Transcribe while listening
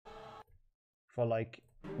for like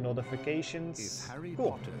notifications. If Harry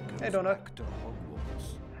Cool. Potter Hey goes Donut, back to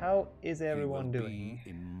Hogwarts, how is he will everyone be doing?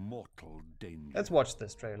 in mortal danger. Let's watch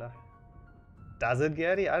this trailer. Does it,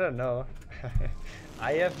 Gary? I don't know.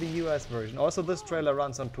 I have the US version. Also, this trailer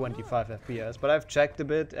runs on 25 FPS, but I've checked a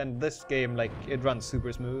bit, and this game, like, it runs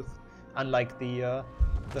super smooth, unlike the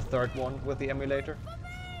third one with the emulator.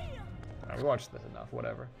 I watched this enough,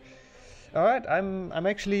 whatever. All right, I'm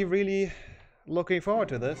actually really looking forward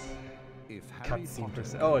to this. If Harry Cutscene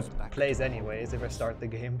Potter per oh, goes it back plays to anyways if I Hogwarts, start the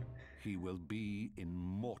game. he will be in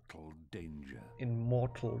mortal danger. In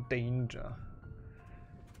mortal danger.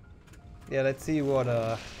 Yeah, let's see what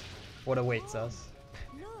awaits us.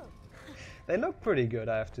 They look pretty good,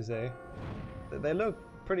 I have to say. They look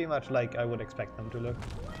pretty much like I would expect them to look.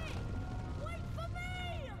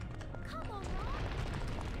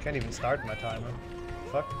 Can't even start my timer.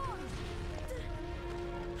 Fuck.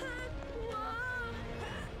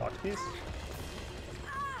 Hotkeys?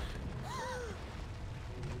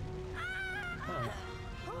 Oh.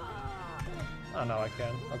 Oh, now I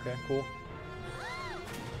can. Okay, cool.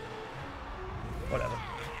 Whatever.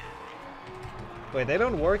 Wait, they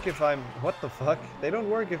don't work if I'm... What the fuck? They don't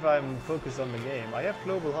work if I'm focused on the game. I have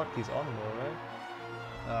global hotkeys on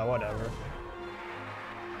though, right? Whatever.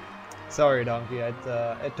 Sorry, Donkey.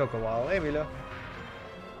 It took a while. Hey, Milo.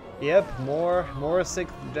 Yep, more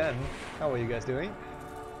 6th gen. How are you guys doing?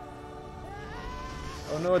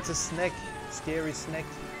 Oh no, it's a snake. Scary snake.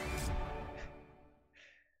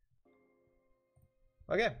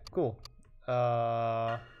 Okay, cool.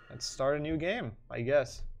 Let's start a new game, I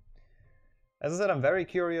guess. As I said, I'm very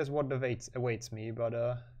curious what awaits me, but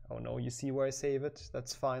oh no, you see where I save it?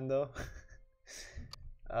 That's fine though.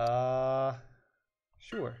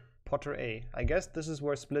 Sure. Potter A. I guess this is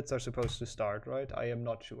where splits are supposed to start, right? I am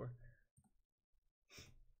not sure.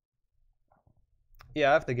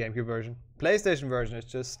 Yeah, I have the GameCube version. PlayStation version is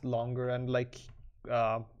just longer and like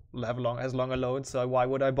has longer loads, so why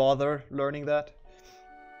would I bother learning that?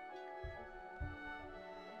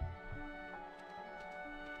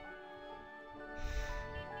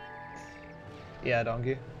 Yeah,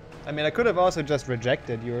 Donkey. I mean, I could have also just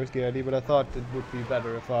rejected yours, Gertie, but I thought it would be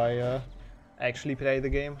better if I actually play the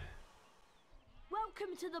game.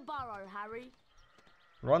 Welcome to the burrow, Harry.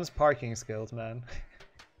 Ron's parking skills, man.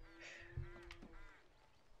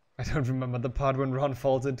 I don't remember the part when Ron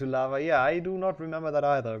falls into lava. Yeah, I do not remember that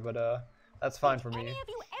either, but that's fine for me. Any of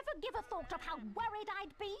you ever give a thought of how worried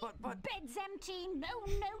I'd be? But Bed's empty, no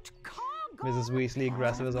note, cargo. Mrs. Weasley,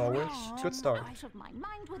 aggressive as always. Good start. Out of my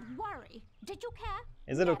mind with worry. Did you care?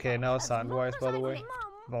 Is it okay now, As sound-wise, long by as the I way? think-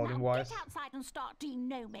 Volume-wise? Now get outside and start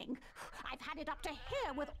denoming. I've had it up to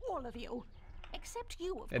here with all of you. Except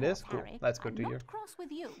you, of It course, is? Cool. Harry. That's good I'm to not hear. cross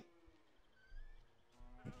with you.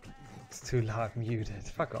 It's too loud, muted.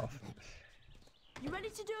 Fuck off. You ready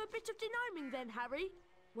to do a bit of denoming then, Harry?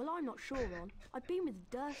 Well, I'm not sure, Ron. I've been with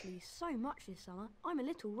Dursley so much this summer, I'm a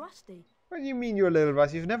little rusty. What do you mean you're a little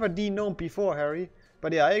rusty? You've never denomed before, Harry.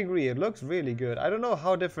 But yeah, I agree. It looks really good. I don't know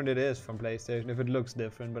how different it is from PlayStation, if it looks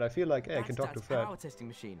different, but I feel like, hey, I can talk to Dad's Fred. power testing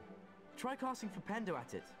machine. Try casting Flipendo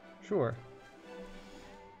at it. Sure.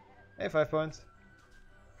 Hey, 5 points.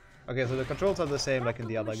 Okay, so the controls are the same like in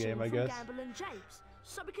the other game, I guess. Gamble and Japes,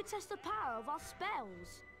 so we can test the power of our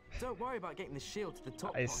spells. Don't worry about getting the shield to the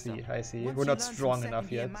top. I Potter. see, I see. Once We're you not learn some strong enough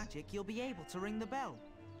second-year yet. magic, you'll be able to ring the bell.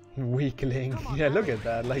 Weakling. Come on, Yeah, look Harry. at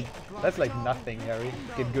that. Like, that's like nothing, Harry.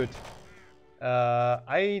 Get good.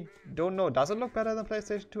 I don't know. Does it look better than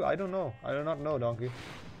PlayStation 2? I don't know. I do not know, Donkey.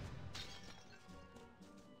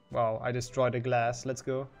 Wow, I destroyed a glass. Let's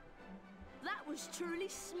go. That was truly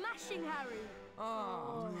smashing, Harry.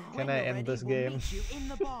 Oh, Can when I you're end ready, this we'll game? meet you in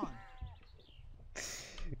the barn.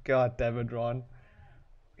 God damn it, Ron.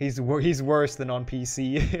 He's worse than on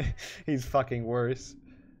PC. He's fucking worse.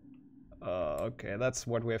 Okay, that's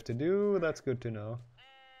what we have to do. That's good to know.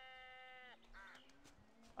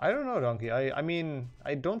 I don't know, Donkey. I mean,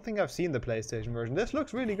 I don't think I've seen the PlayStation version. This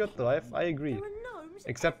looks really good, though. I agree. There are gnomes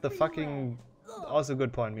Except the everywhere. fucking... Also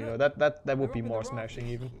good point, Milo. That would be more smashing,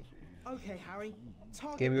 even. Okay, Harry.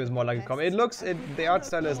 Game was more like a comic. It looks... the art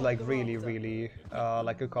style is like really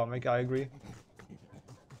like a comic, I agree.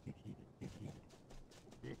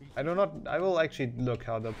 I will actually look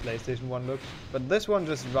how the PlayStation one looks. But this one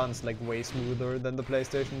just runs like way smoother than the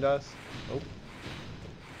PlayStation does. Oh.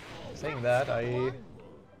 Saying that, I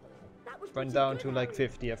went down to like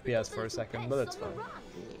 50 FPS for a second, but that's fine.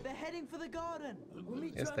 They're heading for the garden. We'll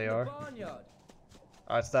meet Yes, you they at are. the barnyard.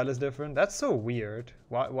 Art style is different. That's so weird.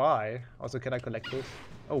 Why? Also, can I collect this?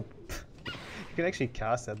 Oh, you can actually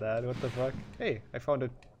cast at that. What the fuck? Hey, I found a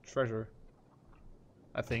treasure.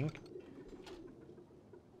 I think.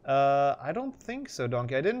 I don't think so,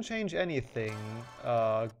 Donkey. I didn't change anything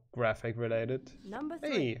graphic related. Number 3,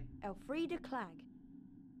 Hey. Elfrida Clag.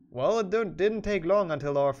 Well, it didn't take long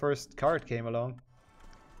until our first card came along.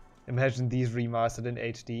 Imagine these remastered in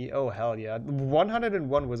HD. Oh, hell yeah.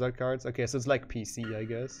 101 wizard cards. Okay, so it's like PC, I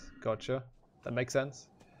guess. Gotcha. That makes sense.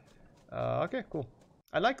 Okay, cool.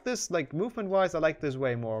 I like this, like, movement-wise, I like this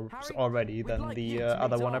way more Harry, already we'd than like the you to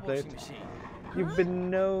other mix one I our played. washing machine. You've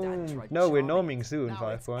been That's no, right, no, we're charming. noming soon, Now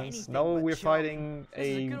 5 it's points. anything No, but we're charming. fighting This is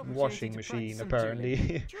a a good opportunity washing to machine, practice some apparently.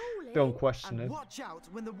 Julie? Don't question And it. watch out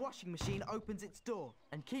when the washing machine opens its door.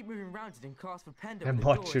 And keep moving around it and cast for Pendo And when the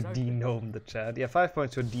bot door is should open. denome the chat. Yeah, 5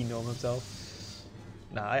 points should denome himself.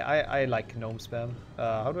 Nah, I like gnome spam.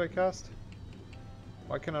 How do I cast?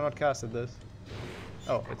 Why can I not cast at this?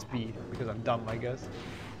 Oh, it's B, because I'm dumb, I guess.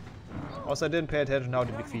 Also, I didn't pay attention how to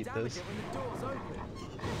You only defeat damage this. it when the door's open.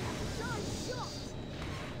 Nice shot!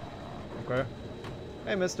 Okay.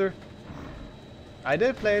 Hey, mister. I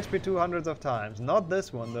did play HP 200s of times. Not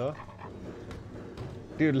this one, though.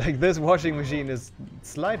 Dude, like, this washing machine is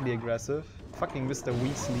slightly aggressive. Fucking Mr.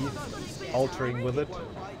 Weasley altering with it.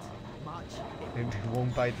 Won't bite much. It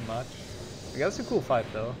won't bite much. I guess it's a cool fight,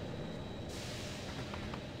 though.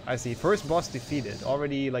 I see. First boss defeated.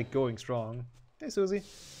 Already, like, going strong. Hey, Susie.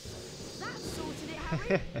 That sorted it,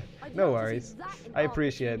 Harry. I'd No love to see worries. that in I Arthur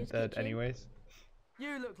appreciate Jr.'s that kitchen. anyways.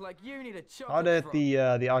 You look like you need a chocolate How did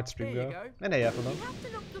frog. the art stream Here you go? go. And hey, Apple. You have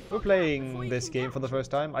to knock the We're fuck out playing before you this can game for the catch first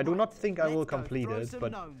time. I do not think I will Let's go complete throw it, some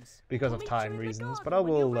but gnomes. because I'll of meet time you in the reasons. garden But I when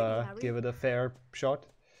you're will ready, Harry. give it a fair shot.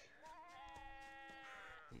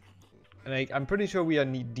 And I'm pretty sure we are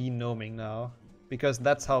denoming now, because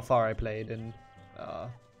that's how far I played, and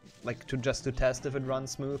like just to test if it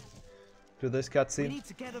runs smooth to this We cutscene. need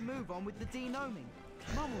to get a move on with the denoming.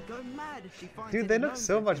 Mum will go mad if she finds Dude, any they look gnomes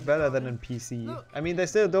so left much in the better than garden. in PC. Look, I mean, they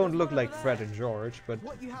still don't there's look one like over Fred there. and George, but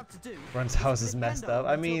What you have to do Ron's is house is flip messed Pendo up.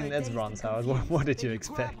 I until mean, they're it's dazed Ron's and house. confused. What did you Then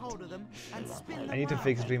expect? grab hold of them and spin I them need to round.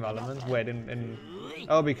 fix Dream Elements. Wait,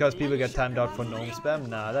 oh, because people get timed out for gnome spam?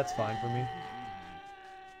 Nah, that's fine for me.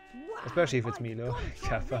 Wow, Especially if it's I've Milo. gotta try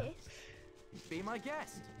Kappa. this. Be my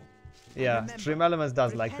guest. Yeah, Remember, Stream Elements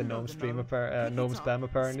does rip like the Pendo gnome the stream, gnome, pick gnome it up, spam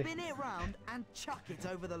apparently. Spin it round and chuck it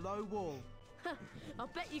over the low wall. I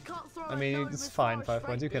bet you can't throw I a mean, gnome it's as fine, far as 5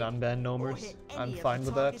 points. You can Frank unban Or gnomers. hit I'm any of fine the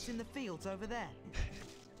with that. targets in the fields over there.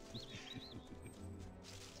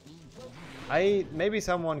 Maybe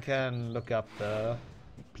someone can look up the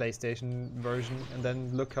PlayStation version and then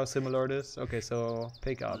look how similar it is. Okay, so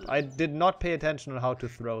pick up. I did not pay attention on how to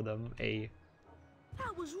throw them. That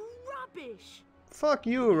was rubbish. Fuck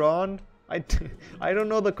you, Ron. I don't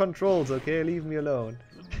know the controls, okay? Leave me alone.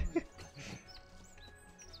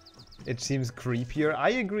 It seems creepier. I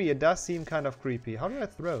agree, it does seem kind of creepy. How do I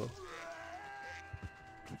throw?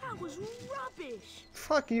 That was rubbish.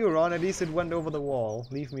 Fuck you, Ron. At least it went over the wall.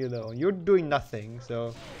 Leave me alone. You're doing nothing,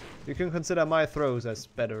 so you can consider my throws as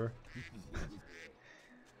better.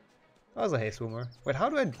 That was a hay swimmer. Wait, how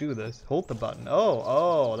do I do this? Hold the button.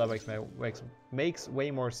 Oh, that makes way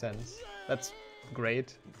more sense. That's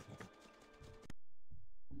great.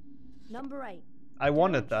 Number 8. I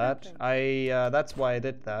wanted Gerald that. Franklin. That's why I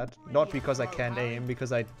did that. Not because I can't aim,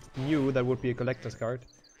 because I knew that would be a collector's card.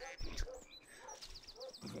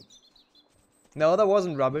 No, that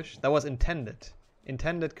wasn't rubbish. That was intended.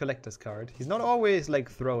 Intended collector's card. He's not always like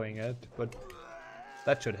throwing it, but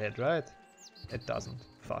that should hit, right? It doesn't.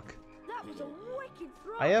 Fuck. That was a wicked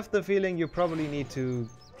throw. I have the feeling you probably need to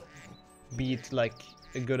beat like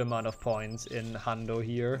a good amount of points in Hando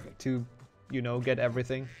here to, you know, get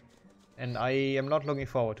everything. And I am not looking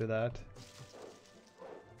forward to that.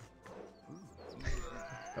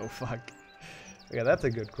 Oh fuck. Okay, that's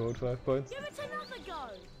a good quote, 5 points. Give it another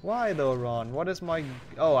go. Why though, Ron? What is my...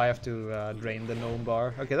 Oh, I have to drain the gnome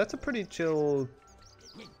bar. Okay, that's a pretty chill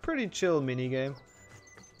minigame.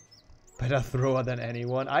 Better thrower than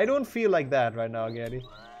anyone. I don't feel like that right now, Gary.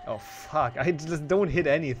 Oh fuck, I just don't hit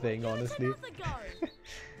anything, honestly. Give it another go.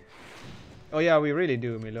 Oh yeah, we really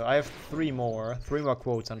do, Milo. I have 3 more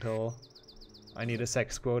quotes until I need a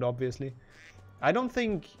sex quote, obviously. I don't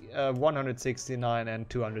think 169 and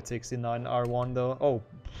 269 are one though. Oh,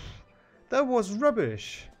 that was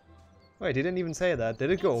rubbish. Wait, he didn't even say that. Did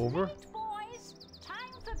it go over? Late, boys.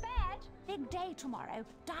 Time for bed. Big day tomorrow.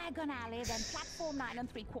 Diagon Alley, then platform 9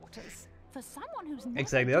 3/4. For someone who's never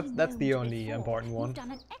Exactly, that's the denomed only before, important one. You've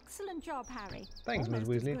done an excellent job, Harry. Thanks, Ms.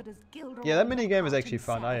 Almost as Weasley. good as Gilderoy Yeah, that minigame is Lockhart actually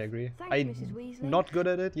fun, I himself. agree. Thanks, I'm Mrs. Weasley. not good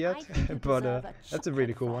at it I yet, think you but deserve a that's a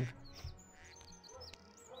really cool chocolate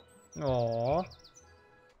one. Aww.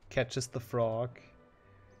 Catches the frog.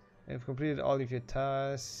 You've completed all of your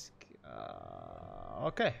tasks.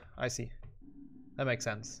 Okay, I see. That makes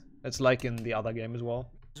sense. It's like in the other game as well.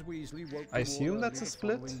 I assume that's a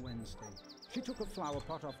split? She took a flower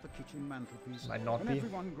pot off the kitchen mantelpiece, Might not and be.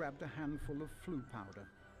 everyone grabbed a handful of flu powder.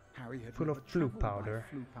 Harry had Full never of flu travelled by powder.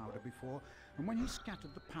 flu powder before, and when he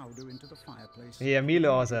scattered the powder into the fireplace, Yeah,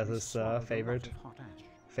 Milo also has he his swallowed a lot favorite of hot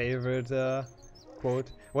ash.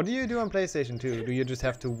 quote. What do you do on PlayStation 2? Do you just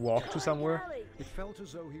have to walk to somewhere? It felt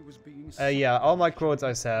as though he was being Yeah, all my quotes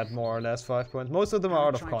I said more or less 5 points. Most of them are Harry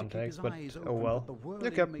out of tried to keep context, his but eyes oh open, well. but the whirling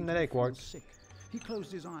Look up, made him it feel worked. sick. He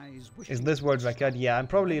closed his eyes, Is wishing this he World could Record? stop. Yeah, I'm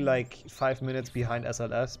probably like 5 minutes behind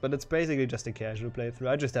SLS, but it's basically just a casual playthrough.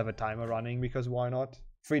 I just have a timer running because why not?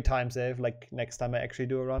 Free time save, like next time I actually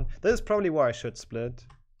do a run. This is probably where I should split.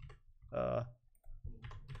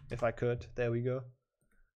 If I could. There we go.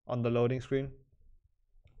 On the loading screen.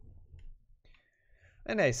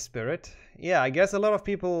 A nice spirit. Yeah, I guess a lot of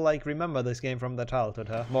people like remember this game from their childhood,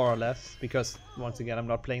 huh? More or less. Because once again, I'm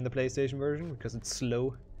not playing the PlayStation version because it's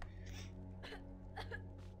slow.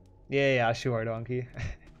 Yeah, sure, donkey.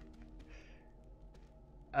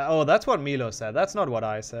 Oh, that's what Milo said. That's not what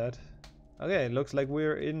I said. Okay, it looks like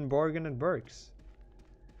we're in Borgen and Berks.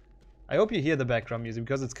 I hope you hear the background music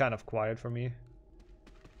because it's kind of quiet for me.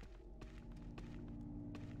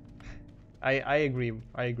 I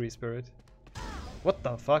agree, Spirit. What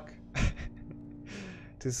the fuck?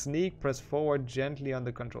 To sneak, press forward gently on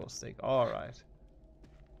the control stick. Alright.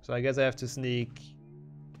 So I guess I have to sneak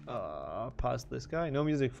past this guy. No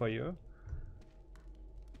music for you.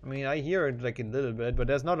 I mean, I hear it like a little bit, but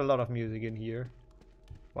there's not a lot of music in here.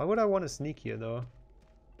 Why would I want to sneak here though?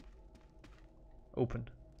 Open.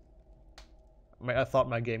 I thought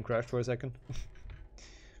my game crashed for a second.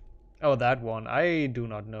 Oh, that one. I do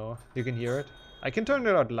not know. You can hear it. I can turn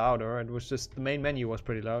it out louder. It was just the main menu was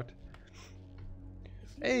pretty loud.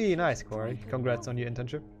 Hey, nice, Corey. Congrats on your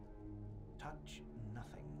internship. Touch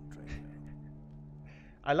nothing, traitor.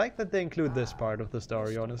 I like that they include this part of the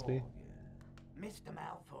story, honestly. Mr.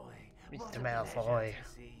 Malfoy. Mr. what a Malfoy. pleasure to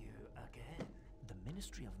see you again. The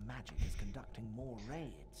Ministry of Magic is conducting more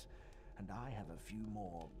raids, and I have a few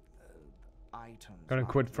more items. Gonna like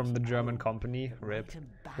quit from this the at German home company. that Rip.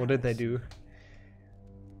 might What did they embarrass do?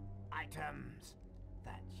 Items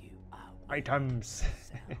that you are willing Items. to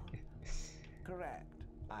sell. Correct.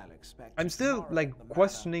 I'll expect. I'm you still tomorrow like at the manor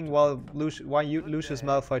questioning to why confirm. Lucius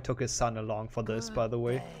Malfoy took his son along for this, by the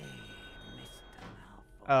way. Hey, Mr.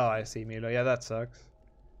 Malfoy. Oh, I see, Milo. Yeah, that sucks.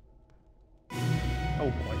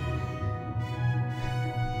 Oh boy.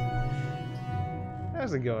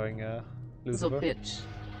 How's it going, Lucifer?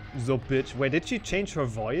 So bitch. Wait, did she change her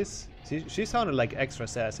voice? She sounded like extra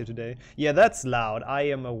sassy today. Yeah, that's loud. I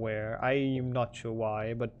am aware. I am not sure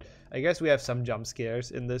why, but I guess we have some jump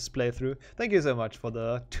scares in this playthrough. Thank you so much for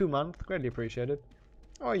the 2 month. Greatly appreciated.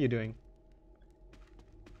 How are you doing?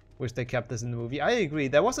 Wish they kept this in the movie. I agree.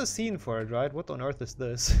 There was a scene for it, right? What on earth is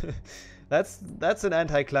this? that's an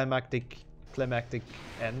anticlimactic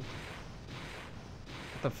end.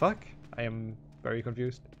 What the fuck? I am very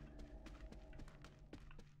confused.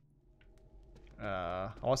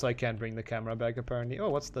 Also, I can't bring the camera back apparently. Oh,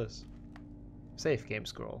 what's this? Save game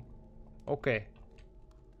scroll. Okay.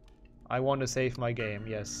 I want to save my game,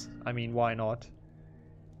 yes. I mean, why not?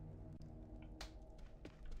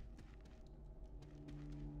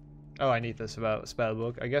 Oh, I need this spell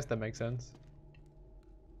book. I guess that makes sense.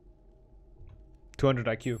 200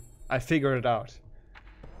 IQ. I figured it out.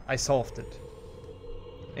 I solved it.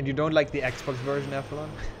 And you don't like the Xbox version, Athlon?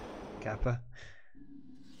 Kappa.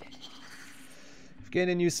 Gain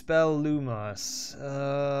a new spell, Lumas.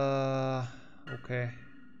 Okay.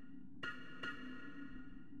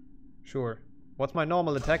 Sure. What's my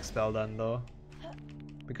normal attack spell then, though?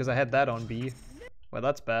 Because I had that on B. Well,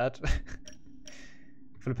 that's bad.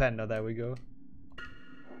 Flipendo, there we go.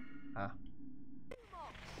 Ah.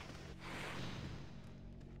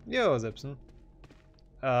 Yo, Zipson.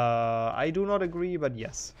 I do not agree, but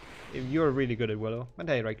yes. You're really good at Willow. And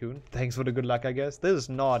hey, Raccoon. Thanks for the good luck, I guess. This is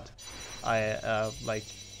not... I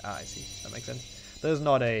see. That makes sense. This is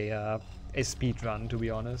not a speed run, to be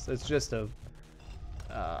honest. It's just a...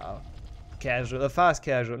 a fast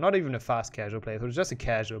casual. Not even a fast casual playthrough. It's just a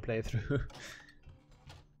casual playthrough.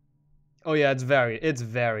 Oh yeah, it's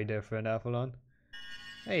very different, Avalon.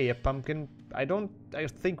 Hey, a pumpkin. I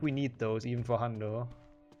think we need those, even for Hundo.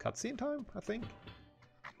 Cutscene time, I think.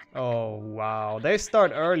 Oh, wow. They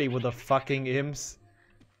start early with the fucking imps.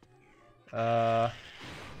 Oh,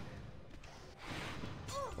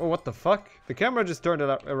 what the fuck? The camera just turned it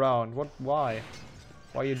around. Why?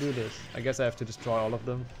 Why you do this? I guess I have to destroy all of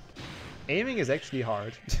them. Aiming is actually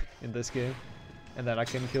hard in this game. And then I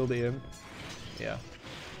can kill the imp. Yeah.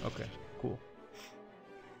 Okay, cool.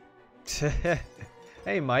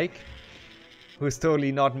 Hey, Mike. Who's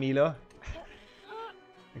totally not Milo.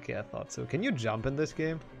 Okay, I thought so. Can you jump in this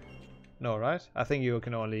game? No, right? I think you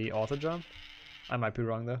can only auto jump. I might be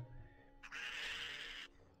wrong though.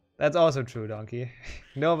 That's also true, Donkey.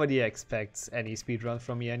 Nobody expects any speedruns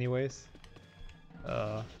from me anyways.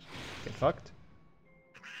 Get fucked.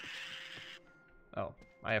 Oh,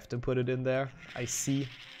 I have to put it in there. I see.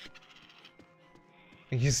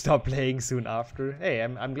 You stop playing soon after. Hey,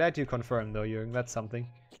 I'm glad you confirmed though, Jürgen. That's something.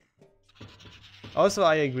 Also,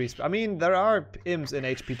 I agree. I mean, there are imps in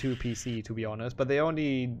HP2 PC, to be honest, but they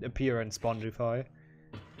only appear in Spongify.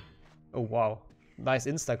 Oh, wow. Nice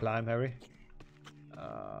insta-climb, Harry.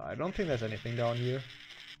 I don't think there's anything down here.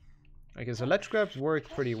 Okay, so ledge grabs work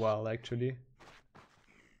pretty well, actually.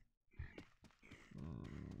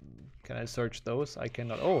 Can I search those? I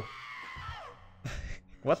cannot. Oh!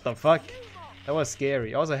 What the fuck? That was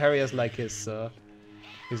scary. Also, Harry has like his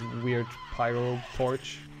weird pyro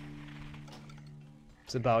torch.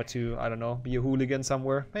 It's about to, I don't know, be a hooligan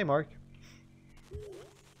somewhere. Hey, Mark.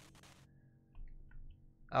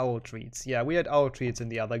 Owl treats. Yeah, we had owl treats in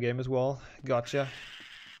the other game as well. Gotcha.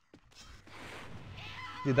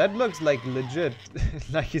 Dude, that looks like legit.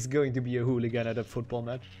 Like he's going to be a hooligan at a football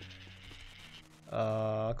match.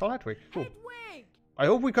 Call Hedwig. Cool. Hedwig! I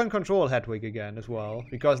hope we can control Hedwig again as well,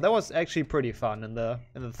 because that was actually pretty fun in the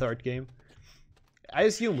third game. I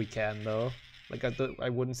assume we can though. Like I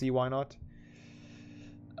wouldn't see why not.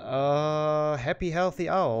 Happy healthy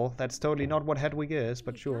owl. That's totally not what Hedwig is,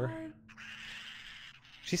 but sure.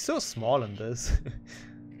 She's so small in this.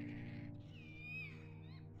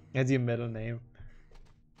 That's your middle name.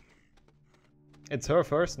 It's her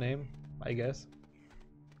first name, I guess.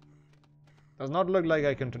 Does not look like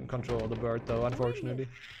I can control the bird though, unfortunately.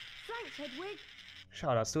 Thanks, Hedwig.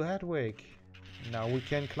 Shoutouts to Hedwig. Now we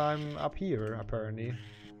can climb up here, apparently.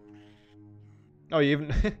 Oh, you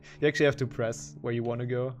even you actually have to press where you want to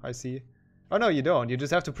go. I see. Oh no, you don't. You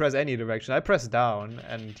just have to press any direction. I pressed down,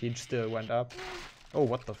 and he still went up. Oh,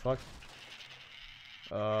 what the fuck?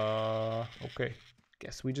 Okay.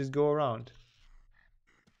 Guess we just go around.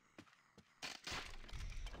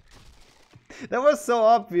 That was so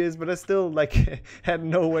obvious, but I still like had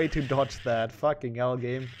no way to dodge that. Fucking hell,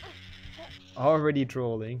 game. Already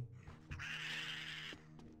trolling.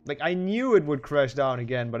 Like I knew it would crash down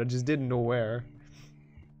again, but I just didn't know where.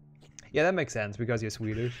 Yeah, that makes sense because you're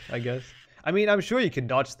Swedish, I guess. I mean, I'm sure you can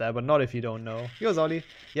dodge that, but not if you don't know. Here's Ollie.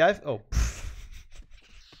 Yeah, oh,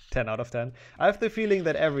 10 out of 10. I have the feeling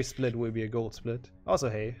that every split will be a gold split. Also,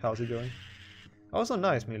 hey, how's it going? Also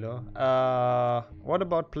nice, Milo. What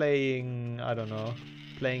about playing, I don't know,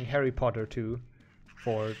 playing Harry Potter 2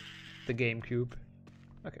 for the GameCube?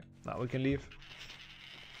 Okay, now we can leave.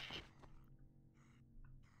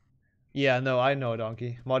 Yeah, no, I know,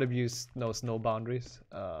 Donkey. Mod abuse knows no boundaries.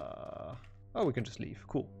 Oh, we can just leave.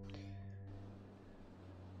 Cool.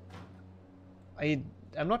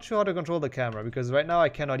 I'm not sure how to control the camera, because right now I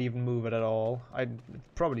cannot even move it at all.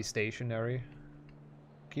 Probably stationary.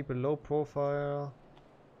 Keep a low profile.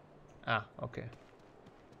 Ah, okay.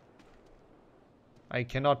 I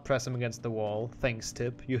cannot press him against the wall. Thanks,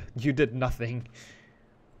 Tip. You did nothing.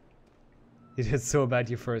 You did so bad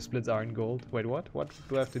your first splits aren't gold. Wait, what? What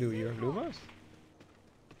do I have to do here? Lumos?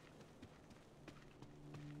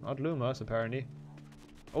 Not Lumos, apparently.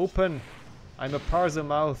 Open! I'm a parser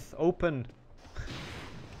mouth. Open!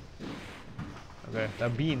 Okay, there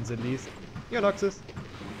are beans at least. Yo, Noxus!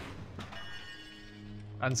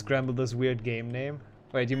 Unscramble this weird game name.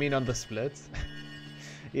 Wait, you mean on the splits?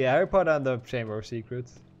 Yeah, Harry Potter and the Chamber of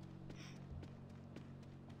Secrets.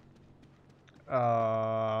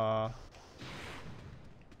 I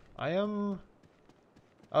am...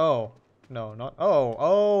 Oh, no, not...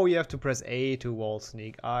 Oh, you have to press A to wall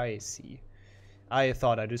sneak. I see. I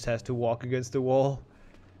thought I just had to walk against the wall.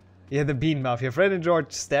 Yeah, the Bean Mafia. Fred and George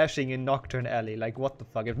stashing in Nocturne Alley. Like, what the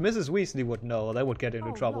fuck? If Mrs. Weasley would know, they would get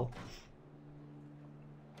into trouble. Locked.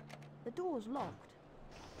 The door's locked.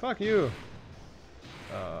 Fuck you.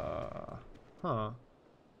 Huh.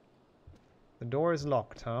 The door is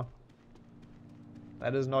locked, huh?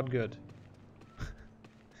 That is not good.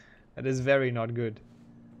 That is very not good.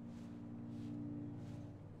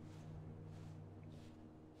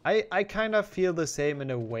 I kind of feel the same in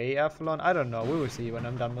a way, Athlon. I don't know. We will see when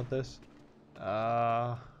I'm done with this.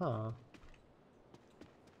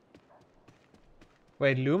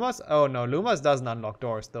 Wait, Lumos? Oh no, Lumos doesn't unlock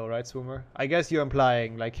doors though, right, Swimmer? I guess you're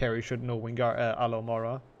implying like Harry should know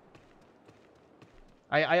Alomora.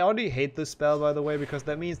 I already hate this spell, by the way, because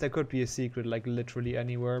that means there could be a secret like literally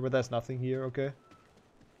anywhere, but there's nothing here, okay?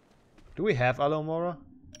 Do we have Alomora?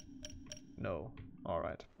 No.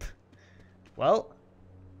 Alright. Well,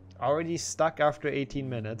 Already stuck after 18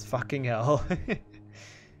 minutes. Fucking hell.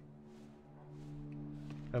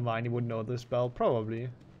 Hermione would know this spell, probably.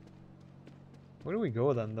 Where do we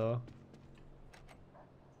go then, though?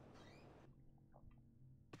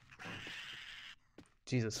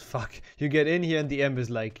 Jesus, fuck. You get in here and the imp is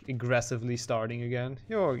like aggressively starting again.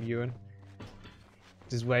 You're Ewan.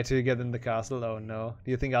 Just wait till you get in the castle. Oh no.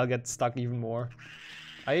 Do you think I'll get stuck even more?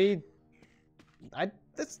 There's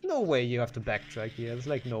no way you have to backtrack here. There's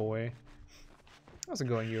like no way. How's it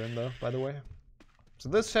going, Ewan, though, by the way? So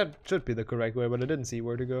this should be the correct way, but I didn't see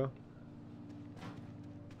where to go.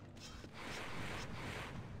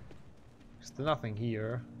 There's nothing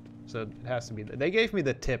here. So it has to be... They gave me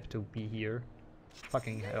the tip to be here.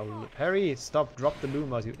 Fucking hell. Harry, stop. Drop the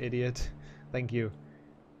Lumos, you idiot. Thank you.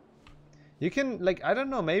 You can, like, I don't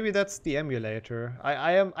know, maybe that's the emulator.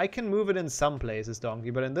 I can move it in some places, Donkey,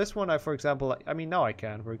 but in this one, for example, I mean, now I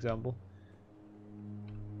can, for example.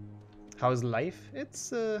 How's life? It's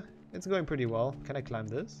going pretty well. Can I climb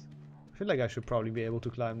this? I feel like I should probably be able to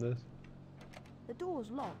climb this. The door's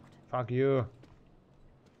locked. Fuck you.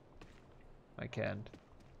 I can't.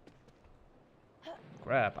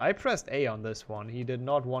 Crap. I pressed A on this one. He did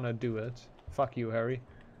not want to do it. Fuck you, Harry.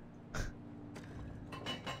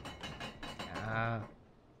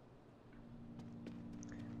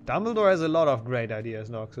 Dumbledore has a lot of great ideas,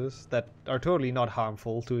 Noxus, that are totally not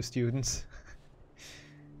harmful to his students.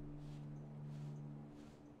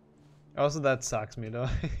 Also, that sucks me, though.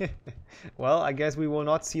 Well, I guess we will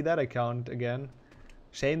not see that account again.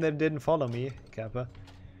 Shame that it didn't follow me, Kappa.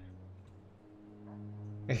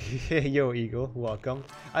 Yo, Eagle, welcome.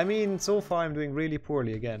 I mean, so far I'm doing really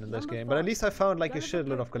poorly again in this game, but at least I found like a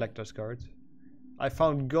shitload of collector's cards. I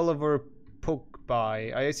found Gulliver Poke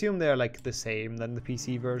By. I assume they're like the same than the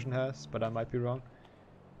PC version has, but I might be wrong.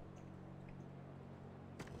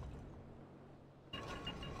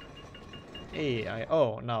 Hey,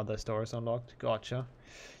 oh, now the store is unlocked. Gotcha.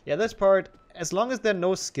 Yeah, this part, as long as there are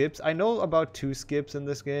no skips, I know about 2 skips in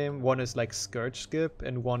this game. One is like Scourge skip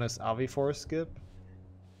and one is Aviforce skip.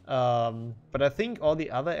 But I think all the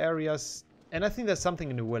other areas, and I think there's something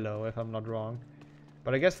in the Willow if I'm not wrong.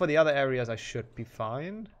 But I guess for the other areas I should be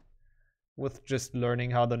fine with just learning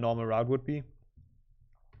how the normal route would be.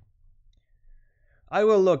 I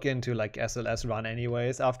will look into like SLS run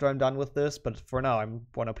anyways after I'm done with this, but for now I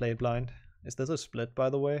wanna play it blind. Is this a split, by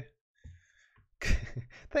the way?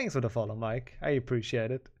 Thanks for the follow, Mike. I appreciate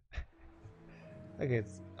it. Okay,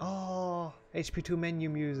 it's... Oh, HP2 menu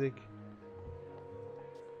music.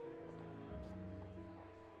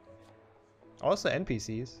 Also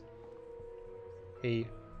NPCs. Hey.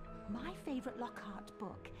 My favourite Lockhart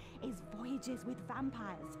book is Voyages with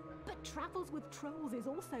Vampires, but Travels with Trolls is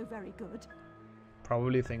also very good.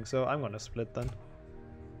 Probably think so. I'm gonna split then.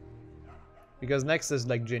 Because next is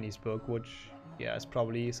like Ginny's book, which, yeah, is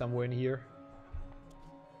probably somewhere in here.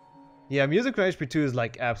 Yeah, music for HP2 is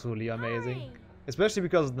like absolutely amazing. Harry! Especially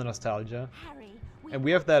because of the nostalgia. Harry, And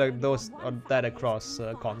we have that that across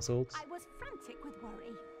consoles. I was frantic with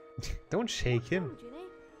worry. Don't shake him. Wrong, Ginny?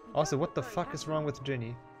 You Also, don't what the look very fuck is happy. wrong with Ginny?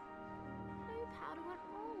 No powder went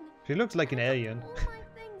wrong. She looks like an I left alien. all my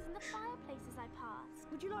things in the fireplaces I passed.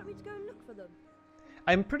 Would you like me to go and look for them?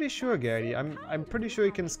 I'm pretty sure, Gary. I'm pretty sure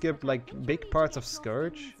you can skip like big parts of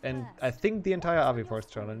Scourge and I think the entire Aviforce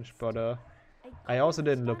challenge, but I also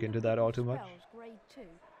didn't look into that all too much. Grade 2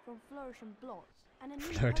 from Flourish and Blots, and a new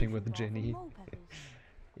Flirting potion with bar from Ginny. Mole Peppers.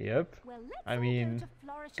 Yep. Well, let's I all go mean, to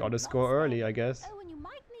Flourish gotta and score Blots early, then. I guess. Oh, and you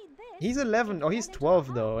might need this. He's 11. Oh, he's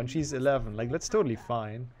 12 though, and she's 11. Like, that's totally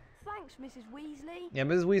fine. Thanks, Mrs. Weasley. Yeah,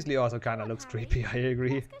 Mrs. Weasley also kind of looks creepy, I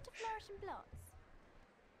agree. Let's go to Flourish and Blots.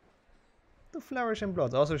 The Flourish and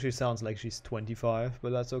Blood. Also, she sounds like she's 25,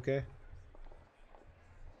 but that's okay.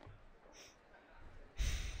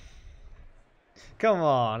 Come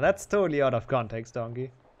on, that's totally out of context,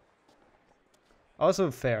 Donkey.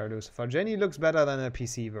 Also fair, Lucifer. Jenny looks better than a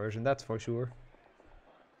PC version, that's for sure.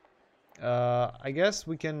 I guess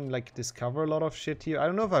we can, like, discover a lot of shit here. I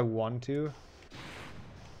don't know if I want to.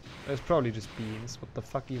 It's probably just beans. What the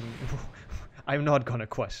fuck even... I'm not gonna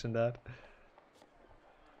question that.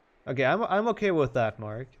 Okay, I'm okay with that,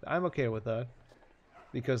 Mark. I'm okay with that.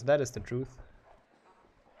 Because that is the truth.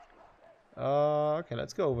 Okay,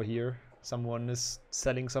 let's go over here. Someone is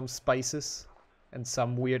selling some spices and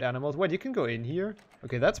some weird animals. Wait, you can go in here?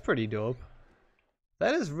 Okay, that's pretty dope.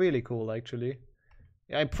 That is really cool, actually.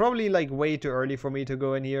 Yeah, I'm probably like way too early for me to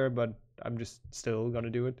go in here, but I'm just still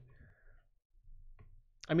gonna do it.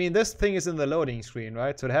 I mean, this thing is in the loading screen,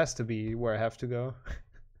 right? So it has to be where I have to go.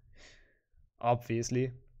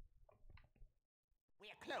 Obviously.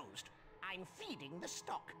 We're closed. I'm feeding the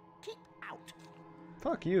stock. Keep out.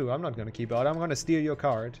 Fuck you, I'm not gonna keep out. I'm gonna steal your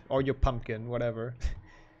card. Or your pumpkin, whatever.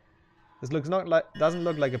 This looks not like, doesn't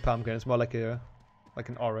look like a pumpkin, it's more like an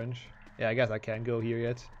orange. Yeah, I guess I can't go here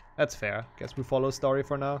yet. That's fair. Guess we follow story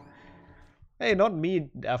for now. Hey, not me,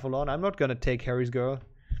 Avalon. I'm not gonna take Harry's girl.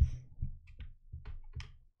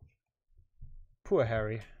 Poor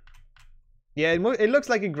Harry. Yeah, it looks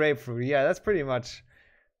like a grapefruit. Yeah, that's pretty much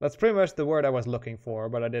the word I was looking for,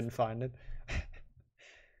 but I didn't find it.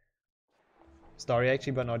 Story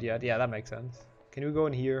actually, but not yet. Yeah, that makes sense. Can you go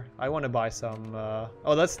in here? I want to buy some...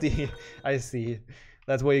 Oh, that's the... I see.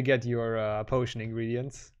 That's where you get your potion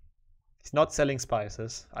ingredients. He's not selling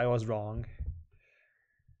spices. I was wrong.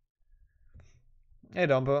 Hey,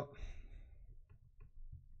 Dumbo.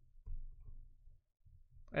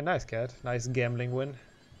 A nice cat. Nice gambling win.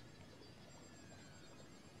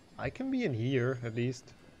 I can be in here, at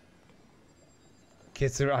least.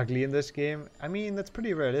 Kids are ugly in this game. I mean, that's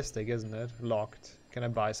pretty realistic, isn't it? Locked. Can I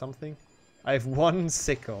buy something? I have 1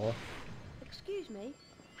 sickle. Excuse me,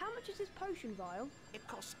 how much is this potion vial? It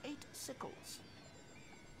costs 8 sickles.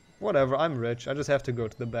 Whatever, I'm rich. I just have to go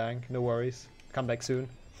to the bank. No worries. Come back soon.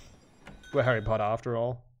 We're Harry Potter after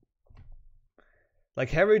all. Like,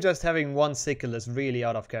 Harry just having 1 sickle is really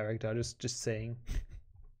out of character. Just saying.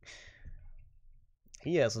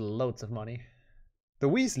 He has loads of money. The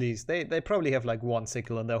Weasleys, they probably have like 1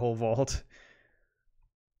 sickle in their whole vault.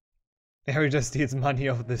 Harry just steals money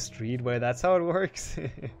off the street. Wait, that's how it works?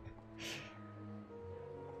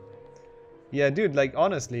 Yeah, dude, like,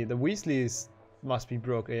 honestly, the Weasleys must be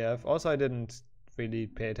broke AF. Also, I didn't really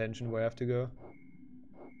pay attention where I have to go.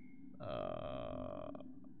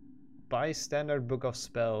 Buy standard book of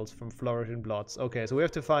spells from Flourish and Blots. Okay, so we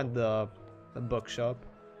have to find the bookshop.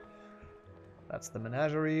 That's the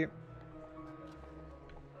menagerie.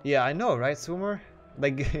 Yeah, I know, right, Sumer?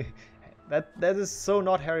 Like, that is so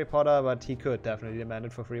not Harry Potter, but he could definitely demand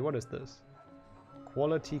it for free. What is this?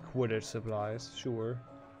 Quality Quidditch supplies. Sure.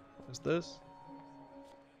 What is this?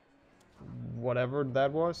 Whatever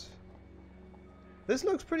that was. This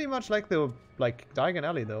looks pretty much like the Diagon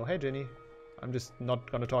Alley, though. Hey, Ginny. I'm just not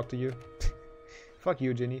gonna talk to you. Fuck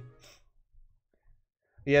you, Ginny.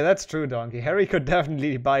 Yeah, that's true, Donkey. Harry could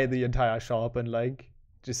definitely buy the entire shop and, like,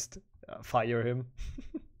 just fire him.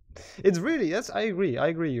 It's really, yes, I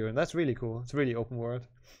agree, Ewan. That's really cool. It's really open world.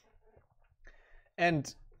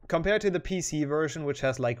 And compared to the PC version, which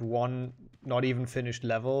has, like, 1 not even finished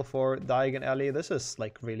level for Diagon Alley, this is,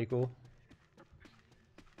 like, really cool.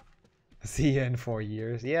 See you in 4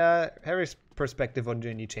 years. Yeah, Harry's perspective on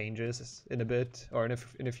Ginny changes in a bit, or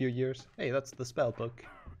in a few years. Hey, that's the spell book.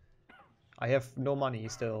 I have no money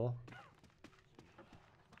still.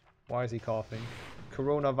 Why is he coughing?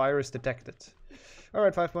 Coronavirus detected.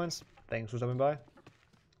 Alright, 5 points. Thanks for stopping by.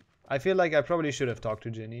 I feel like I probably should have talked to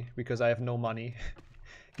Ginny, because I have no money.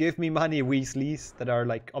 Give me money, Weasleys, that are,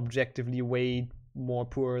 like, objectively way more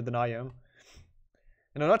poor than I am.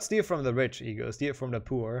 You know, not steal from the rich, Ego. Steal from the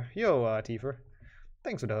poor. Yo, Tifa.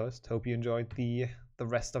 Thanks for the host. Hope you enjoyed the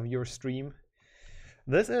rest of your stream.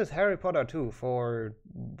 This is Harry Potter 2 for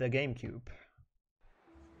the GameCube.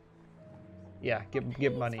 Yeah,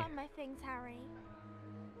 give money. Find my things, Harry.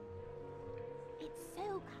 It's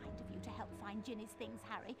so kind of you to help find Ginny's things,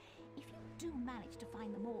 Harry. If you do manage to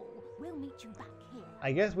find them all, we'll meet you back here.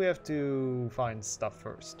 I guess we have to find stuff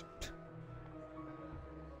first.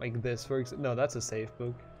 Like this, for example. No, that's a safe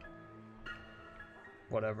book.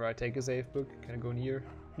 Whatever, I take a safe book. Can I go in here?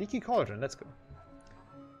 Leaky Cauldron, let's go.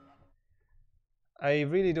 I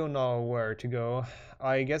really don't know where to go.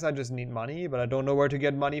 I guess I just need money, but I don't know where to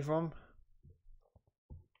get money from.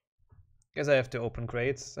 Guess I have to open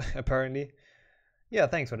crates, apparently. Yeah,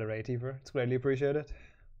 thanks for the raid, Tifa. It's greatly appreciated.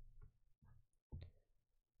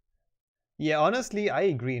 Yeah, honestly, I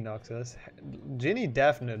agree, Noxus. Ginny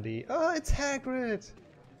definitely. Oh, it's Hagrid!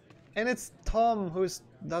 And it's Tom, who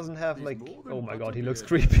doesn't have, like... Oh my god, he looks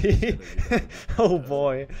creepy. Oh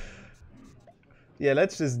boy. Yeah,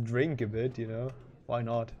 let's just drink a bit, you know. Why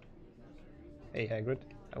not? Hey, Hagrid,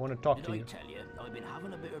 I want to talk to you. Did I tell you, I've been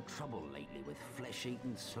having a bit of trouble lately with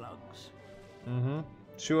flesh-eating slugs. Mm-hmm.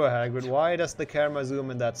 Sure, Hagrid. Why does the camera zoom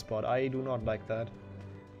in that spot? I do not like that.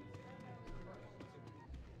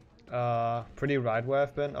 Pretty right where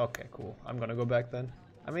I've been? Okay, cool. I'm gonna go back then.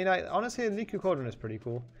 I mean, honestly, Leaky Cauldron is pretty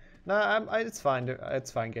cool. Nah, it's fine.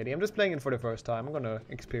 It's fine, Katie. I'm just playing it for the first time. I'm gonna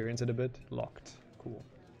experience it a bit. Locked. Cool.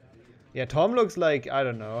 Yeah, Tom looks like, I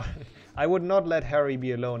don't know. I would not let Harry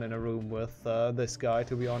be alone in a room with this guy,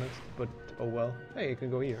 to be honest. But, oh well. Hey, you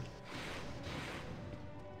can go here.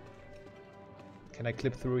 Can I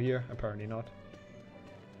clip through here? Apparently not.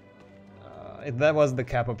 That was the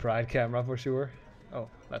Kappa Pride camera for sure. Oh,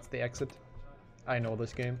 that's the exit. I know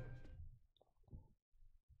this game.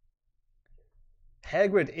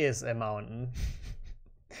 Hagrid is a mountain.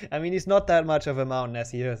 I mean, he's not that much of a mountain as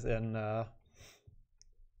he is in the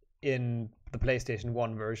PlayStation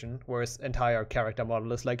 1 version, where his entire character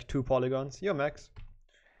model is like 2 polygons. Yo, Max.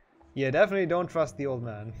 Yeah, definitely don't trust the old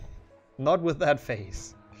man. Not with that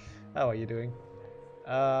face. How are you doing?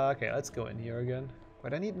 Okay, let's go in here again.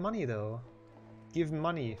 But I need money, though. Give me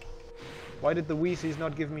money. Why did the Weasleys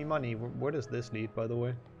not give me money? Where does this lead, by the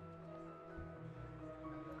way?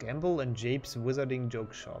 Gamble and Jape's Wizarding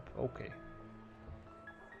Joke Shop. Okay.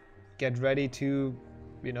 Get ready to,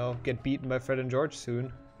 you know, get beaten by Fred and George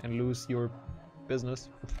soon and lose your business.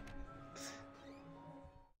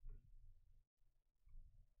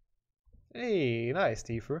 Hey, nice,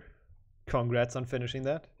 Tifa. Congrats on finishing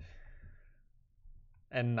that.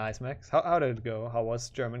 And nice, Max. How did it go? How was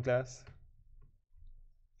German class?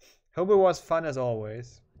 Hope it was fun as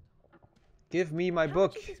always. Give me my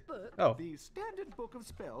book. Oh. The Standard Book of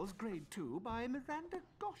Spells, Grade 2, by Miranda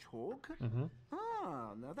Goshawk.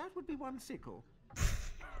 Ah, now that would be 1 sickle.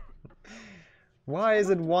 Why is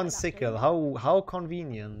it 1 sickle? How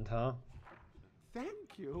convenient, huh?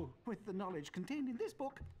 Thank you. With the knowledge contained in this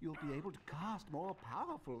book, you'll be able to cast more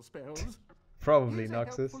powerful spells. Probably,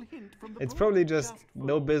 Noxus. It's probably just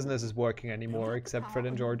no business is working anymore except Fred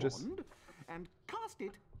and George's. And cast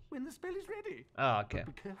it when the spell is ready. Ah, okay.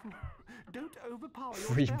 But be careful. Don't overpower your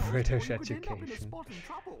Free spells, British or you could end up in a education. spot in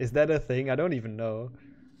trouble. Is that a thing? I don't even know.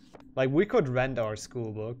 Like, we could rent our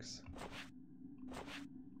school books.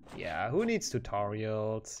 Yeah, who needs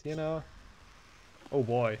tutorials, you know? Oh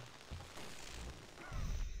boy.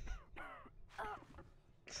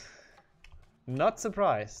 Not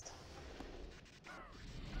surprised.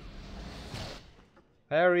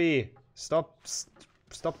 Harry, stop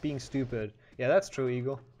being stupid. Yeah, that's true,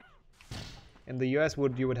 Eagle. In the US,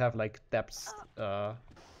 you would have like debts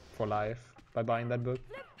for life by buying that book.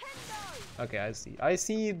 Okay, I see. I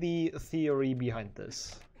see the theory behind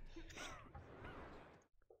this.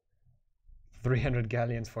 300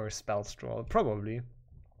 galleons for a spell scroll, probably.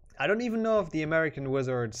 I don't even know if the American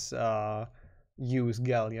wizards use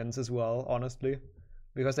galleons as well, honestly,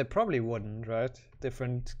 because they probably wouldn't, right?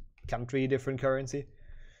 Different country, different currency.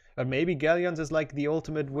 But maybe galleons is like the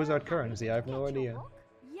ultimate wizard currency. I have no idea.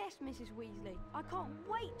 Yes, Mrs. Weasley. I can't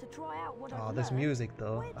wait to try out what I've Oh, this learned. music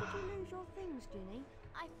though. Where did you lose your things, Ginny?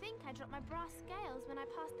 I think I dropped my brass scales when I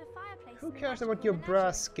passed the fireplace. Who in the cares magical about your menagerie.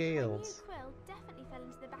 brass My scales? new quill definitely fell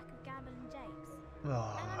into the back of Gamble and Jake's.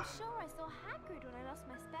 Oh. And I'm sure I saw Hagrid when I lost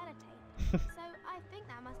my speller tape. So I think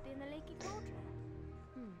that must be in the leaky cauldron.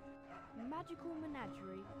 Magical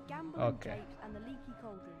menagerie, Gamble Okay. and Japes, and the leaky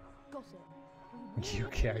cauldron. Got it. You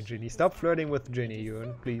care, Ginny. Stop flirting with Ginny,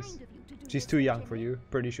 Ewan, please. She's too young for you,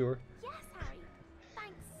 pretty sure. Yes, Harry.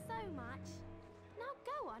 Thanks so much. Now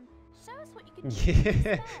go on. Show us what you can do.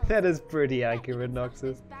 Yeah, that is pretty accurate,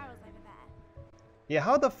 Noxus. Yeah,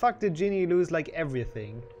 how the fuck did Ginny lose like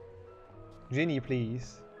everything? Ginny,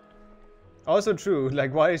 please. Also true,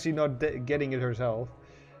 like why is she not getting it herself?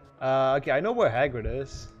 Okay, I know where Hagrid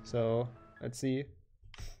is, so let's see.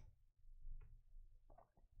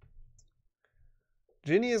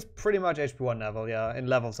 Ginny is pretty much HP1 level, yeah, in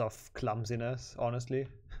levels of clumsiness, honestly.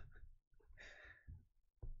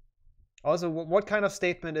 Also, what kind of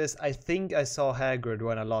statement is, I think I saw Hagrid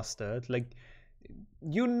when I lost it? Like,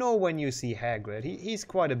 you know when you see Hagrid, he's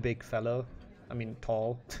quite a big fellow. I mean,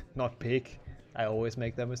 tall, not big. I always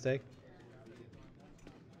make that mistake.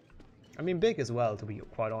 I mean, big as well, to be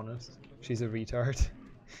quite honest. She's a retard.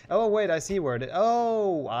 Oh, wait, I see where it is.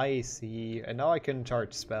 Oh, I see. And now I can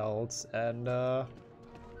charge spells, and,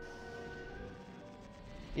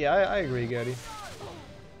 yeah, I agree, Gertie.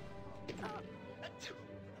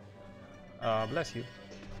 Bless you.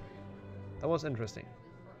 That was interesting.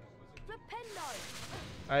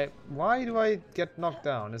 Why do I get knocked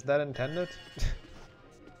down? Is that intended?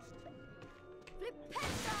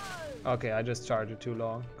 Okay, I just charged it too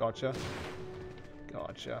long. Gotcha.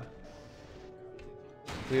 Gotcha.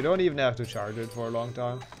 So you don't even have to charge it for a long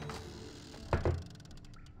time.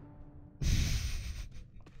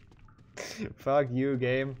 Fuck you,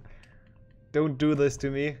 game. Don't do this to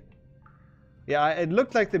me. Yeah, it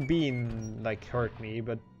looked like the bean, like, hurt me,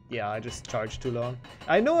 but yeah, I just charged too long.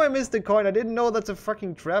 I know I missed the coin. I didn't know that's a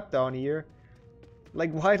fucking trap down here.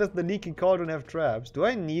 Like, why does the leaky cauldron have traps? Do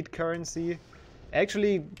I need currency?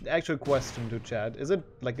 Actually, actual question to chat. Is it,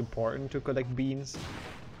 like, important to collect beans?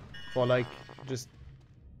 For, like, just...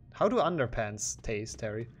 How do underpants taste,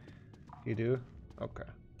 Terry? You do? Okay.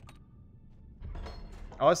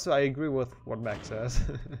 Also, I agree with what Max says.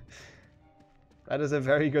 That is a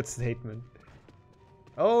very good statement.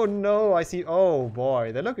 Oh no, I see. Oh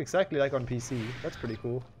boy, they look exactly like on PC. That's pretty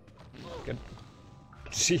cool. Good.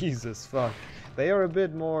 Jesus fuck. They are a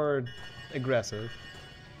bit more aggressive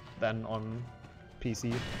than on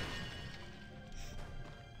PC.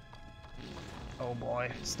 Oh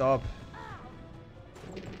boy, stop.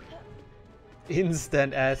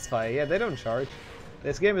 Instant ass fire. Yeah, they don't charge.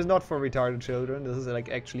 This game is not for retarded children. This is like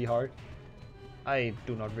actually hard. I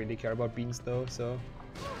do not really care about beans though, so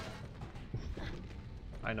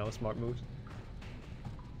I know smart moves.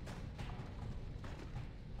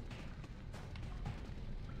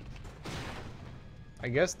 I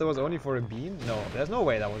guess that was only for a bean? No, there's no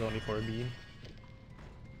way that was only for a bean.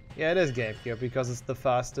 Yeah, it is GameCube because it's the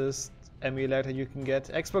fastest emulator you can get.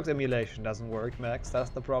 Xbox emulation doesn't work, Max. That's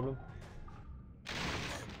the problem.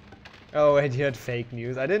 Oh, and you had fake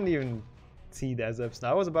news. I didn't even see that, Zips.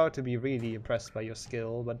 I was about to be really impressed by your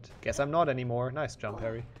skill, but guess I'm not anymore. Nice jump,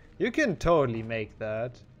 Harry. You can totally make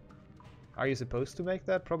that. Are you supposed to make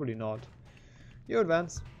that? Probably not. You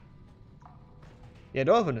advance. Yeah,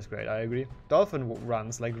 Dolphin is great, I agree. Dolphin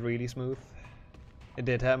runs like really smooth. It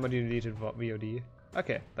did happen, but you deleted VOD.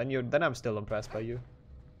 Okay, then I'm still impressed by you.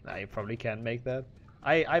 Nah, you probably can't make that.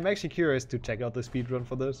 I'm actually curious to check out the speedrun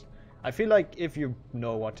for this. I feel like if you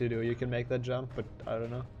know what to do, you can make that jump, but I don't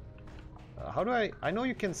know. How do I know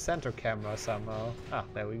you can center camera somehow. Ah,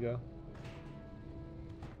 there we go.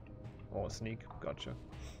 Oh, sneak. Gotcha.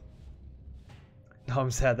 Now I'm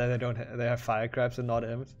sad that they have fire crabs and not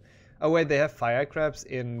imps. Oh wait, they have fire crabs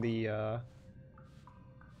in the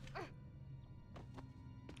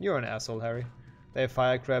You're an asshole, Harry. They have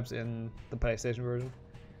fire crabs in the PlayStation version.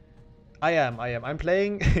 I am. I'm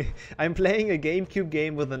playing I'm playing a GameCube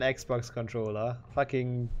game with an Xbox controller.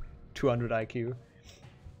 Fucking 200 IQ.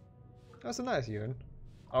 That's a nice urine.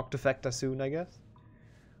 Octafactor soon, I guess.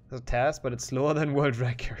 It's a task, but it's slower than world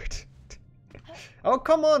record. Oh,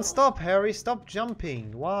 come on, stop, Harry. Stop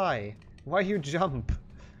jumping. Why? Why you jump?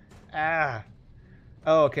 Ah.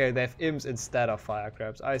 Oh, okay, they have imps instead of fire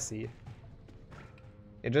crabs. I see.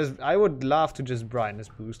 I would love to just brightness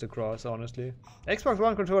boost across, honestly. Xbox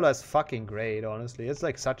One controller is fucking great, honestly. It's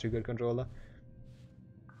like such a good controller.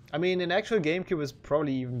 I mean, an actual GameCube is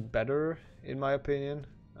probably even better, in my opinion.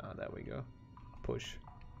 Ah, there we go. Push.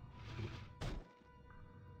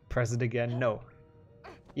 Press it again. No.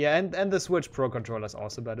 Yeah, and the Switch Pro controller is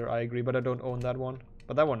also better, I agree, but I don't own that one.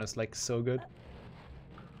 But that one is like so good.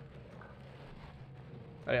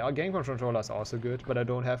 Our game controller is also good, but I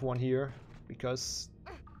don't have one here because,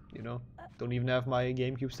 you know, don't even have my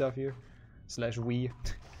GameCube stuff here. / Wii.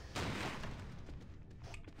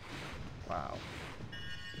 Wow.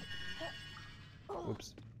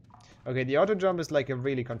 Oops. Okay, the auto jump is like a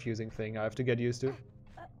really confusing thing I have to get used to.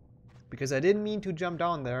 Because I didn't mean to jump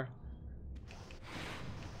down there.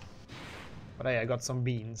 But hey, I got some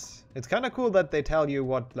beans. It's kind of cool that they tell you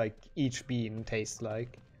what like each bean tastes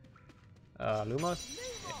like. Lumos?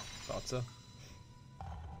 Yeah, thought so.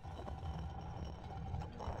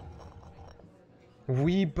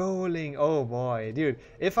 Wii bowling! Oh boy, dude.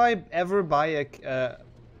 If I ever buy a...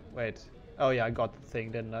 wait. Oh yeah, I got the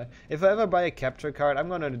thing, didn't I? If I ever buy a capture card, I'm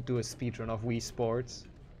gonna do a speedrun of Wii Sports.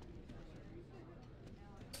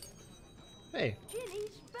 Hey.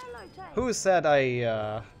 Who said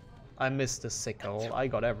I missed the sickle? I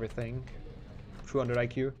got everything. 200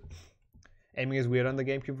 IQ. Aiming is weird on the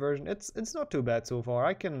GameCube version. It's not too bad so far.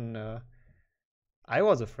 I can... I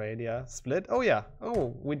was afraid, yeah. Split? Oh yeah.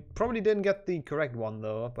 Oh, we probably didn't get the correct one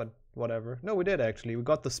though, but whatever. No, we did actually. We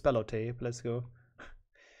got the spello tape. Let's go.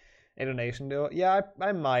 A donation though. Yeah,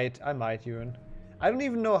 I might, Ewan. I don't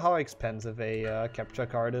even know how expensive a capture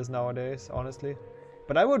card is nowadays, honestly.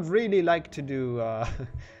 But I would really like to do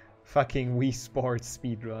fucking Wii Sports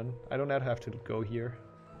speedrun. I don't have to go here.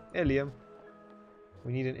 Hey, Liam.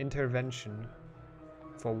 We need an intervention.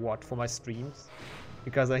 For what? For my streams?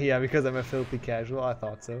 Because because I'm a filthy casual? I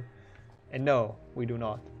thought so. And no, we do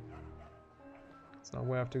not. It's not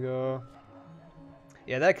where I have to go.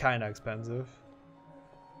 Yeah, they're kinda expensive.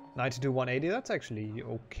 92 180, that's actually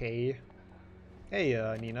okay.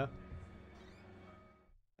 Hey, Nina.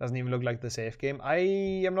 Doesn't even look like the save game. I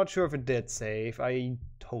am not sure if it did save. I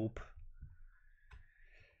hope.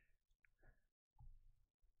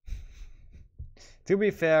 To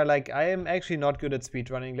be fair, like, I am actually not good at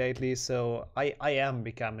speedrunning lately, so I am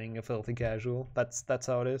becoming a filthy casual. That's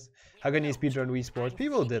how it is. How can you speedrun Wii Sports?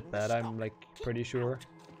 People did that, I'm like pretty sure.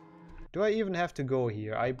 Do I even have to go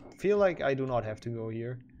here? I feel like I do not have to go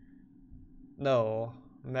here. No.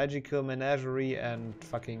 Magical Menagerie and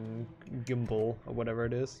fucking Gimbal, or whatever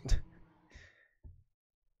it is.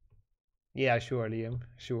 Yeah, sure, Liam.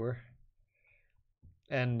 Sure.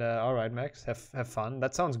 And alright, Max, have fun.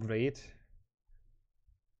 That sounds great.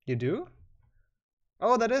 You do?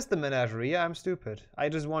 Oh, that is the menagerie. Yeah, I'm stupid. I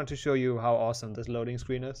just wanted to show you how awesome this loading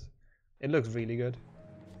screen is. It looks really good.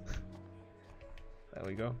 There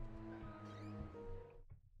we go.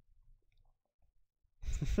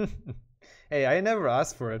 Hey, I never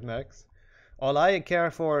asked for it, Max. All I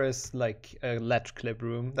care for is like a ledge clip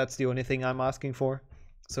room. That's the only thing I'm asking for.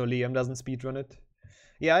 So Liam doesn't speedrun it.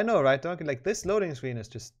 Yeah, I know, right, Donkey? Like this loading screen is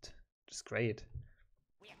just great.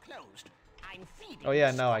 We're closed. I'm feeding. Oh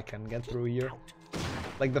yeah, now I can get through here.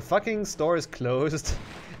 Like the fucking store is closed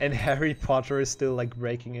and Harry Potter is still like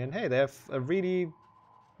breaking in. Hey, they have a really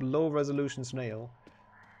low resolution snail.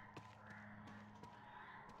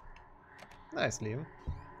 Nice, Liam.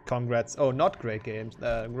 Congrats. Oh, not great games.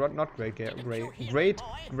 Not great great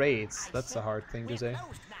grades. That's a hard thing to say.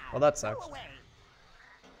 Well, that sucks.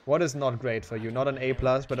 What is not great for you? Not an A+,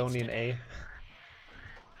 but only an A.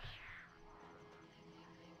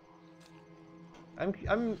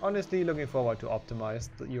 I'm honestly looking forward to optimize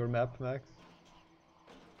your map, Max.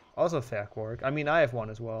 Also fair quark. I mean, I have one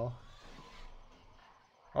as well.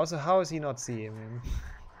 Also, how is he not seeing him?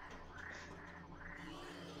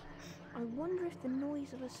 I wonder if the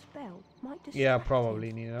noise of a spell might distract Yeah, him.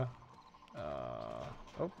 probably, Nina.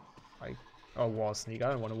 Wall sneak.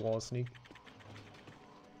 I don't want a wall sneak.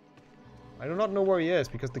 I do not know where he is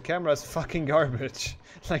because the camera is fucking garbage.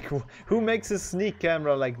 Like, who makes a sneak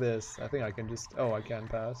camera like this? I think I can just... Oh, I can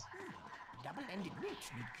pass. Double-ended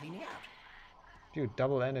newts need cleaning out. Dude,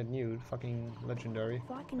 double-ended nude. Fucking legendary.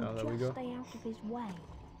 If I can Oh, there we just go. stay out of his way.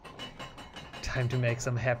 Time to make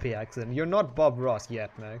some happy accent. You're not Bob Ross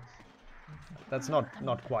yet, Max. That's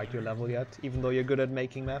not quite your level yet, even though you're good at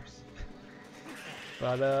making maps.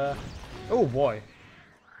 But, oh boy.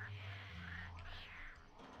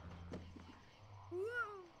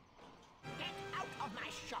 Get out of my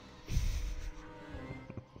shop.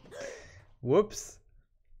 Whoops.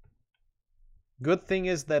 Good thing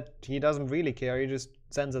is that he doesn't really care, he just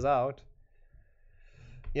sends us out.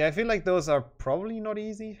 Yeah, I feel like those are probably not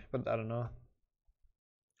easy, but I don't know.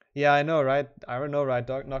 Yeah, I know, right? I don't know, right,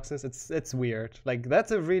 Noxus? It's weird. Like,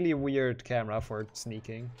 that's a really weird camera for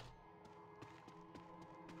sneaking.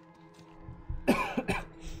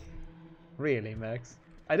 Really, Max?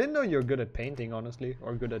 I didn't know you're good at painting, honestly,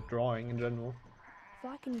 or good at drawing in general. If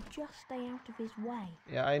I can just stay out of his way.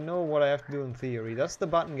 Yeah, I know what I have to do in theory. Does the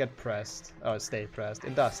button get pressed? Oh, stay pressed.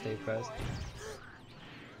 It does stay pressed.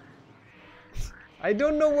 I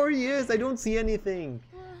don't know where he is. I don't see anything.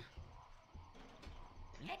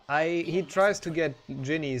 He tries to get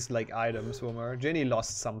Ginny's like items from her. Ginny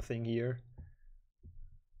lost something here.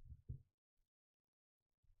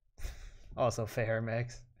 Also fair,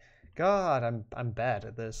 Max. God, I'm bad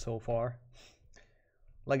at this so far.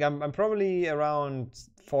 Like I'm probably around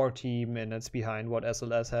 40 minutes behind what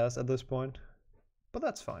SLS has at this point. But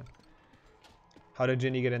that's fine. How did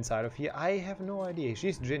Ginny get inside of here? I have no idea.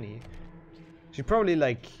 She's Ginny. She probably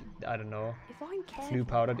like, I don't know, flew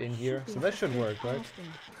powdered in here. So that should work, right?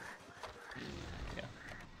 Yeah.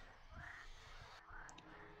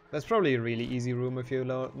 That's probably a really easy room if you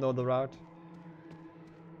know the route.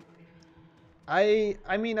 I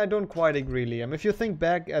mean, I don't quite agree, Liam. If you think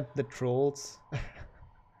back at the trolls,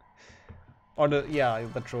 or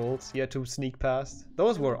the trolls, you had to sneak past.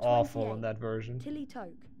 Those were awful in that version. Tilly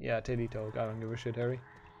Toke. Yeah, Tilly Toke. I don't give a shit, Harry.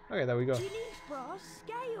 Okay, there we go. Ginny's brass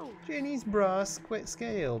scales. Ginny's brass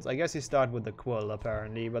scales. I guess you start with the quill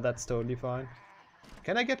apparently, but that's totally fine.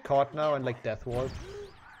 Can I get caught now and like death warp?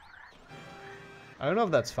 I don't know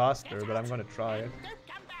if that's faster, but I'm gonna try it. Don't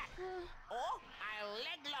come back, or I'll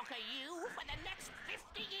leg locker you for the next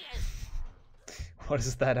 50 years. What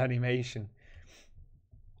is that animation?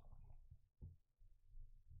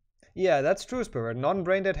 Yeah, that's true, Spirit.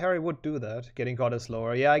 Non-brain dead Harry would do that. Getting caught is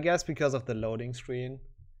slower. Yeah, I guess because of the loading screen.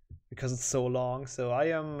 Because it's so long. So I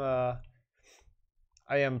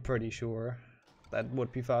am pretty sure that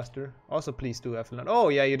would be faster. Also, please do F-Land. Oh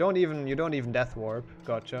yeah, you don't even death warp.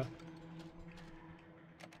 Gotcha.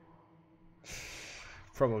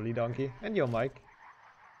 Probably Donkey. And yo, Mike.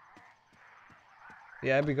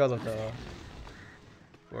 Yeah, because of the...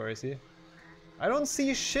 Where is he? I don't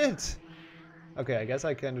see shit! Okay, I guess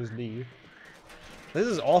I can just leave. This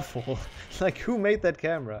is awful. Like, who made that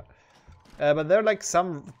camera? But there are like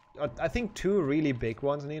some... I think 2 really big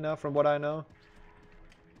ones, Nina, from what I know.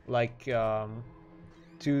 Like,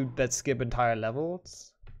 2 that skip entire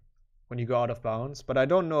levels when you go out of bounds. But I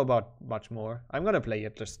don't know about much more. I'm gonna play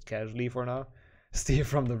it just casually for now. Steal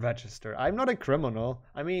from the register. I'm not a criminal.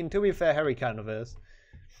 I mean, to be fair, Harry kind of is.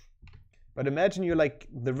 But imagine you're like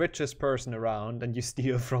the richest person around and you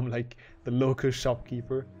steal from like the local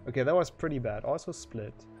shopkeeper. Okay, that was pretty bad. Also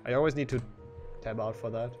split. I always need to tab out for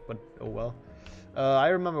that, but oh well. I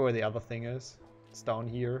remember where the other thing is. It's down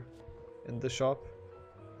here in the shop.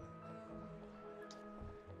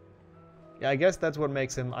 Yeah, I guess that's what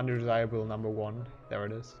makes him undesirable number 1. There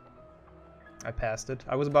it is. I passed it.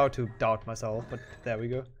 I was about to doubt myself, but there we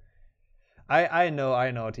go. I know,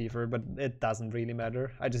 Tifa, but it doesn't really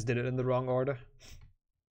matter. I just did it in the wrong order.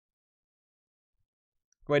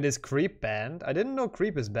 Wait, is Creep banned? I didn't know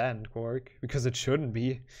Creep is banned, Quark, because it shouldn't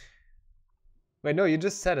be. Wait, no, you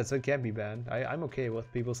just said it, so it can't be banned. I'm okay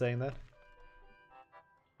with people saying that.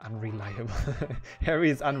 Unreliable. Harry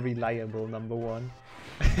is unreliable, number 1.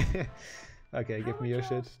 Okay, give me your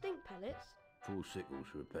shit. Stink pellets? 4 sickles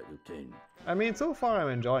for a pack of 10. I mean, so far I'm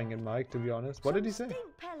enjoying it, Mike, to be honest. What did he say?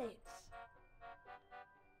 Stink pellets.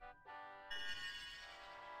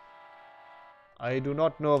 I do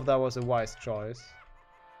not know if that was a wise choice.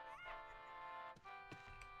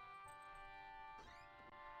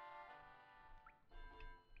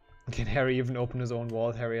 Can Harry even open his own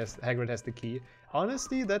wall? Hagrid has the key.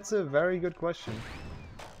 Honestly, that's a very good question.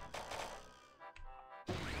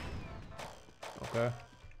 Okay,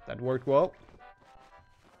 that worked well.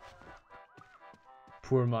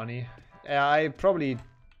 Poor money. Yeah, I probably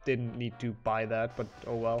didn't need to buy that, but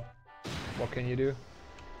oh well. What can you do?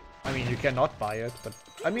 I mean, you cannot buy it, but...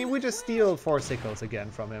 I mean, we just steal 4 sickles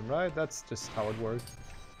again from him, right? That's just how it works.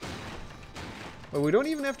 But we don't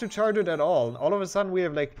even have to charge it at all. All of a sudden we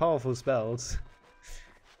have, like, powerful spells.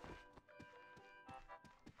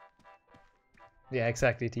 Yeah,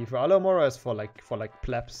 exactly, Tifa. Alamora is for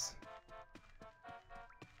plebs.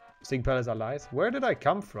 Stink pellets are lies. Where did I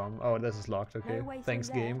come from? Oh, this is locked, okay. No Thanks,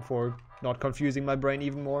 there. game, for not confusing my brain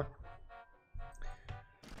even more.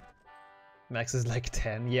 Max is like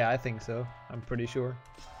 10. Yeah, I think so. I'm pretty sure.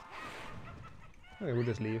 Okay, we'll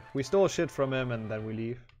just leave. We stole shit from him and then we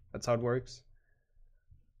leave. That's how it works.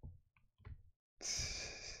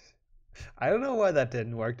 I don't know why that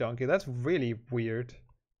didn't work, Donkey. That's really weird.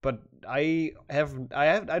 But I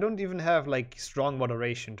don't even have like strong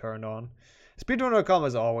moderation turned on. Speedrun.com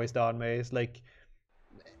is always down, Maze. Like,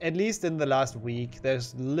 at least in the last week,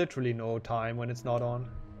 there's literally no time when it's not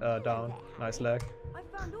on. Down. Nice lag. I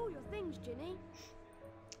found all your things, Ginny.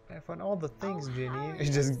 I found all the things, Oh, Ginny. Harry,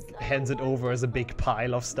 He just so hands it over as a big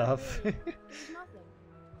pile of stuff. There's nothing.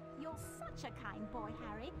 You're such a kind boy,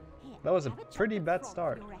 Harry. Here, That was a have chocolate pretty bad frog for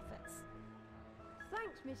start. your efforts.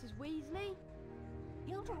 Thanks, Mrs. Weasley.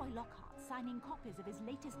 Gilderoy Lockhart's signing copies of his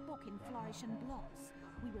latest book in Flourish and Gloss.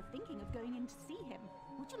 We were thinking of going in to see him.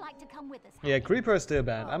 Would you like to come with us, Yeah, Harry? Creeper is still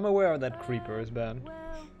banned. I'm aware that Creeper is banned.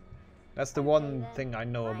 Well, That's the one thing I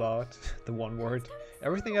know about. The one word.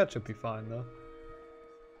 Everything else should be fine though.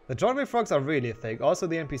 The chocolate frogs are really thick. Also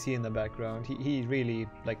the NPC in the background. He really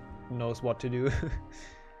like knows what to do.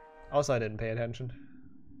 Also I didn't pay attention.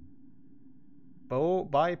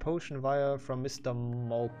 Buy potion via from Mr.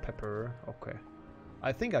 Mulpepper. Okay.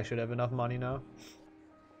 I think I should have enough money now.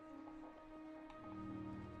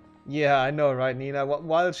 Yeah, I know, right, Nina?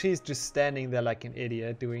 While she's just standing there like an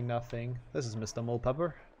idiot doing nothing. This is Mr.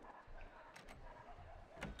 Mulpepper.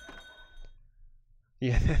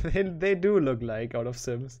 Yeah, they do look like out of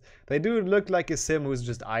Sims. They do look like a Sim who's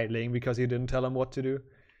just idling because you didn't tell him what to do.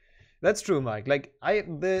 That's true, Mike. Like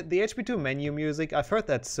the HP2 menu music, I've heard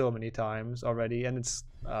that so many times already, and it's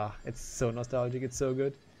so nostalgic. It's so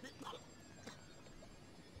good.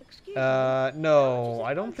 excuse me. No,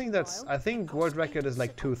 I don't think that's. I think world record is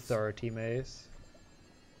like 230, Maze.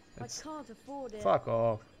 I It's can't afford it. fuck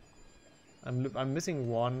off. I'm missing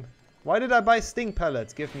one. Why did I buy stink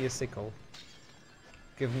pellets? Give me a sickle.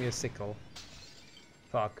 Give me a sickle.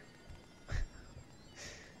 Fuck.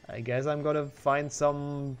 I guess I'm gonna find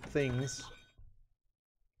some things.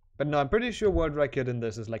 But no, I'm pretty sure world record in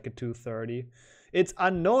this is like a 230. It's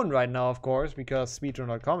unknown right now, of course, because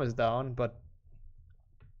speedrun.com is down, but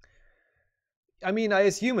I mean, I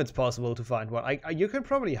assume it's possible to find one. You can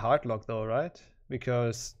probably hardlock though, right?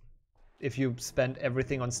 Because if you spend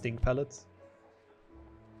everything on stink pellets.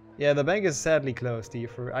 Yeah, the bank is sadly closed,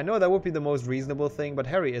 Tifa. I know that would be the most reasonable thing, but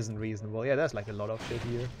Harry isn't reasonable. Yeah, there's like a lot of shit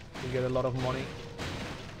here. You get a lot of money.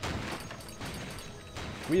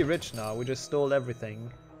 We're rich now, we just stole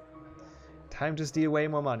everything. Time to steal way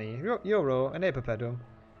more money. Euro and a perpetuum.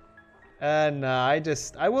 And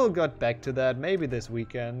I will get back to that maybe this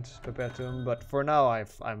weekend, perpetuum, but for now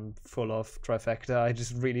I'm full of trifecta. I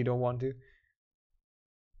just really don't want to.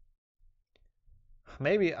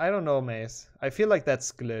 Maybe, I don't know, Maze. I feel like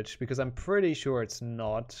that's glitched because I'm pretty sure it's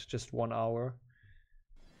not just 1 hour.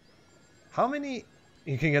 How many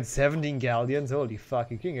You can get 17 galleons. Holy fuck!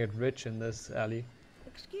 You can get rich in this alley.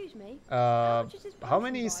 Excuse me. How much is this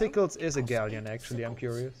many potion sickles is a galleon actually? I'm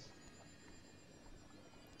curious.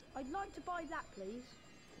 I'd like to buy that, please.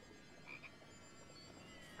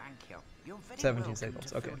 Thank you. You're very 17 welcome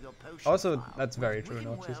seconds. to Okay. fill your potion Also, vial that's with very true.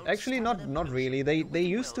 Wigan Notice. World Actually, stamina not potion. really. They Wigan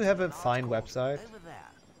used to World have a is large fine corner website, over there.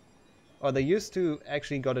 or they used to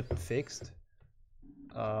actually got it fixed.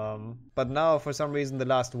 But now for some reason the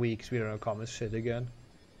last week Speedrunner.com is shit again.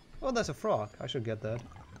 Oh, there's a frog. I should get that.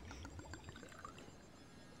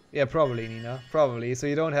 Yeah, probably, Nina. Probably. So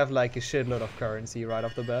you don't have like a shitload of currency right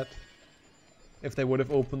off the bat. If they would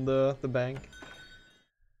have opened the bank.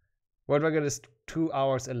 World record is 2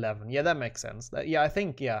 hours 11. Yeah, that makes sense. I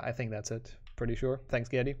think that's it. Pretty sure. Thanks,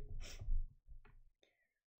 Geddy.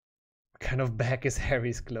 What kind of back is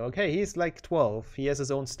Harry's cloak? Hey, he's like 12. He has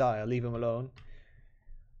his own style. Leave him alone.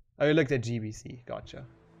 Oh, you looked at GBC. Gotcha.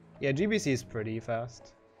 Yeah, GBC is pretty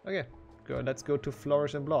fast. Okay, good. Let's go to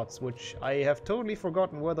Flourish and Blots, which I have totally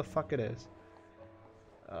forgotten where the fuck it is.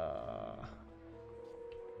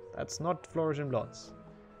 That's not Flourish and Blots.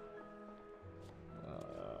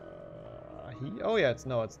 Oh yeah,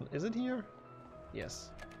 is it here?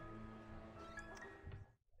 Yes.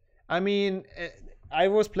 I mean, I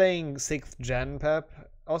was playing 6th gen Pep.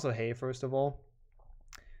 Also, hey, first of all.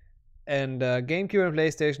 And GameCube and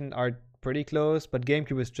PlayStation are pretty close, but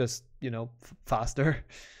GameCube is just, you know, faster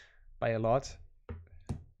by a lot.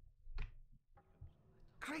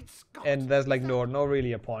 Great Scott! And there's like no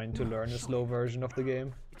really a point to learn a slow version of the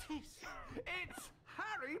game. It's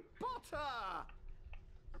Harry Potter!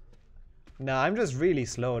 Nah, I'm just really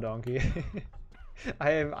slow, donkey.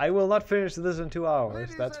 I will not finish this in 2 hours,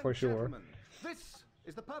 Ladies that's and for sure. gentlemen, this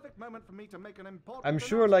is the perfect moment for me to make an important I'm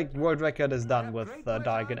sure like announcement. world record is I done have with great Dark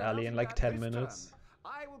pleasure and Alley in announcing like that 10 this minutes. term,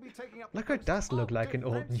 I will be taking up the Look, it post does look of like an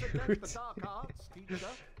old Defense Against newt. the Dark Arts teacher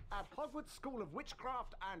at Hogwarts School of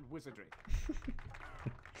Witchcraft and Wizardry.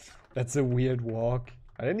 That's a weird walk.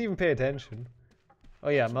 I didn't even pay attention. Oh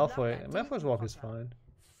yeah, Malfoy's walk is fine.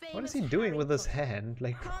 What is he doing with his hand?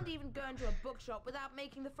 Like, Can't even go into a bookshop without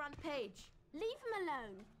making the front page. Leave him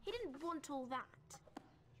alone. He didn't want all that.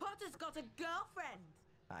 Potter's got a girlfriend.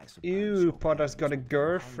 I suppose ew, your Potter's got a parents will hire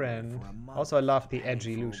girlfriend. for a month Also, I love to the pay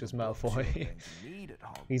edgy for all Lucius the books you're Malfoy. going to need at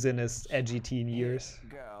Hogwarts. He's in his edgy teen years.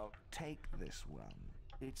 Girl, take this one.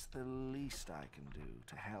 It's the least I can do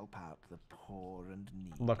to help out the poor and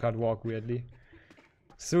needy. Lockhart walk weirdly.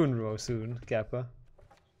 Soon, Ro, soon, Kappa.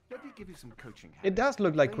 Let me give you some coaching. It does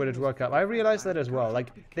look like Quidditch World Cup. I realized that as well. Like,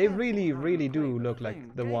 they really do look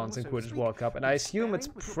like the ones in Quidditch World Cup, and I assume it's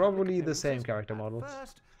probably the same character models.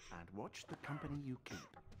 And watch the company you keep.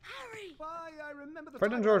 Harry! Why, I remember the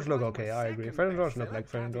Fred time and I George look revised my okay, I agree. second Fred and George look bestseller, like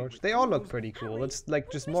Fred and Daddy George. was They all the look most pretty cool. Harry, It's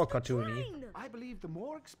like just more cartoony. I believe the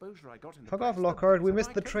more exposure I got in the Fuck off, press, the Lockhart. We better missed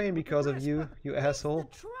my the career train would because of progress, you, but you asshole.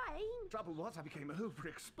 Train? Trouble was I became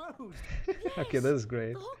overexposed. Okay, this is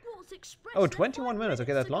great. The Hogwarts Express. Oh, left 21 5 minutes.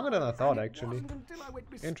 Okay, that's longer than I ago. thought, And it actually. wasn't until I went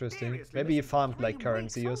Interesting. mysteriously Maybe you missing for farmed 3 like weeks,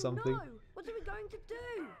 currency or Oh something. no! What are we going to do?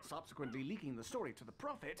 subsequently leaking the story to the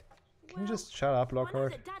Prophet. Can you just shut up, I know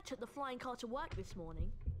Lockhart? that Dad took the flying car to work this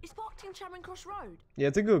morning. It's parked in Charing Cross Road. Yeah,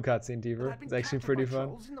 it's a good cutscene, But Tiver. I've been It's actually captured pretty by fun.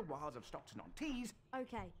 trolls in the wilds of Stockton-on-Tees.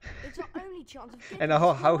 Okay, it's our only chance of getting And this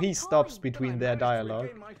how one he stops time. between But I their managed to dialogue.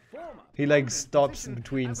 regain my former He like prominent stops position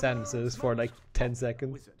between as the sentences world's for like most 10 top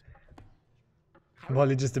seconds. wizard.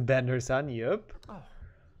 Molly just abandoned her son. Yep. Oh.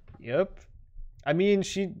 Yep. I mean,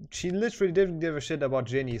 she literally didn't give a shit about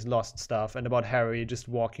Ginny's lost stuff and about Harry just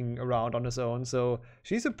walking around on his own. So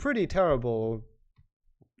she's a pretty terrible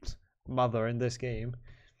mother in this game.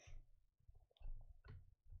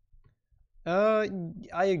 I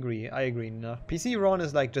agree. Nah. PC Ron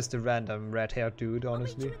is like just a random red-haired dude, I'll meet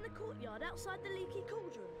honestly. you in the courtyard outside the leaky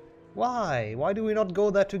cauldron. Why? Why do we not go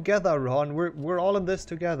there together, Ron? We're all in this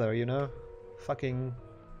together, you know? Fucking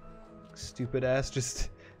stupid ass just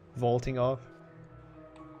vaulting off.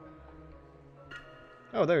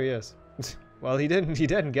 Oh, there he is. Well, he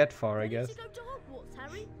didn't get far, I Ready guess. to go to Hogwarts,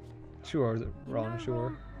 Harry? Sure, You Ron, know,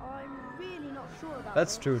 sure. I'm really not sure about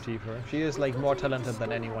That's this. true, Tifa. She is like more talented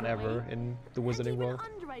than anyone ever in the And wizarding even world.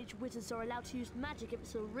 underage wizards are allowed to use magic if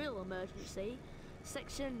it's a real emergency.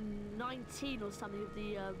 Section 19 or something of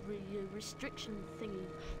the restriction thingy.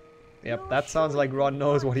 Yep, that sounds like Ron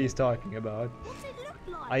knows what he's talking about. What's it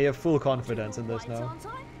look like? I have full I'm confidence in all this right, now. aren't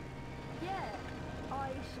I? Yeah, I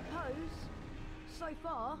suppose. So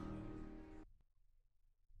far.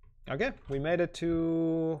 Okay, we made it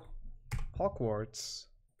to Hogwarts.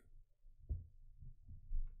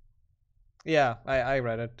 Yeah, I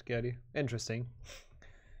read it, Gertie. Interesting.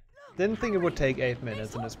 Didn't think it would take 8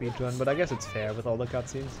 minutes in a speedrun, but I guess it's fair with all the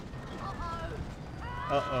cutscenes.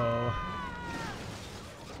 Uh-oh.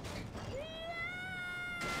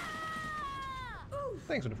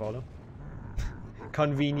 Thanks for the follow.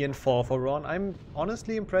 Convenient fall for Ron. I'm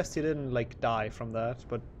honestly impressed he didn't, like, die from that,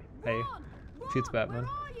 but hey, feels bad, man.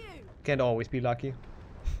 Can't always be lucky.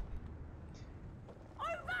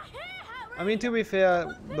 I mean, to be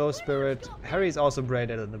fair, though, Spirit, Harry's also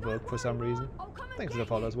braided in the book for some reason. Thanks for the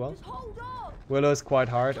follow as well. Willow's quite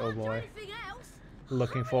hard, oh boy.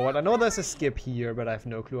 Looking forward. I know there's a skip here, but I have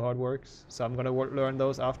no clue how it works. So I'm gonna learn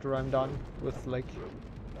those after I'm done with, like,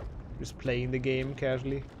 just playing the game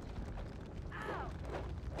casually.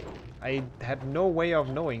 I had no way of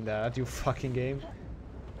knowing that, you fucking game.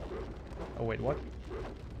 Oh wait, what?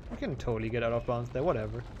 You can totally get out of bounds there,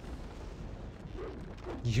 whatever.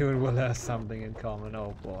 You and Will have something in common,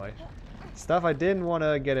 oh boy. Stuff I didn't want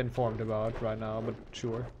to get informed about right now, but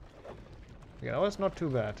sure. Yeah, that was not too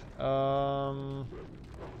bad.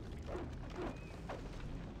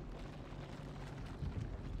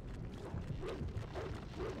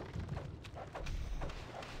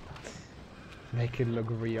 Make it look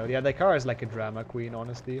real. Yeah, the car is like a drama queen,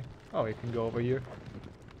 honestly. Oh, you can go over here.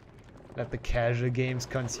 Let the casual games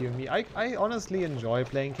consume me. I honestly enjoy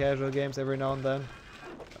playing casual games every now and then.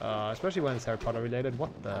 Especially when it's Harry Potter related.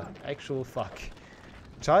 What the actual fuck?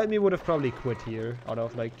 Child me would have probably quit here out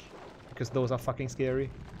of like, because those are fucking scary.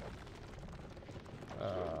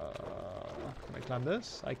 Can I climb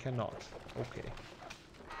this? I cannot. Okay.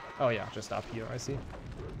 Oh yeah, just up here, I see.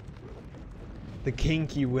 The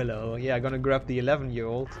kinky Willow. Yeah, gonna grab the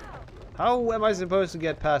 11-year-old. How am I supposed to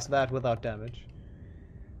get past that without damage?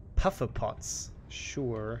 Puffer pots.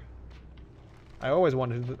 Sure. I always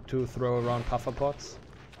wanted to throw around puffer pots.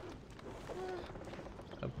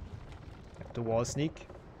 The wall sneak.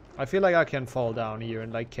 I feel like I can fall down here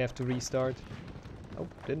and like have to restart. Oh,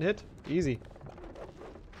 didn't hit. Easy.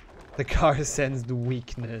 The car sensed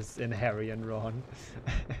weakness in Harry and Ron.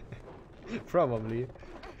 Probably.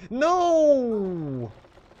 No!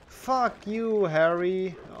 Fuck you,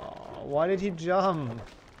 Harry. Oh, why did he jump?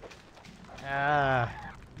 Ah.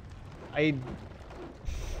 I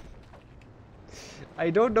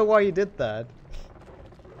don't know why he did that.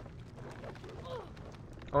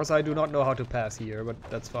 Also, I do not know how to pass here, but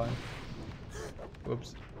that's fine.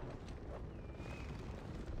 Whoops.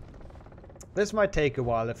 This might take a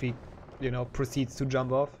while if he, you know, proceeds to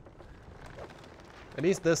jump off. At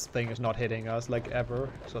least this thing is not hitting us, like, ever,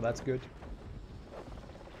 so that's good.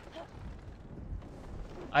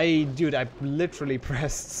 Dude, I literally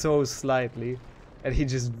pressed so slightly, and he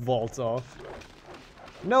just vaults off.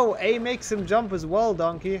 No, A makes him jump as well,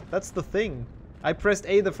 donkey. That's the thing. I pressed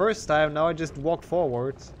A the first time, now I just walk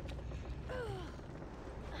forwards.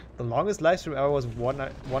 The longest livestream ever was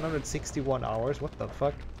 161 hours. What the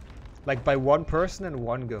fuck? Like by one person in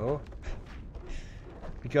one go?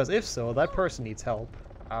 Because if so, that person needs help.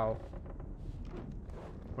 Ow.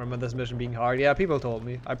 Remember this mission being hard? Yeah, people told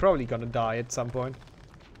me. I'm probably gonna die at some point.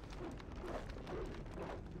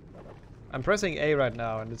 I'm pressing A right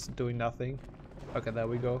now and it's doing nothing. Okay, there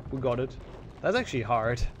we go. We got it. That's actually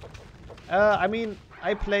hard. I mean,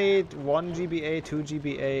 I played 1 GBA, 2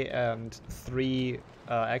 GBA, and 3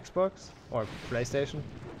 Xbox or PlayStation.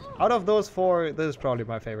 Out of those 4, this is probably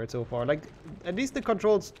my favorite so far. Like, at least the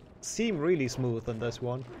controls seem really smooth in this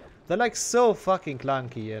one. They're like so fucking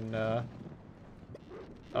clunky in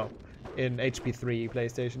in HP3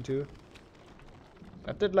 PlayStation 2.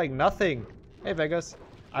 That did like nothing. Hey Vegas.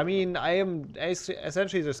 I mean, I am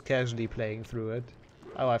essentially just casually playing through it.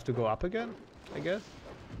 Oh, I have to go up again, I guess.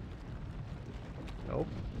 Nope.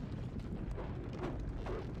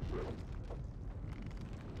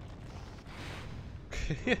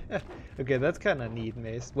 Okay, that's kind of neat,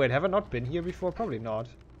 Mace. Wait, have I not been here before? Probably not.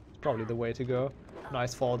 It's probably the way to go.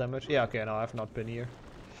 Nice fall damage. Yeah, okay, no, I've not been here.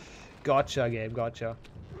 Gotcha, game, gotcha.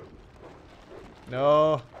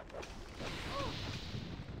 No.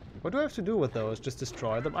 What do I have to do with those? Just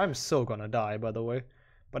destroy them? I'm so gonna die, by the way.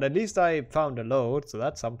 But at least I found a load, so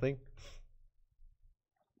that's something.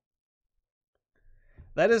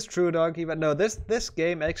 That is true, Donkey, but no, this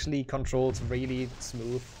game actually controls really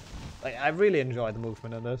smooth. Like, I really enjoy the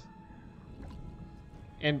movement in this.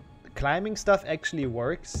 And climbing stuff actually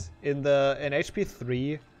works. In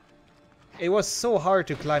HP3, it was so hard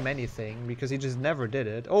to climb anything because he just never did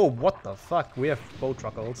it. Oh, what the fuck? We have bow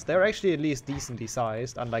truckles. They're actually at least decently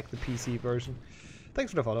sized, unlike the PC version.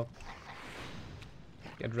 Thanks for the follow.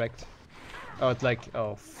 Get wrecked. Oh, it's like,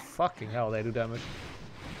 oh, fucking hell, they do damage.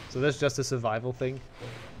 So that's just a survival thing.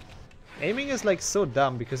 Aiming is like so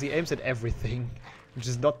dumb because he aims at everything, which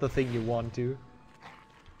is not the thing you want to.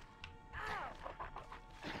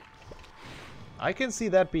 I can see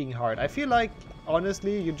that being hard. I feel like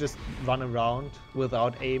honestly, you just run around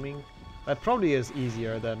without aiming. That probably is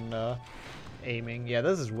easier than aiming. Yeah,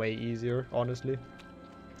 this is way easier, honestly.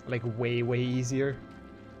 Like, way, way easier.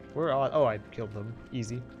 Where are... Oh, I killed them.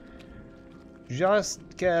 Easy. Just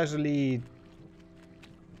casually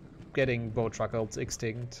getting bow truckles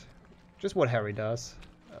extinct. Just what Harry does.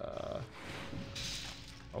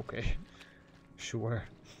 Okay. Sure.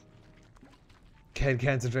 Can't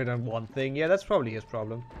concentrate on one thing. Yeah, that's probably his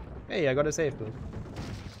problem. Hey, I got a save book.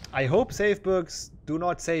 I hope save books do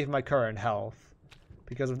not save my current health.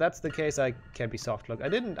 Because if that's the case, I can be soft locked.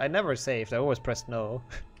 I never saved. I always pressed no.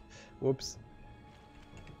 Whoops.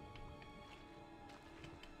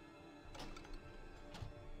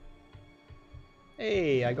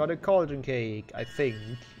 Hey, I got a cauldron cake, I think.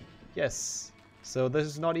 Yes. So this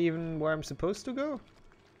is not even where I'm supposed to go?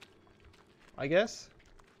 I guess.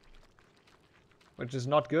 Which is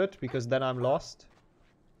not good, because then I'm lost.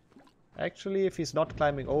 Actually, if he's not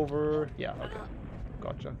climbing over... Yeah, okay.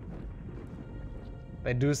 Gotcha.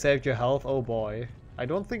 They do save your health? Oh boy. I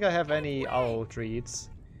don't think I have any owl treats.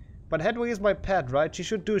 But Hedwig is my pet, right? She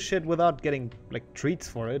should do shit without getting, like, treats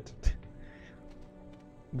for it.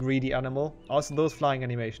 Greedy animal. Also, those flying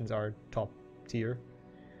animations are top tier.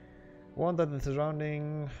 One that the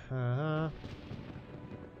surrounding...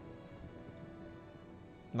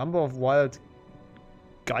 Number of wild...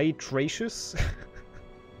 Gytracious?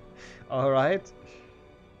 Alright.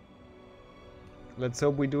 Let's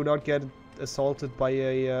hope we do not get assaulted by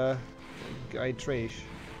a Gytrace.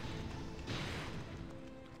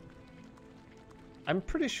 I'm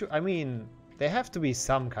pretty sure... I mean, there have to be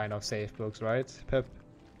some kind of save books, right, Pip?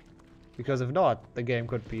 Because if not, the game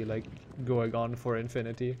could be, like, going on for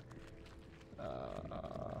infinity.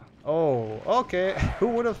 Oh, okay. Who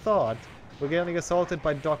would have thought? We're getting assaulted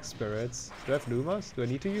by dog spirits. Do I have Lumas? Do I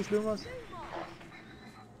need to use Lumas?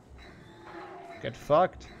 Get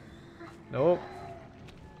fucked. Nope.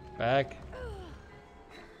 Back.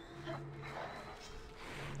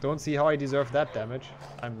 Don't see how I deserve that damage.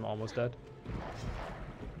 I'm almost dead.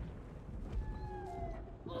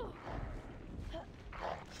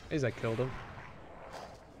 At least I killed him.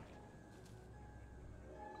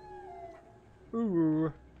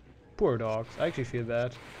 Ooh. Poor dogs. I actually feel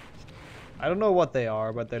bad. I don't know what they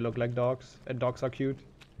are, but they look like dogs. And dogs are cute.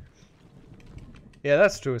 Yeah,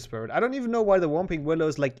 that's true, Spirit. I don't even know why the Whomping Willow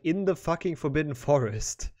is like in the fucking Forbidden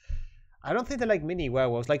Forest. I don't think they're like mini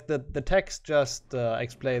werewolves. Like the text just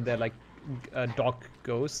explained they're like dog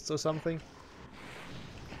ghosts or something.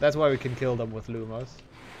 That's why we can kill them with Lumas.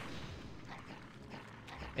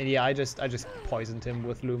 And yeah, I just poisoned him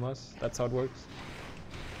with Lumas. That's how it works.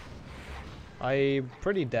 I'm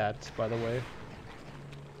pretty dead, by the way.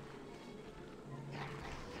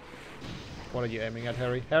 What are you aiming at,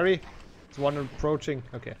 Harry? Harry? There's one approaching.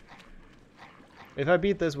 Okay. If I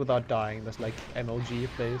beat this without dying, that's like MLG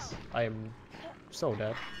plays. I am so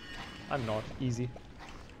dead. I'm not. Easy.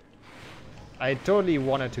 I totally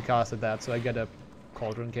wanted to cast at that, so I get a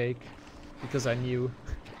cauldron cake. Because I knew.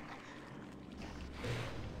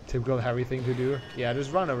 Typical Harry thing to do. Yeah,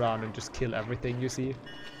 just run around and just kill everything you see.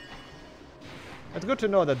 It's good to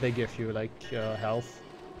know that they give you, like, health.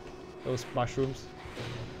 Those mushrooms.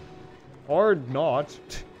 Or not.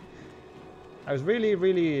 I was really,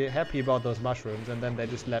 really happy about those mushrooms, and then they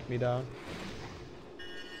just let me down.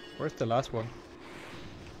 Where's the last one?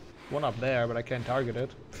 One up there, but I can't target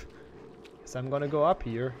it. So I'm gonna go up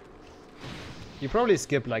here. You probably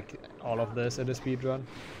skip, like, all of this in a speedrun,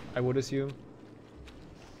 I would assume.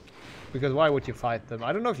 Because why would you fight them?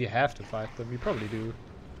 I don't know if you have to fight them. You probably do.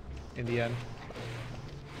 In the end.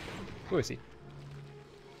 Who is he? You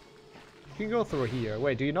can go through here.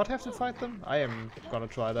 Wait, do you not have to fight them? I am gonna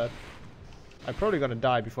try that. I'm probably gonna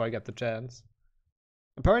die before I get the chance.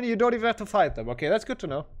 Apparently you don't even have to fight them. Okay, that's good to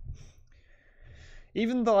know.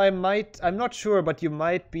 Even though I'm not sure, but you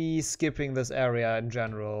might be skipping this area in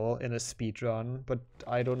general in a speedrun. But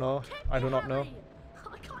I don't know. I do not know.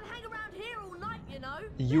 I can't hang around here all night, you know.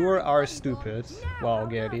 You are stupid. Wow,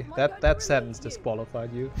 Gary. That sentence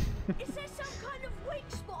disqualified you. Is there some kind of weak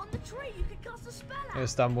spot on the tree you could cast a spell at?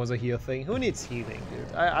 His thumb was a heal thing. Who needs healing,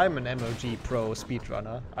 dude? I'm an MOG pro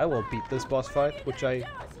speedrunner. I will beat this boss fight, which I...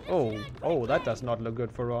 Oh, that does not look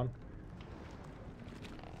good for Ron.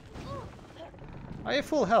 I have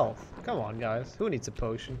full health. Come on, guys. Who needs a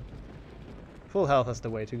potion? Full health is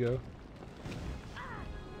the way to go.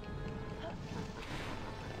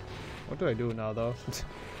 What do I do now, though?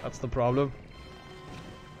 That's the problem.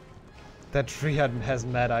 That tree has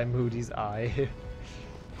Mad Eye Moody's eye.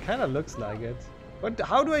 Kinda looks like it. But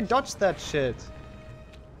how do I dodge that shit?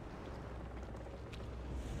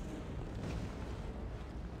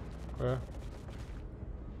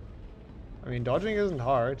 mean, dodging isn't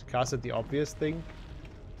hard. Casted the obvious thing.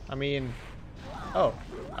 I mean, oh,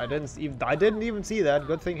 I didn't even see that.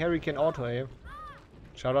 Good thing Harry can auto aim.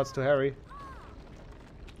 Shoutouts to Harry.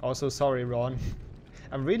 Also, sorry, Ron.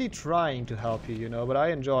 I'm really trying to help you, you know, but I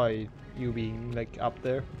enjoy you being like up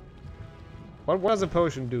there. What does a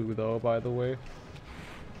potion do, though? By the way.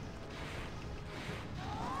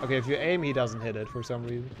 Okay, if you aim, he doesn't hit it for some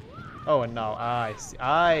reason. Oh, and now I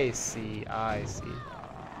see.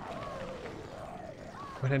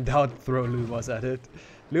 When in doubt, throw Lumos at it.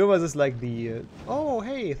 Lumos is like the... oh,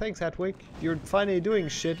 hey, thanks, Hedwig. You're finally doing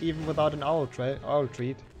shit even without an owl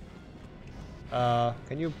treat.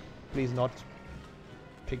 Can you please not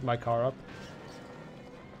pick my car up?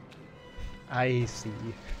 I see.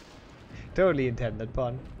 Totally intended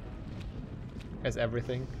pun. As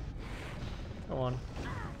everything. Come on.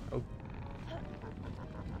 Oh.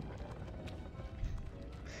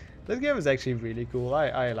 This game is actually really cool.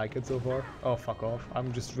 I like it so far. Oh, fuck off.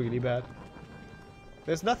 I'm just really bad.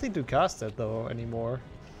 There's nothing to cast at though anymore.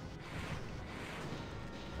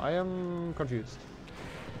 I am confused.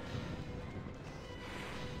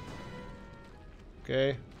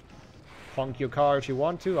 Okay. Honk your car if you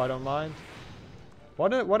want to, I don't mind.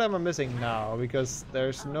 What am I missing now? Because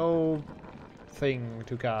there's no thing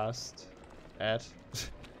to cast at.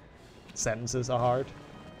 Sentences are hard.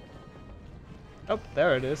 Oh,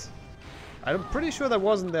 there it is. I'm pretty sure that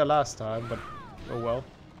wasn't there last time, but oh well.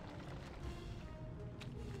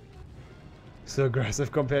 So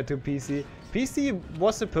aggressive compared to PC. PC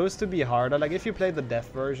was supposed to be harder. Like if you play the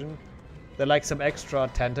death version, there are like some extra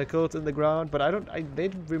tentacles in the ground, but they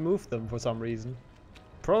removed them for some reason.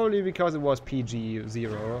 Probably because it was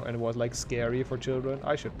PG-0 and it was like scary for children.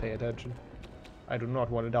 I should pay attention. I do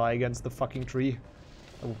not want to die against the fucking tree.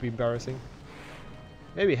 That would be embarrassing.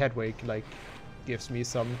 Maybe Hedwig like gives me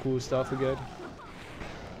some cool stuff again.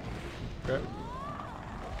 Okay.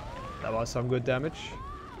 That was some good damage.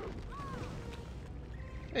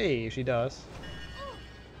 Hey, she does.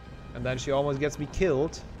 And then she almost gets me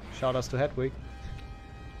killed. Shoutouts to Hedwig.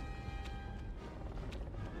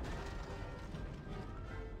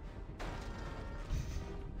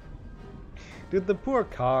 Dude, the poor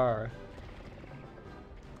car.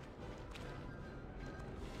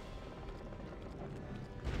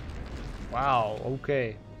 Wow,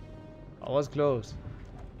 okay. I was close.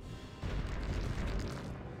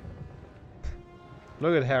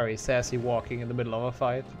 Look at Harry, sassy walking in the middle of a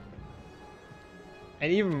fight.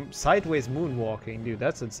 And even sideways moonwalking, dude,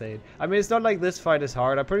 that's insane. I mean, it's not like this fight is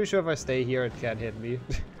hard. I'm pretty sure if I stay here, it can't hit me.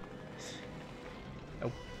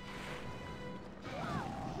 Nope.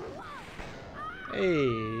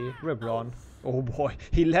 Hey, rip Ron. Oh boy,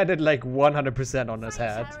 he landed like 100% on his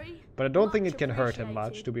head. But I don't think it can hurt him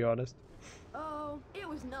much, to be honest. Oh, it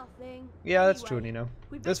was nothing. Yeah, that's true, Nino.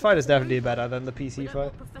 This fight is definitely better than the PC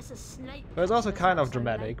fight. But it's also kind of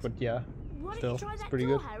dramatic, but yeah, still, it's pretty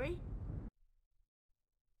good.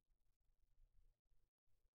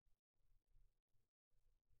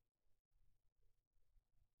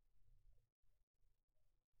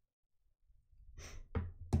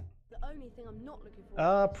 The only thing I'm not looking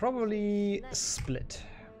for. Probably Split.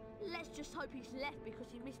 Let's just hope he's left because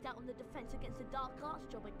he missed out on the defense against the dark arts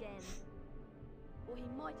job again. Or he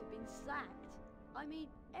might have been sacked. I mean,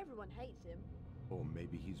 everyone hates him. Or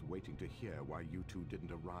maybe he's waiting to hear why you two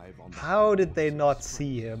didn't arrive on the... How did they not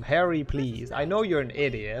see him? Harry, please. I know you're an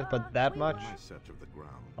idiot, but that much?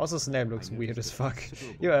 Also, Snape looks weird as fuck.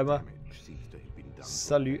 Yo, Emma.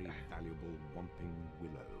 Salut.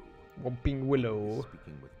 Whomping Willow.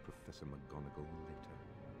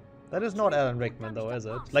 That is not Alan Rickman though, is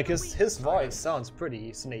it? Like his voice sounds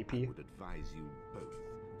pretty Snapey. I would advise you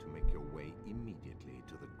both to make your way immediately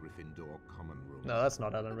to the Gryffindor common room. No, that's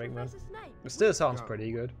not Alan Rickman. It still sounds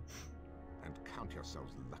pretty good. And count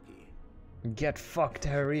yourselves lucky. Get fucked,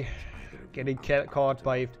 Harry. Getting caught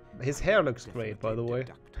by... His hair looks great, by the way.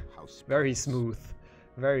 Very smooth.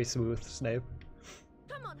 Very smooth, Snape.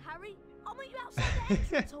 Come on, Harry. I'll meet you outside the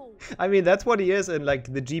entrance hall. I mean, that's what he is in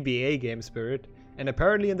like the GBA game Spirit. And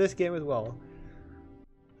apparently in this game as well.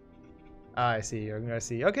 I see, I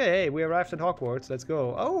see. Okay, hey, we arrived at Hogwarts. Let's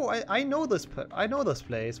go. Oh, I know this. I know this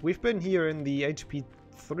place. We've been here in the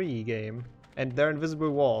HP3 game, and they're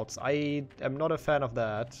invisible walls. I am not a fan of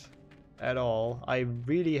that at all. I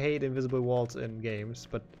really hate invisible walls in games,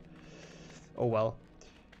 but oh well.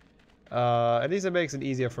 At least it makes it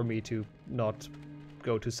easier for me to not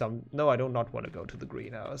go to some. No, I do not want to go to the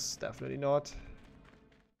greenhouse. Definitely not.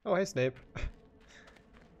 Oh, hey, Snape.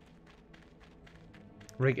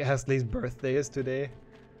 Rick Astley's birthday is today.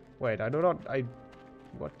 Wait, I do not...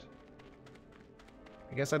 What?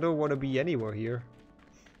 I guess I don't want to be anywhere here.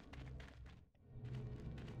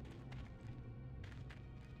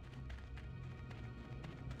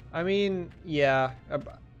 I mean, yeah.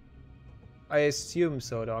 I assume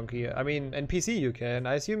so, Donkey. I mean, in PC you can.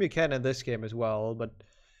 I assume you can in this game as well, but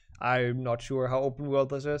I'm not sure how open world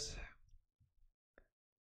this is.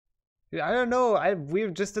 I don't know. We're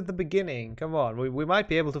just at the beginning. Come on, we might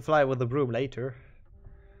be able to fly with the broom later.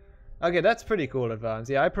 Okay, that's pretty cool, Advance.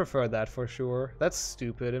 Yeah, I prefer that for sure. That's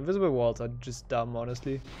stupid. Invisible walls are just dumb,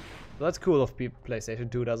 honestly. But that's cool if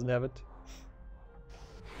PlayStation 2 doesn't have it.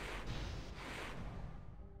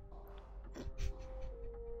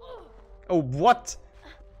 Oh, what?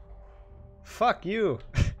 Fuck you.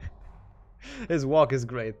 His walk is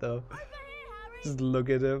great, though. Just look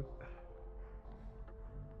at him.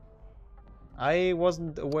 I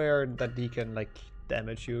wasn't aware that he can, like,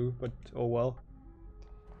 damage you, but oh well.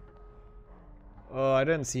 Oh, I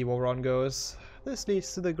didn't see where Ron goes. This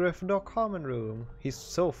leads to the Gryffindor common room. He's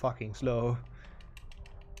so fucking slow.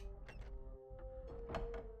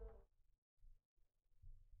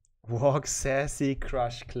 Walk sassy,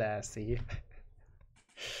 crush classy.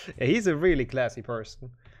 Yeah, he's a really classy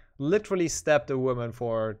person. Literally stabbed a woman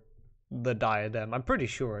for the diadem. I'm pretty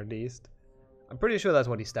sure, at least. I'm pretty sure that's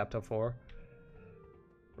what he stabbed her for.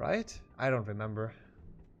 Right? I don't remember.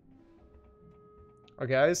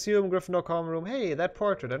 Okay, I assume Gryffindor common room. Hey, that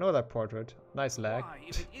portrait. I know that portrait. Nice lag. Why,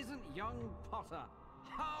 if it isn't young Potter,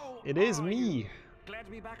 how It is are me. you? Glad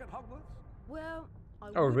to be back at Hogwarts? Well, I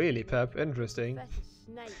Oh, would really, be Pep? if Interesting. Professor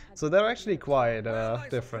Snape had So they're been actually here. quite Well, I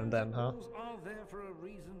different then, suppose huh? rules are there for a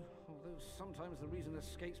reason, although sometimes the reason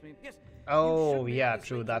escapes me. Yes. Oh, yeah,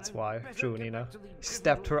 true, that's why. True, Nina.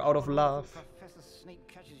 Stabbed her out of love. Professor Snape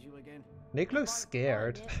catches you again. Nick looks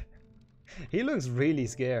scared. He looks really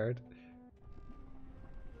scared.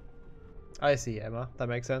 I see, Emma. That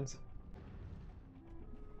makes sense.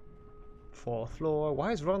 4th floor.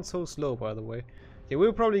 Why is Ron so slow, by the way? Yeah,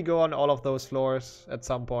 we'll probably go on all of those floors at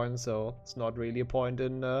some point, so it's not really a point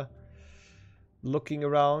in looking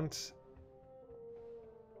around.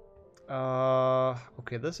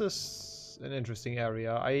 Okay, this is an interesting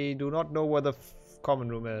area. I do not know where the common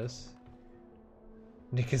room is.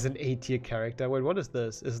 Nick is an A-tier character. Wait, what is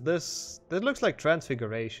this? Is this... This looks like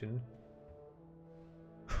Transfiguration.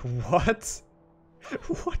 What?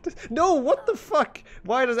 What? No, what the fuck?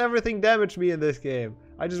 Why does everything damage me in this game?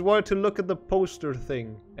 I just wanted to look at the poster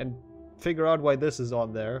thing and figure out why this is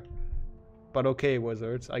on there. But okay,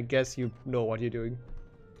 wizards. I guess you know what you're doing.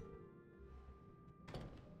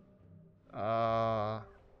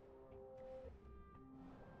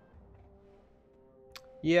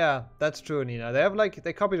 Yeah, that's true, Nina. They have like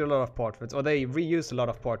they copied a lot of portraits, or they reused a lot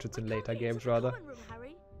of portraits in later games, rather. Common room,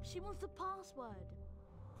 Harry. She wants the password.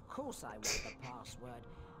 Of course I want the password.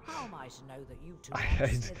 How am I to know that you two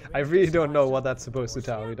I really don't know what that's supposed to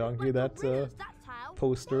tell me, Donkey. That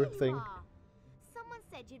poster thing. Someone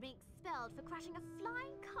said you'd been expelled for crashing a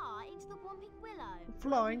flying car into the Whomping Willow.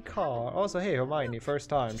 Flying car. Also, hey, Hermione, first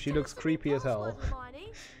time. She looks creepy as hell.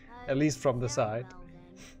 At least from the side.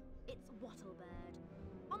 It's Wattlebird.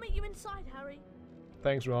 I'll meet you inside, Harry.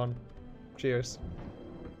 Thanks, Ron. Cheers.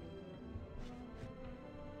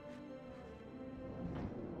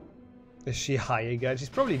 Is she high again? She's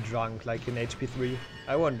probably drunk, like in HP3.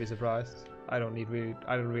 I wouldn't be surprised. I don't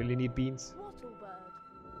really need beans.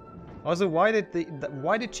 Also, why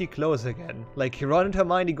did she close again? Like, Ron and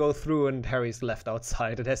Hermione go through and Harry's left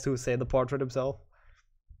outside. It has to say the portrait himself.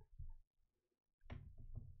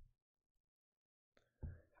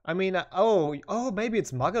 I mean, oh, maybe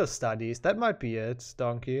it's Muggle Studies. That might be it,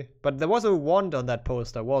 Donkey. But there was a wand on that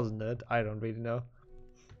poster, wasn't it? I don't really know.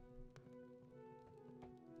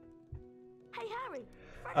 Hey, Harry.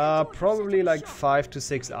 Probably like 5 to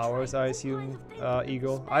 6 hours, I assume,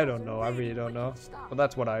 Eagle. I don't know, I really don't know. But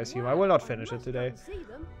that's what I assume. I will not finish it today.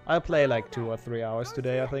 I'll play like 2 or 3 hours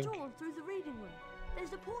today, I think. Through the reading room.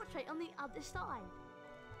 There's a portrait on the other side.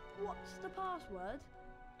 What's the password?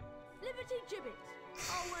 Liberty Gibbet.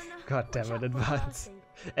 Oh, and, God damn it, Advance.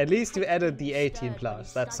 At least you added the 18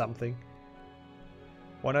 plus, that's something.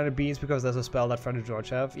 100 beans because there's a spell that Fred and George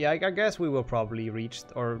have. Yeah, I guess we will probably reach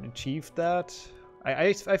or achieve that.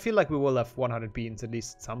 I feel like we will have 100 beans at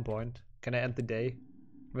least at some point. Can I end the day?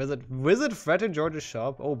 Visit Fred and George's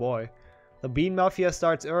shop? Oh boy. The Bean Mafia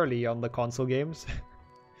starts early on the console games.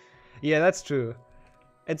 Yeah, that's true.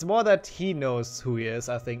 It's more that he knows who he is,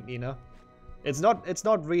 I think, Nina. It's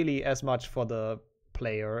not really as much for the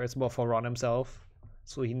player, it's more for Ron himself.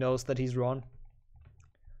 So he knows that he's Ron.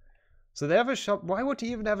 So they have a shop. Why would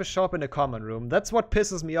he even have a shop in a common room? That's what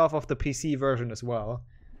pisses me off of the PC version as well.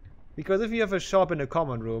 Because if you have a shop in a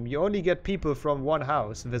common room, you only get people from one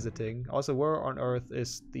house visiting. Also, where on earth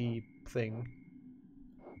is the thing?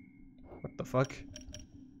 What the fuck?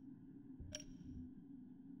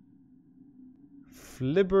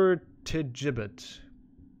 Libertigibbet.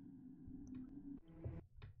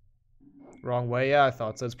 Wrong way, yeah, I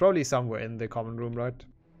thought so. It's probably somewhere in the common room, right?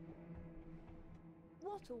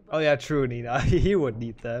 Oh yeah, true, Nina. He would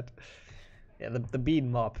need that. Yeah, the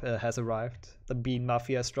bean mob has arrived. The bean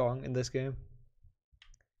mafia strong in this game.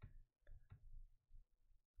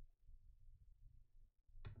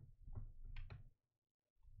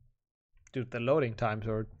 Dude, the loading times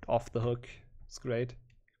are off the hook. It's great.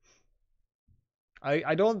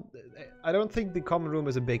 I don't think the common room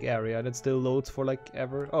is a big area and it still loads for like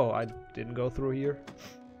ever. Oh, I didn't go through here.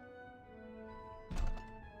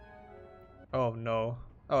 Oh no.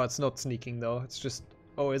 Oh, it's not sneaking though. It's just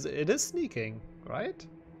it is sneaking, right?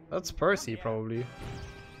 That's Percy probably.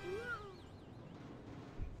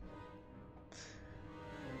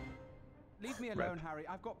 Leave me alone, Harry.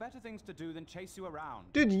 I've got better things to do than chase you around.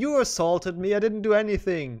 Dude, you assaulted me. I didn't do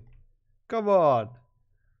anything. Come on.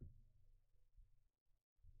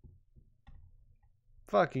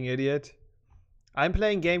 Fucking idiot. I'm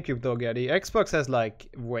playing GameCube though, Getty. Xbox has like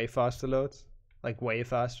way faster loads. Like way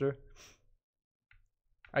faster.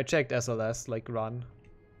 I checked SLS, like run.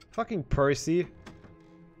 Fucking Percy.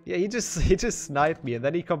 Yeah, he just sniped me and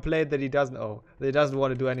then he complained that he doesn't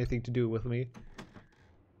want to do anything to do with me.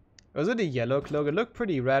 Was it a yellow cloak? It looked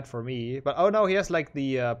pretty red for me. But oh no, he has like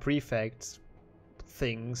the prefect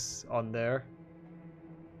things on there.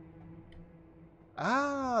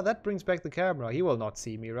 Ah, that brings back the camera. He will not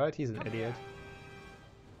see me, right? He's an idiot.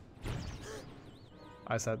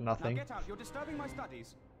 I said nothing. Now get out. You're disturbing my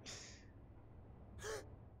studies.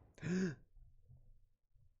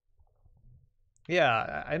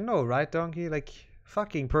 Yeah, I know, right, Donkey? Like,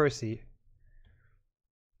 fucking Percy.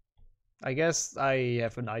 I guess I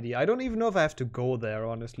have an idea. I don't even know if I have to go there,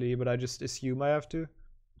 honestly, but I just assume I have to.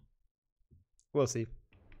 We'll see.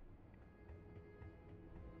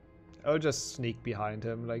 I'll just sneak behind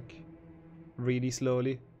him, like, really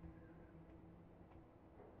slowly.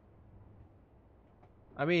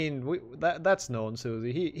 I mean, that's known,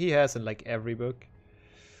 Susie. He has in, like, every book.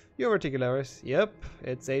 Your Reticularis. Yep,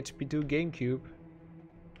 it's HP2 GameCube.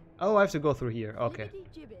 Oh, I have to go through here. Okay.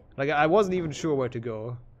 Like, I wasn't even sure where to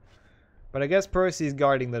go. But I guess Percy's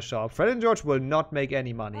guarding the shop. Fred and George will not make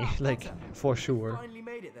any money, like, for sure. Finally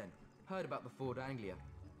made it then. Heard about the Ford Anglia.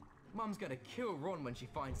 Mum's gonna kill Ron when she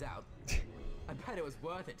finds out. I bet it was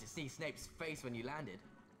worth it to see Snape's face when you landed.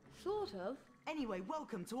 Sort of. Anyway,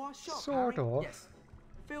 welcome to our shop, Sort Harry. of. Yes.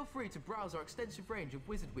 Feel free to browse our extensive range of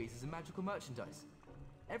wizard wheezes and magical merchandise.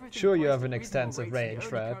 Sure, you have an extensive range,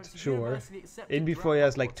 Fred. Sure. In before he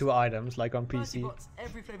has like 2 items, like on PC.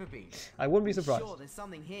 I wouldn't be surprised. Sure, there's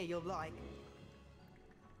something here you'll like.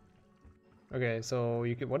 Okay, so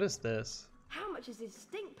you can. What is this? How much is this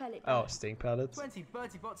stink pellet? Oh, stink pellets. 20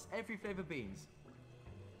 Bertie Bott's every flavour beans.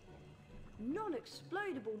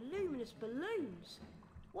 Non-explodable luminous balloons.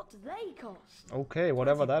 What do they cost? Okay,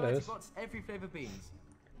 whatever that is. Bott's every flavour beans.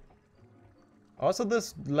 Also,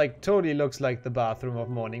 this like totally looks like the bathroom of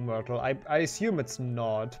Morning Myrtle. I assume it's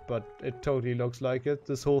not, but it totally looks like it.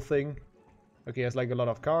 This whole thing. Okay, it's like a lot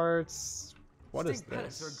of cards. What is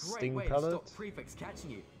this? Sting pellet? Prefects catching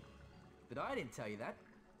you. But I didn't tell you that.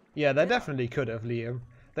 Yeah, that definitely could have, Liam.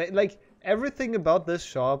 Like everything about this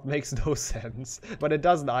shop makes no sense, but it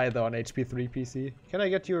doesn't either on HP3 PC. Can I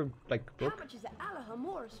get your like book? How much is the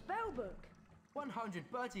Alahomora spell book? 100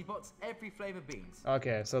 Bertie Bott's every flavour beans.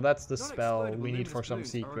 Okay, so that's the spell we need for some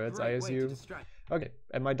secrets, I assume. Okay,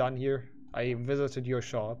 am I done here? I visited your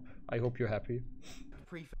shop. I hope you're happy.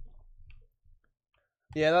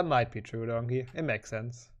 Yeah, that might be true, Donkey. It makes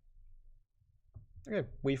sense. Okay,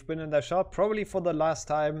 we've been in that shop probably for the last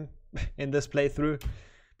time in this playthrough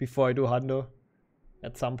before I do Hundo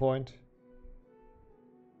at some point.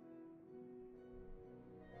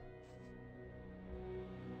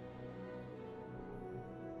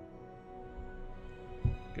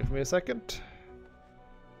 Give me a second.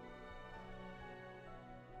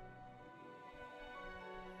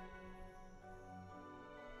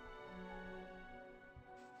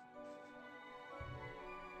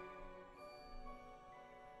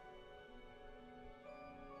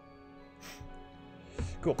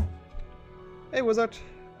 Cool. Hey, wizard.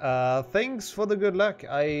 Thanks for the good luck.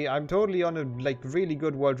 I'm totally on a like really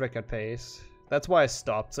good world record pace. That's why I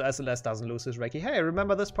stopped, so SLS doesn't lose his recce. Hey,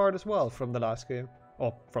 remember this part as well from the last game.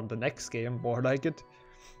 Or from the next game, more like it.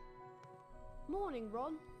 Morning,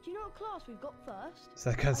 Ron. Do you know what class we've got first? Is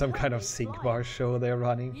that some kind of sync bar show they're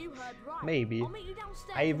running? You heard right. Maybe. I'll meet you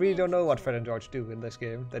downstairs I really don't know what Fred and George do in this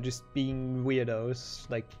game. They're just being weirdos,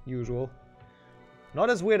 like usual. Not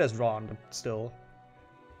as weird as Ron, but still.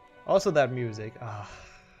 Also that music. Ah,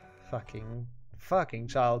 fucking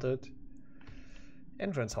childhood.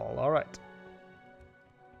 Entrance hall, alright.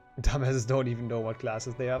 Dumbasses don't even know what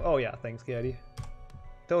classes they have. Oh yeah, thanks, Gertie.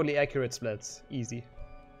 Totally accurate splits. Easy.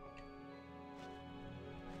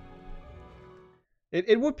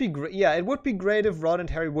 It would be great. Yeah, it would be great if Ron and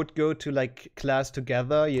Harry would go to like class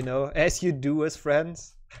together, you know, as you do as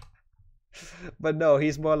friends. But no,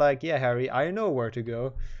 he's more like, yeah, Harry, I know where to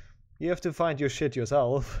go. You have to find your shit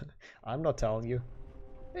yourself. I'm not telling you.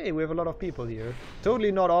 Hey, we have a lot of people here. Totally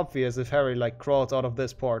not obvious if Harry like crawls out of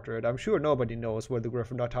this portrait. I'm sure nobody knows where the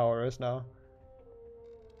Gryffindor Tower is now.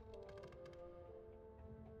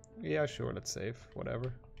 Yeah, sure, let's save.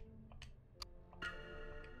 Whatever.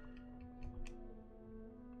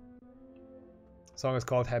 Song is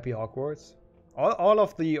called Happy Hogwarts. All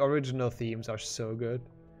of the original themes are so good.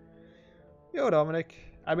 Yo, Dominic.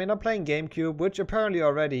 I mean, I'm playing GameCube, which apparently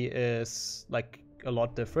already is like a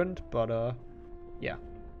lot different, but yeah.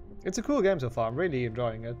 It's a cool game so far. I'm really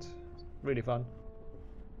enjoying it. Really fun.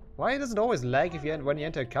 Why does it always lag if when you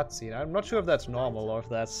enter a cutscene? I'm not sure if that's normal or if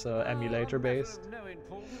that's emulator based.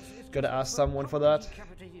 Gotta ask someone for that.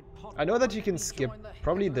 I know that you can skip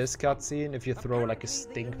probably this cutscene if you throw like a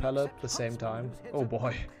stink pellet at the same time. Oh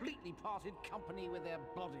boy.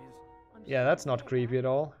 Yeah, that's not creepy at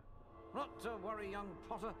all. Not to worry, young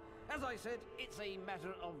Potter. As I said, it's a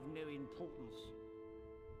matter of no importance.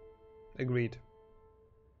 Agreed.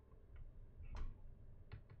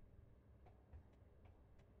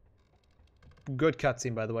 Good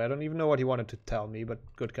cutscene, by the way. I don't even know what he wanted to tell me, but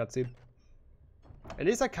good cutscene. At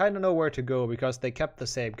least I kind of know where to go, because they kept the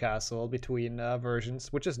same castle between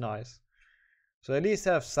versions, which is nice. So at least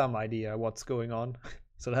have some idea what's going on.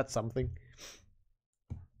 So that's something.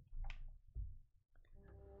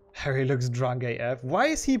 Harry looks drunk AF. Why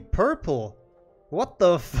is he purple? What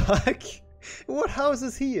the fuck? What house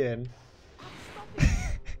is he in?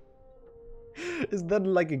 Is that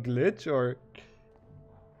like a glitch or...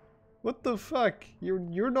 What the fuck?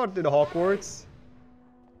 You're not in Hogwarts.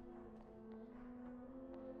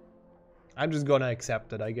 I'm just gonna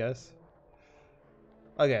accept it, I guess.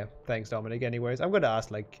 Okay, thanks Dominic. Anyways, I'm gonna ask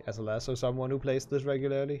like SLS or someone who plays this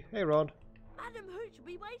regularly. Hey Rod. Adam Hooch will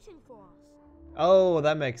be waiting for us. Oh,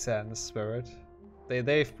 that makes sense, Spirit.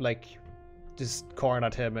 They've like just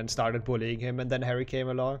cornered him and started bullying him, and then Harry came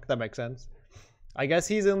along. That makes sense. I guess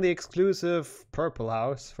he's in the exclusive purple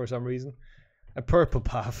house for some reason. A purple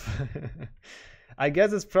puff. I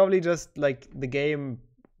guess it's probably just like the game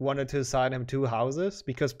wanted to assign him 2 houses,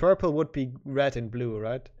 because purple would be red and blue,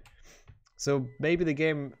 right? So maybe the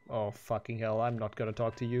game... Oh, fucking hell, I'm not gonna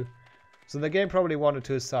talk to you. So the game probably wanted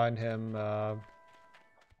to assign him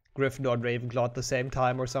Gryffindor and Ravenclaw at the same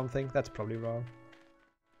time or something. That's probably wrong.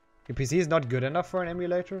 Your PC is not good enough for an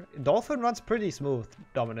emulator? Dolphin runs pretty smooth,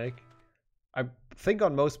 Dominic. I think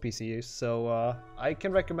on most PCs, so I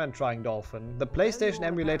can recommend trying Dolphin. The PlayStation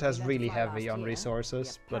emulator is really heavy on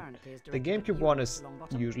resources, but the GameCube one is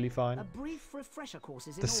usually fine.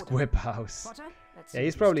 The Squib House. Yeah,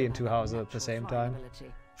 he's probably in 2 houses at the same time.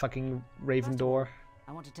 Fucking Ravendor.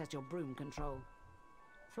 I want to test your broom control.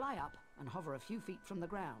 Fly up and hover a few feet from the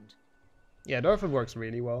ground. Yeah, Dolphin works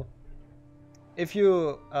really well. If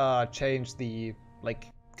you change the like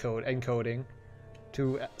encoding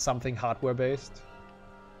to something hardware based.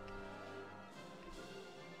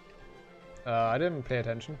 I didn't pay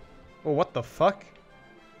attention. Oh, what the fuck?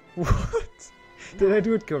 What? Did I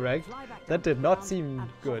do it correct? That did not seem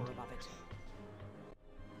good.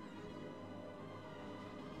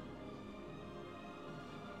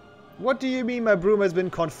 What do you mean my broom has been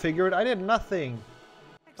configured? I did nothing.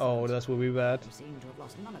 Oh, this will be bad.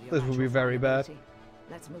 This will be very bad.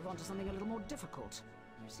 Let's move on to something a little more difficult.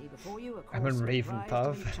 You see before you I'm in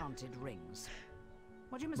Ravenpuff.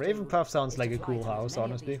 Ravenpuff sounds like a cool house,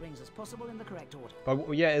 honestly.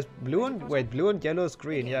 But yeah, is blue and blue and yellow is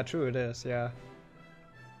green. Yeah, true it is. Yeah.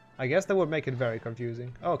 I guess that would make it very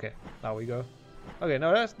confusing. Okay, now we go. Okay,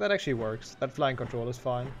 no, that actually works. That flying control is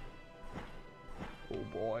fine. Oh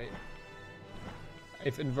boy.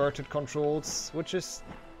 I've inverted controls, which is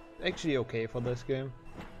actually okay for this game.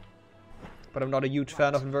 But I'm not a huge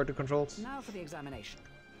fan of inverted controls. Now for the examination,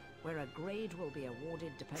 where a grade will be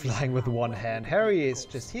awarded depending flying with one hand. Harry is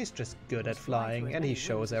he's just good at flying, and he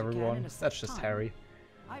shows everyone. That's just Harry.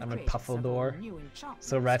 I'm in Puffledore.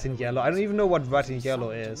 So red and yellow. I don't even know what red and yellow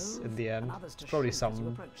is in the end. It's probably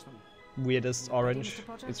some weirdest orange.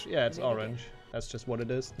 It's orange. That's just what it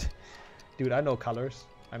is. Dude, I know colors.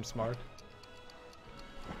 I'm smart.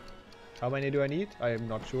 How many do I need? I am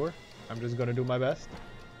not sure. I'm just gonna do my best.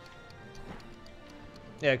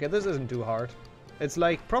 Yeah, okay, this isn't too hard. It's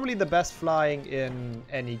like probably the best flying in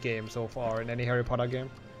any game so far, in any Harry Potter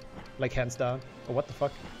game. Like hands down. Oh, what the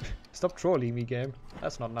fuck? Stop trolling me, game.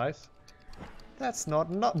 That's not nice. That's not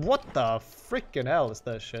what the freaking hell is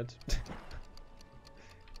that shit?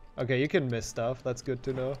 Okay, you can miss stuff. That's good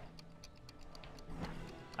to know.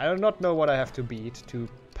 I do not know what I have to beat to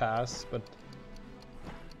pass, but...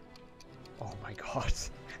 Oh my god.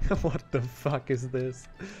 What the fuck is this?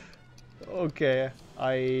 Okay,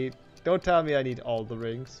 don't tell me I need all the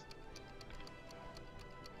rings.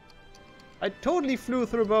 I totally flew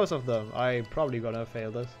through both of them. I'm probably gonna fail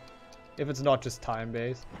this. If it's not just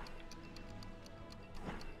time-based.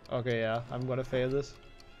 Okay, yeah, I'm gonna fail this.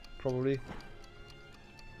 Probably.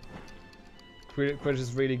 Which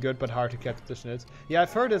is really good, but hard to catch the snitch. Yeah,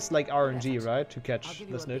 I've heard it's like RNG, right? To catch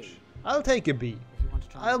the snitch. I'll take a B.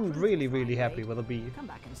 I'm really, really happy with a B. Come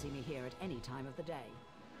back and see me here at any time of the day.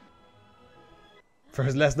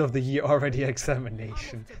 First lesson of the year already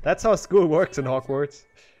examination. That's how school works in Hogwarts.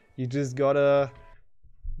 You just gotta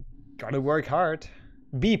work hard.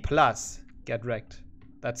 B plus. Get wrecked.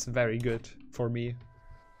 That's very good for me.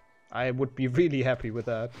 I would be really happy with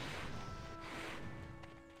that.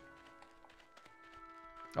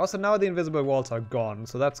 Also, now the invisible walls are gone,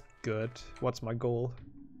 so that's good. What's my goal?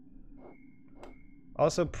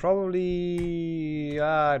 Also, probably...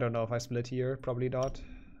 I don't know if I split here. Probably not.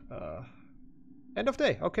 End of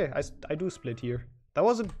day. Okay, I do split here. That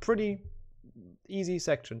was a pretty easy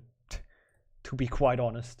section, to be quite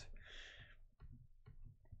honest.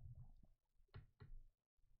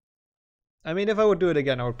 I mean, if I would do it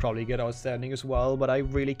again, I would probably get outstanding as well, but I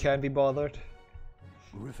really can't be bothered.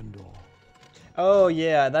 Gryffindor. Oh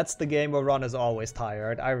yeah, that's the game where Ron is always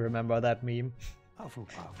tired. I remember that meme.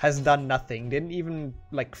 Hufflepuff. Has done nothing. Didn't even,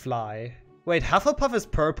 like, fly. Wait, Hufflepuff is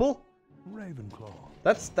purple? Ravenclaw.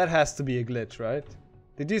 That has to be a glitch, right?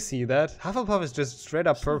 Did you see that? Hufflepuff is just straight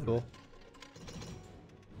up purple.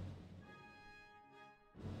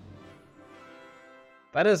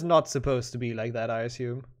 That is not supposed to be like that, I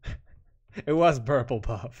assume. It was purple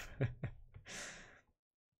puff.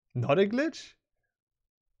 Not a glitch?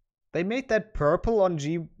 They made that purple on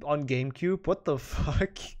GameCube? What the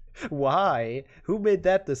fuck? Why? Who made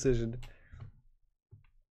that decision?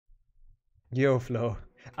 Yo, Flo.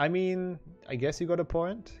 I mean, I guess you got a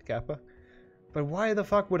point, Kappa. But why the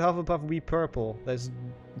fuck would Hufflepuff be purple? There's...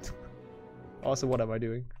 Also, what am I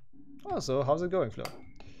doing? Also, how's it going, Flo?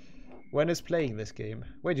 When is playing this game?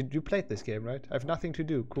 Wait, you played this game, right? I have nothing to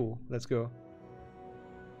do. Cool, let's go.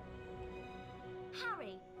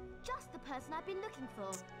 Harry, just the person I've been looking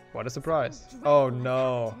for. What a surprise. Oh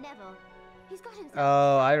no.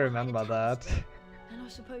 Oh, I remember that. And I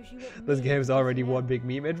suppose you want This game's already one big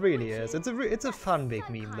meme. It really is. It's a fun big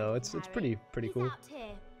meme though. It's pretty cool.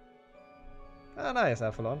 Ah, nice,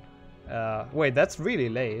 Avalon. Wait, that's really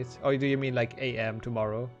late. Oh, do you mean like AM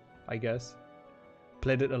tomorrow? I guess.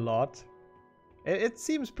 Played it a lot. It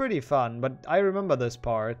seems pretty fun, but I remember this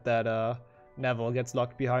part that Neville gets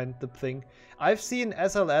locked behind the thing. I've seen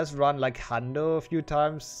SLS run like Hundo a few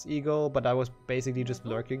times, Eagle, but I was basically just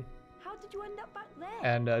lurking. How did you end up back there?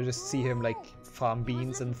 And I just see him like farm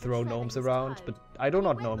beans and throw gnomes around, but I do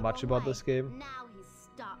not know much about this game. Now he's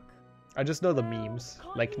stuck. I just know the memes,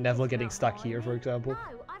 like Neville getting stuck here, for example.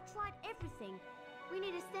 No, I've tried everything. We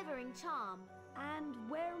need a severing charm. And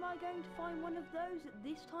where am I going to find one of those at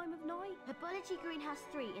this time of night? Herbology Greenhouse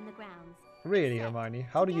 3 in the grounds. Really, Hermione?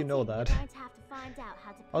 How do you know that? You're going to have to find out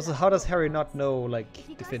how to Also, how does Harry not know, like, if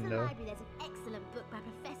you go to the Gryffindor? library, there's an excellent book by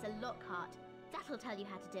Professor Lockhart. That'll tell you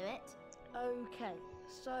how to do it. Okay,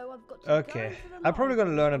 so I've got to Okay, go to the I'm probably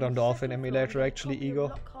gonna learn it on library, Dolphin second Emulator floor, actually, get a copy of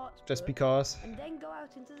Ego. Lockhart's Just book, because. and then go out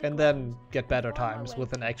into the And then grounds get better and find my times way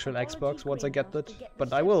with an to actual Herbology Xbox once I get Greenhouse it. to get the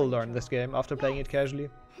But I will severing learn this charm. game after playing it casually.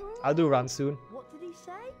 I'll do runs soon. What did he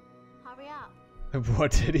say? Hurry up.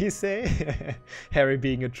 What did he say? Harry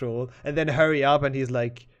being a troll. And then hurry up and he's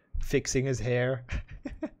like fixing his hair.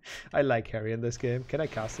 I like Harry in this game. Can I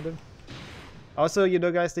cast him? Also, you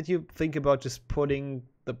know guys, did you think about just putting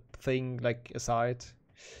the thing like aside?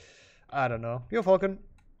 I don't know. Yo, Falcon.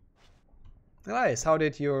 Nice. How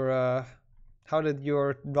did your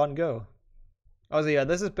run go? Also, yeah,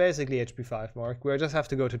 this is basically HP5 mark. We just have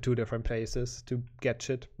to go to 2 different places to get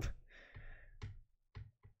shit.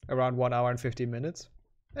 Around 1 hour and 15 minutes.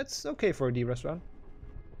 That's okay for a D-Rest run.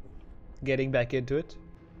 Getting back into it.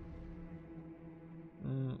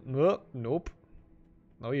 Nope.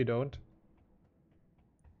 No, you don't.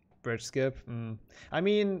 Bridge skip. I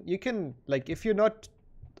mean, you can, like, if you're not...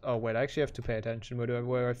 Oh, wait, I actually have to pay attention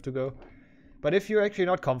where I have to go. But if you're actually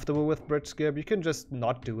not comfortable with bridge skip, you can just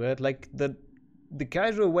not do it. Like, the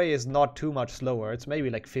casual way is not too much slower. It's maybe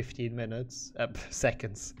like 15 minutes.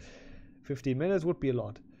 Seconds. 15 minutes would be a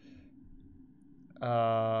lot.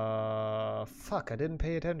 Fuck, I didn't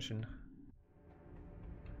pay attention.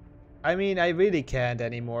 I mean, I really can't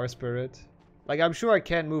anymore, Spirit. Like, I'm sure I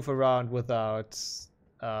can't move around without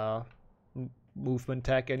movement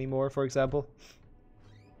tech anymore, for example.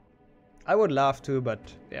 I would love to, but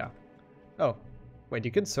yeah. Oh, wait,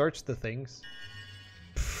 you can search the things.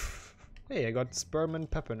 Hey, I got spearmint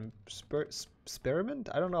peppermint. Spearmint?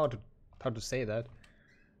 I don't know how to say that.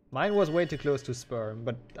 Mine was way too close to sperm,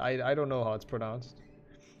 but I don't know how it's pronounced.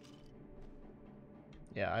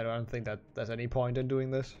 Yeah, I don't think that there's any point in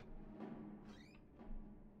doing this.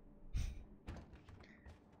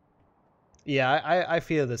 Yeah, I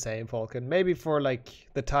feel the same, Falcon. Maybe for like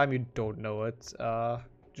the time you don't know it,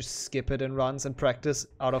 just skip it in runs and practice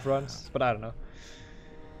out of runs. But I don't know.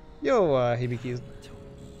 Yo, Hibiki.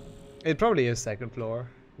 It probably is second floor.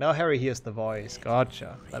 Now Harry hears the voice.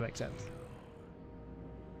 Gotcha. That makes sense.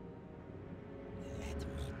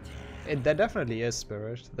 There definitely is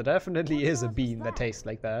Spirit. There definitely is a bean that tastes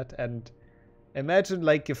like that. And imagine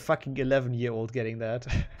like a fucking 11-year-old getting that.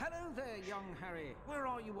 Hello there, young Harry. Where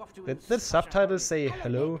are you off to? Did the subtitles say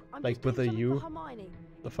hello, like with a U?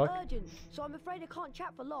 The fuck? Urgent, so I'm afraid I can't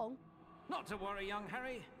chat for long. Not to worry, young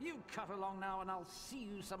Harry. You cut along now and I'll see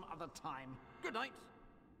you some other time. Good night.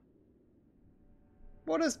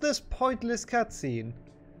 What is this pointless cutscene?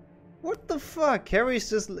 What the fuck? Harry's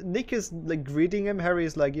just... Nick is like greeting him.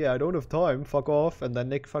 Harry's like, yeah, I don't have time. Fuck off. And then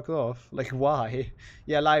Nick fucks off. Like, why?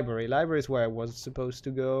 Yeah, library. Library is where I was supposed to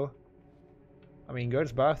go. I mean, go to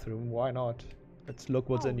the bathroom. Why not? Let's look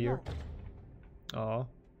what's in here. Oh.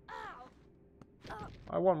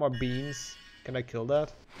 I want more beans. Can I kill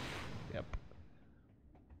that? Yep.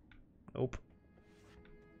 Nope.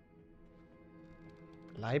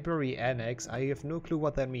 Library annex. I have no clue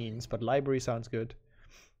what that means, but library sounds good.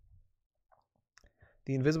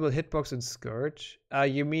 The invisible hitbox in Scourge.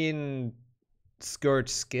 You mean Scourge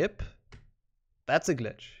skip? That's a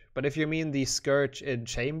glitch. But if you mean the Scourge in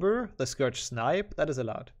chamber, the Scourge snipe, that is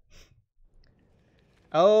allowed.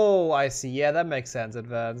 Oh, I see. Yeah, that makes sense,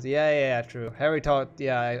 Advance. Yeah, true. Harry taught...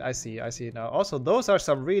 Yeah, I see now. Also, those are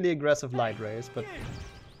some really aggressive light rays, but...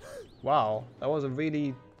 Wow, that was a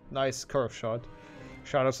really nice curve shot.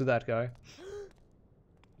 Shout out to that guy.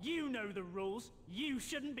 You know the rules. You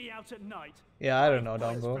shouldn't be out at night. Yeah, I don't know,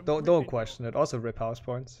 Dumbo. Don't question it. Also rip house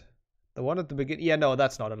points. The one at the beginning... Yeah, no,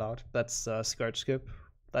 that's not allowed. That's Scourge skip.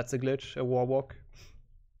 That's a glitch, a warwalk.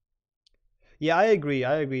 Yeah, I agree,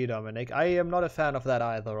 Dominic. I am not a fan of that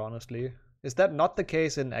either, honestly. Is that not the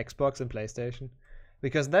case in Xbox and PlayStation?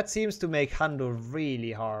 Because that seems to make Hundo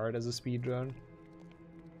really hard as a speedrun.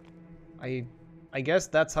 I guess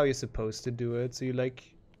that's how you're supposed to do it, so you like...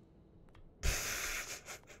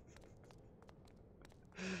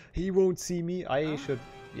 He won't see me, I should...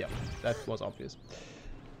 Yeah, that was obvious.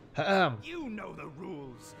 You know the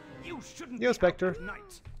rules. You shouldn't Yo, be Spectre. out at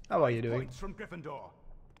night. How are you doing? Points from Gryffindor.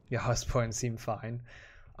 Your house points seem fine.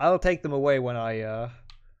 I'll take them away when I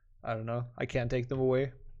don't know. I can't take them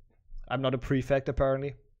away. I'm not a prefect,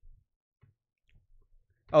 apparently.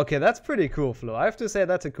 Okay, that's pretty cool, Flo. I have to say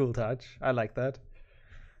that's a cool touch. I like that.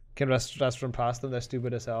 Can run past them, they're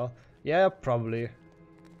stupid as hell. Yeah, probably.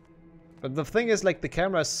 But the thing is, like, the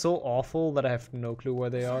camera is so awful that I have no clue where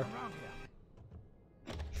they are.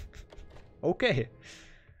 Okay.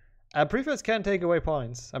 Prefects can take away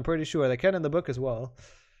points. I'm pretty sure they can in the book as well.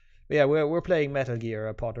 But yeah, we're playing Metal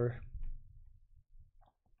Gear, Potter.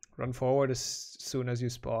 Run forward as soon as you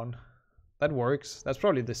spawn. That works. That's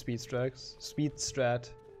probably the speed strat.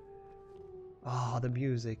 Ah, the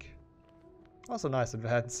music. Also nice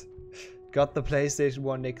advance. Got the PlayStation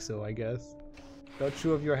 1 Nixo, I guess. Not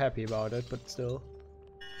sure if you're happy about it, but still.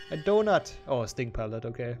 A donut. Oh, a stink pellet,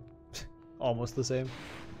 okay. Almost the same.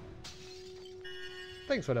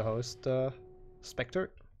 Thanks for the host,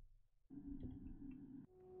 Spectre.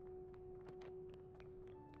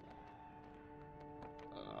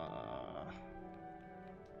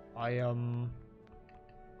 I am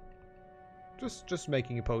just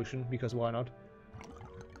making a potion because why not?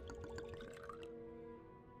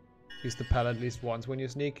 Use the pallet at least once when you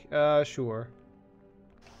sneak. Sure.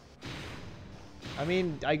 I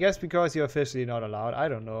mean, I guess because you're officially not allowed. I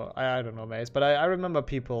don't know. I don't know, Mace. But I remember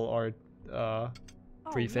people are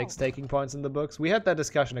prefix taking points in the books. We had that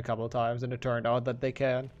discussion a couple of times, and it turned out that they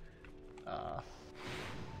can.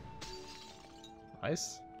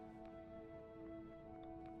 Nice.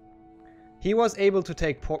 He was able to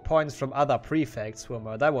take points from other prefects,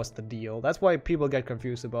 Swimmer. That was the deal. That's why people get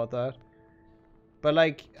confused about that. But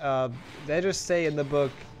like, they just say in the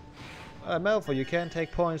book, Malfoy, you can't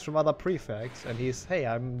take points from other prefects. And he's, hey,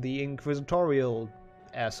 I'm the inquisitorial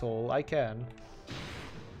asshole. I can.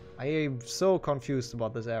 I am so confused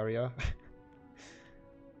about this area.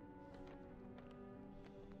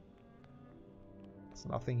 There's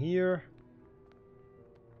nothing here.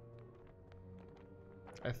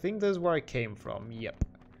 I think this is where I came from. Yep.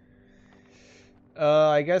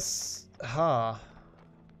 I guess... Huh.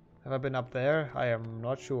 Have I been up there? I am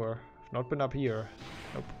not sure. I've not been up here.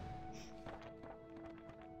 Nope.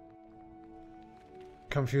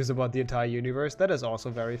 Confused about the entire universe. That is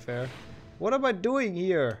also very fair. What am I doing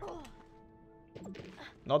here?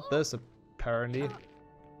 Not this, apparently.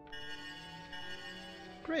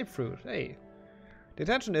 Grapefruit. Hey.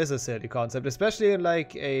 Detention is a silly concept, especially in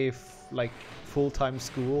like a full-time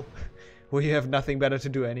school where you have nothing better to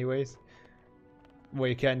do anyways. Where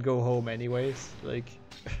you can't go home anyways. Like,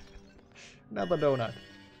 another donut.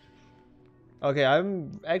 Okay,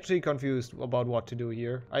 I'm actually confused about what to do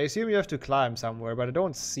here. I assume you have to climb somewhere, but I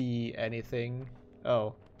don't see anything.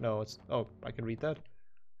 Oh, no, it's... Oh, I can read that?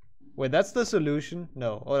 Wait, that's the solution?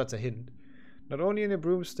 No. Oh, that's a hint. Not only in a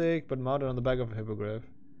broomstick, but mounted on the back of a hippogriff.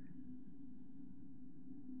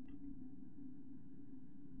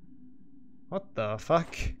 What the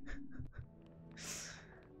fuck?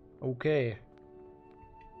 Okay.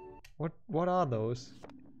 What are those?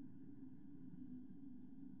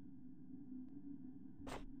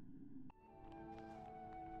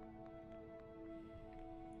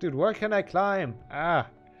 Dude, where can I climb? Ah.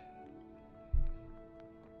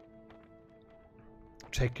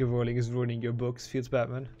 J.K. Rowling is ruining your books, feels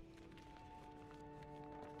Batman.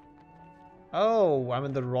 Oh, I'm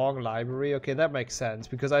in the wrong library. Okay, that makes sense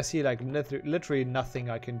because I see like literally nothing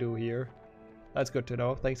I can do here. That's good to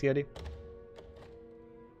know. Thanks, Getty.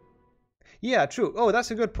 Yeah, true. Oh,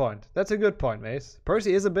 that's a good point. That's a good point, Mace.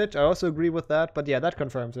 Percy is a bitch. I also agree with that. But yeah, that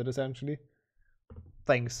confirms it essentially.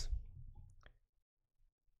 Thanks.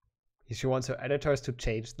 She wants her editors to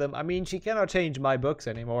change them. I mean, she cannot change my books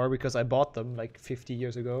anymore because I bought them like 50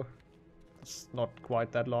 years ago. It's not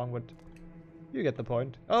quite that long, but you get the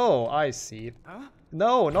point. Oh, I see. Huh?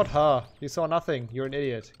 No, not her. You saw nothing. You're an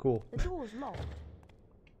idiot. Cool. The door's locked.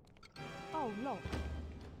 Oh, locked.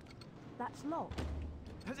 That's locked.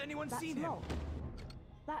 Has anyone That's seen him? locked.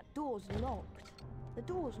 That door's locked. The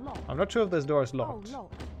door's locked. I'm not sure if this door is locked. Oh,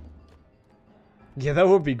 locked. Yeah, that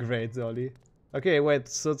would be great, Zolly. Okay, wait,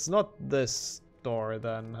 so it's not this door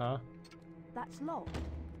then, huh? That's locked.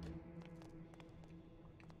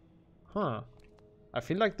 Huh. I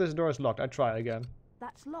feel like this door is locked. I try again.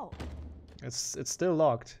 That's locked. It's still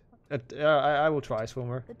locked. I will try,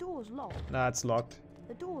 Swimmer. The door's locked. Nah, it's locked.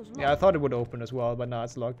 The door's locked. Yeah, I thought it would open as well, but nah,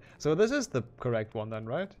 it's locked. So this is the correct one then,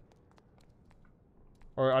 right?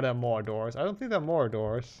 Or are there more doors? I don't think there are more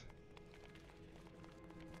doors.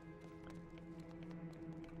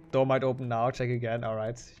 Door might open now. Check again. All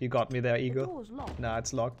right, you got me there, Eagle. The door's locked. Nah,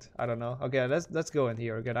 it's locked. I don't know. Okay, let's go in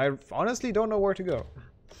here again. I honestly don't know where to go.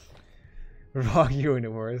 Wrong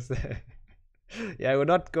universe. Yeah, we're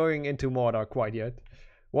not going into Mordor quite yet.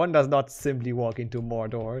 One does not simply walk into more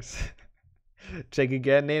doors. Check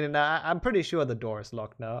again. Nah, I'm pretty sure the door is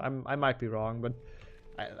locked now. I might be wrong, but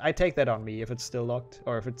I take that on me if it's still locked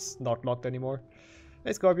or if it's not locked anymore.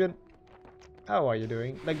 Hey, Scorpion. How are you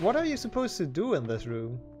doing? Like, what are you supposed to do in this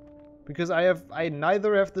room? Because I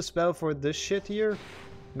neither have the spell for this shit here,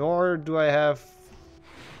 nor do I have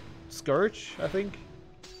Scourge, I think.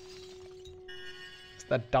 It's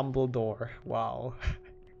that Dumbledore. Wow.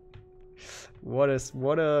 What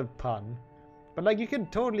a pun. But like, you can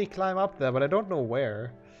totally climb up there, but I don't know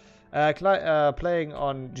where. Playing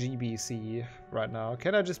on GBC right now.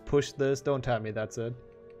 Can I just push this? Don't tell me that's it.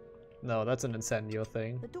 No, that's an Incendio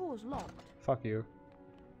thing. The door's locked. Fuck you.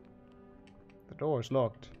 The door's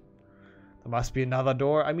locked. There must be another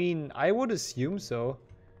door. I mean, I would assume so.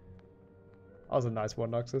 That was a nice one,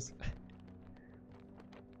 Noxus.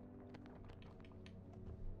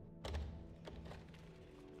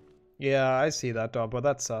 Yeah, I see that door, but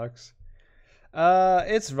that sucks.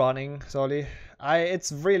 It's running, Solly.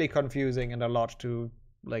 It's really confusing and a lot to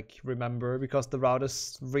like remember because the route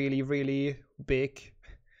is really, really big.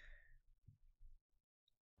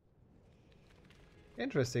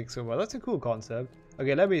 Interesting, so well, that's a cool concept.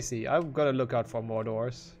 Okay, let me see. I've got to look out for more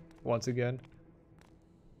doors once again.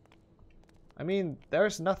 I mean,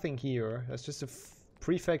 there's nothing here. There's just a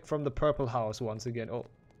prefect from the purple house once again. Oh,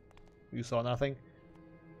 you saw nothing?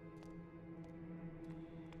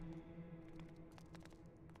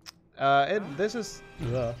 This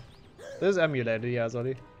is emulated, yeah,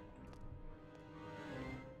 sorry.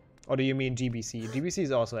 Or do you mean GBC? GBC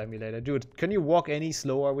is also emulated. Dude, can you walk any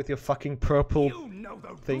slower with your fucking purple You know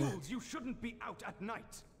the thing? rules. You shouldn't be out at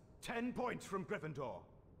night. 10 points from Gryffindor.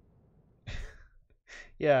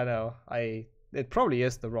 Yeah, no, I It probably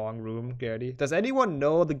is the wrong room, Gertie. Does anyone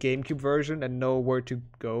know the GameCube version and know where to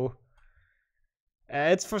go?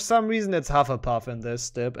 It's for some reason it's Hufflepuff in this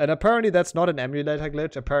step. And apparently that's not an emulator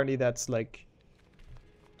glitch. Apparently that's like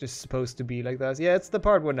just supposed to be like that. Yeah, it's the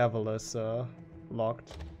part where Neville is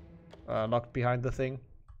locked. Locked behind the thing.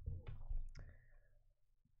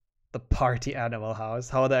 The party animal house.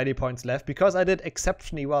 How are there any points left? Because I did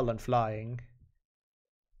exceptionally well on flying.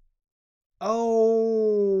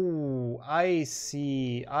 Oh, I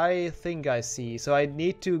see. I think I see. So I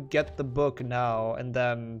need to get the book now and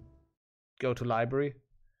then go to library.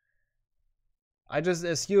 I just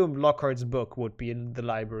assumed Lockhart's book would be in the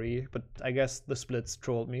library, but I guess the splits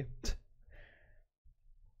trolled me.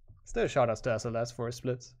 Still shout out to SLS for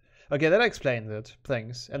splits. Okay, that explains it.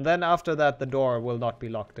 Thanks. And then after that, the door will not be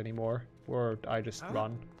locked anymore. Or I just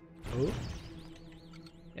run. Oh.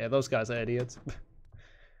 Yeah, those guys are idiots.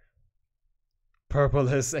 Purple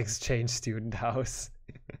is exchange student house.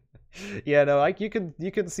 Yeah, no, like you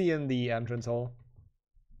can see in the entrance hall.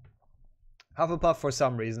 Hufflepuff for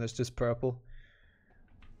some reason is just purple.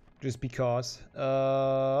 Just because.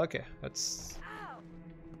 Okay, let's.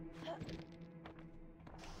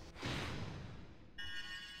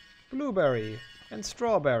 Blueberry and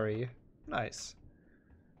strawberry. Nice.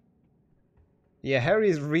 Yeah,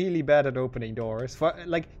 Harry's really bad at opening doors.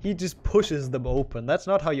 Like, he just pushes them open. That's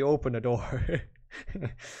not how you open a door.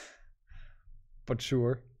 But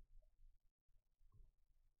sure.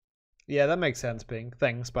 Yeah, that makes sense, Pink.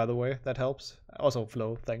 Thanks, by the way. That helps. Also,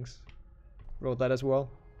 Flo, thanks. Wrote that as well.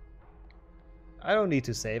 I don't need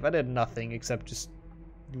to save. I did nothing except just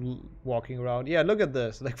walking around. Yeah, look at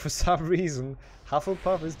this. Like, for some reason,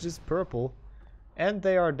 Hufflepuff is just purple. And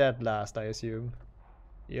they are dead last, I assume.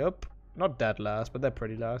 Yup. Not dead last, but they're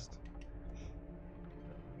pretty last.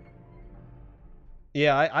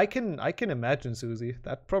 Yeah, I can imagine Susie.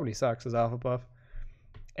 That probably sucks as Hufflepuff.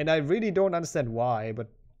 And I really don't understand why, but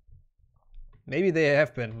maybe they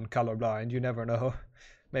have been colorblind, you never know.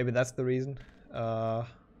 Maybe that's the reason. No,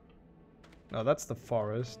 that's the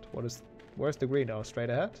forest. Where's the greenhouse? Straight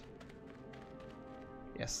ahead?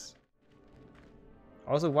 Yes.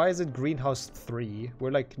 Also, why is it greenhouse 3?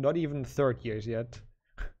 We're like not even third years yet.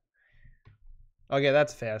 Okay,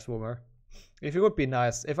 that's fair, Swimmer. If I would be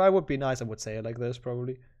nice, I would say it like this,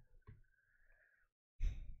 probably.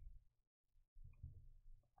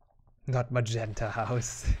 Not Magenta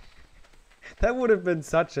House. That would have been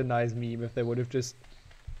such a nice meme if they would have just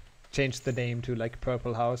changed the name to like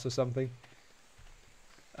Purple House or something.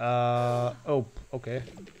 Oh, okay.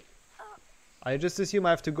 I just assume I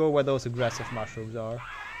have to go where those aggressive mushrooms are.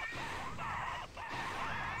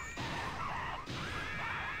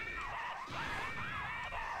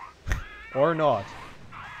 Or not.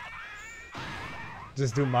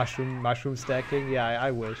 Just do mushroom stacking? Yeah, I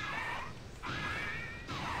wish.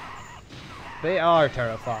 They are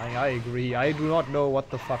terrifying, I agree. I do not know what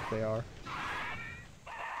the fuck they are.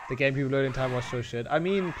 The GameCube loading time was so shit. I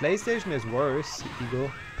mean, PlayStation is worse, Eagle.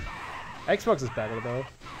 Xbox is better though.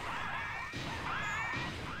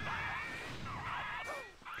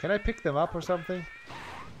 Can I pick them up or something?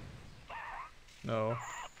 No.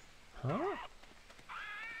 Huh?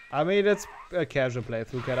 I mean, it's a casual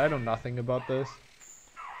playthrough, Cat. I know nothing about this.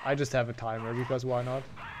 I just have a timer, because why not?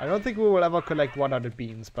 I don't think we will ever collect 100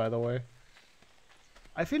 beans, by the way.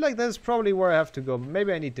 I feel like this is probably where I have to go.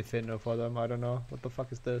 Maybe I need Defino for them, I don't know. What the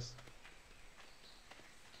fuck is this?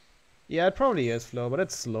 Yeah, it probably is, Flo, but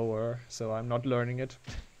it's slower, so I'm not learning it.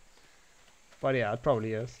 But yeah, it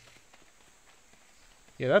probably is.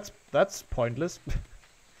 Yeah, that's pointless.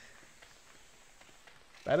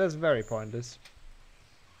 That is very pointless.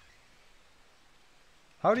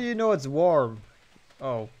 How do you know it's warm?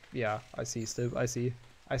 Oh, yeah, I see, Steve. I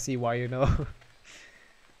see why you know.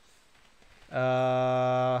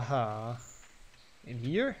 In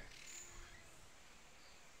here?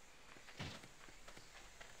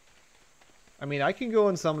 I mean, I can go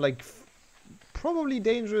in some, like, probably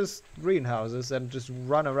dangerous greenhouses and just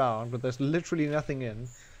run around, but there's literally nothing in.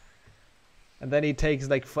 And then it takes,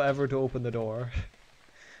 like, forever to open the door.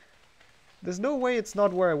 There's no way it's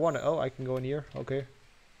not where I want it. Oh, I can go in here. Okay.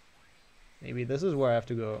 Maybe this is where I have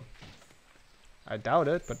to go. I doubt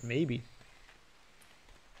it, but maybe.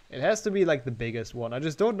 It has to be like the biggest one. I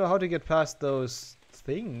just don't know how to get past those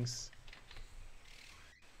things.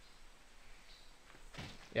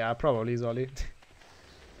 Yeah, probably, Zolly.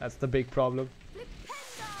 That's the big problem.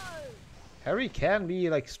 Harry can be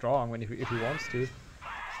like strong if he wants to.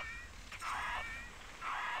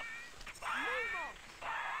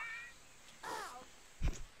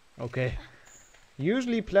 Okay.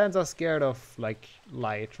 Usually plants are scared of like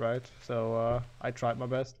light, right? So I tried my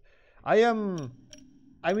best.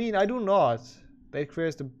 I mean, I do not. That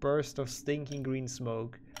creates a burst of stinking green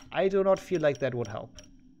smoke. I do not feel like that would help.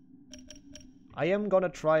 I am gonna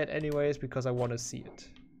try it anyways because I want to see it.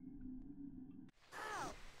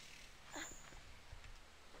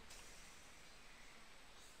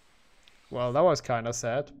 Well, that was kind of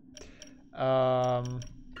sad.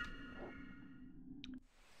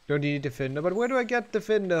 Don't need Defendo, but where do I get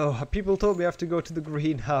Defendo? People told me I have to go to the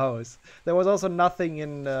greenhouse. There was also nothing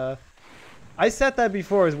in... I said that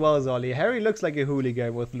before as well, Zolly. Harry looks like a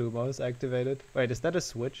hooligan with Lumos activated. Wait, is that a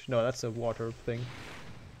switch? No, that's a water thing.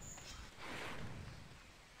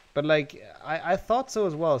 But like, I thought so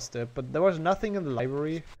as well, Stip, but there was nothing in the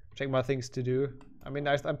library. Check my things to do. I mean,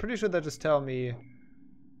 I'm pretty sure they just tell me...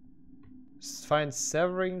 Find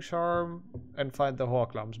Severing Charm and find the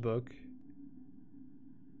Horklumps book.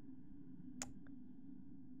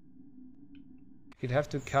 You'd have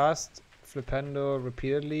to cast Flipendo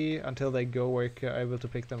repeatedly until they go where you're able to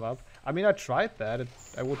pick them up. I mean, I tried that.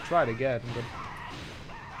 I would try it again, but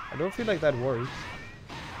I don't feel like that works.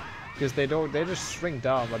 Because they just shrink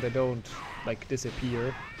down, but they don't, like,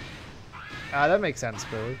 disappear. Ah, that makes sense,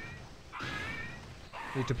 bro.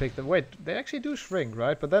 Need to pick them. Wait, they actually do shrink,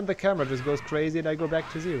 right? But then the camera just goes crazy and I go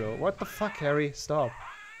back to 0. What the fuck, Harry? Stop.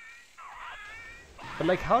 But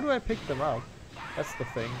like, how do I pick them up? That's the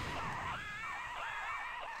thing.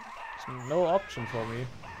 There's no option for me.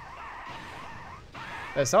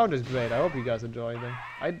 The sound is great. I hope you guys enjoy them.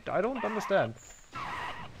 I don't understand.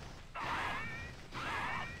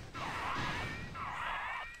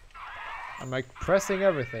 I'm like pressing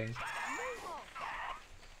everything.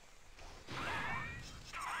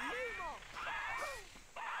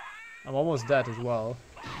 I'm almost dead as well.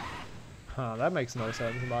 Huh, that makes no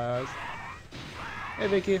sense in my eyes. Hey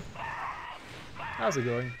Vicky. How's it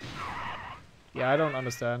going? Yeah, I don't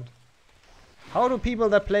understand. How do people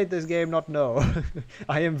that played this game not know?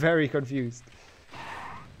 I am very confused.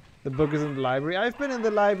 The book is in the library. I've been in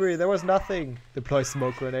the library. There was nothing. Deploy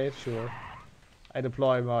smoke grenade, sure. I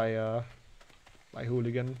deploy my my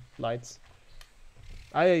hooligan lights.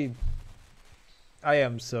 I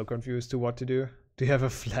am so confused to what to do. Do you have a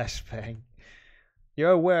flashbang?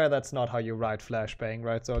 You're aware that's not how you write flashbang,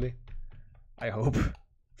 right, Zolly? I hope.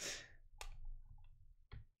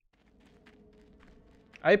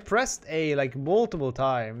 I pressed A like multiple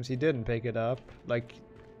times. He didn't pick it up. Like,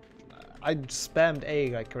 I spammed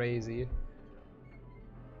A like crazy.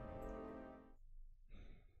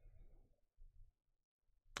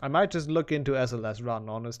 I might just look into SLS run,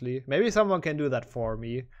 honestly. Maybe someone can do that for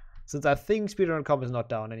me, since I think speedrun.com is not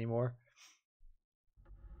down anymore.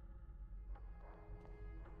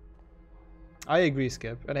 I agree,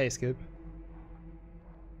 Skip. And hey, Skip.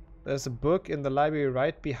 There's a book in the library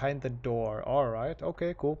right behind the door. Alright,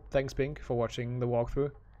 okay, cool. Thanks, Pink, for watching the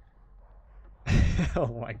walkthrough. Oh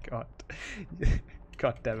my god.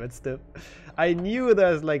 God damn it, Stip. I knew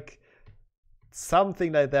there's like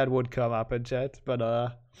something like that would come up in chat, but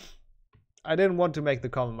I didn't want to make the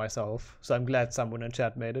comment myself, so I'm glad someone in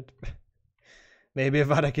chat made it. Maybe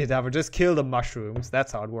if I could have just kill the mushrooms.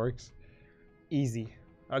 That's how it works. Easy.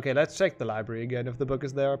 Okay, let's check the library again if the book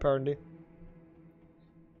is there, apparently.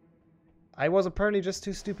 I was apparently just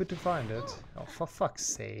too stupid to find it. Oh, for fuck's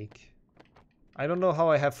sake. I don't know how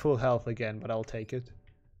I have full health again, but I'll take it.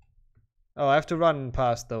 Oh, I have to run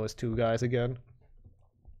past those two guys again.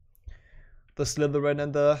 The Slytherin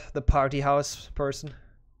and the party house person.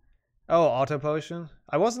 Oh, auto potion.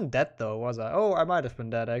 I wasn't dead though, was I? Oh, I might have been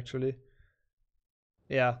dead actually.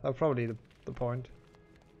 Yeah, that's probably the point.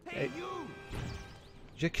 Hey,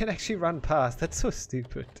 you can actually run past. That's so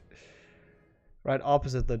stupid. Right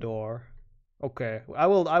opposite the door. Okay, I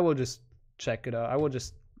will just check it out. I will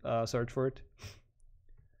just search for it.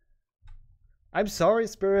 I'm sorry,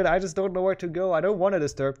 Spirit. I just don't know where to go. I don't want to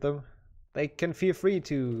disturb them. They can feel free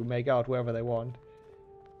to make out wherever they want.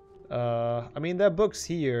 I mean, there are books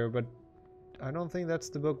here, but I don't think that's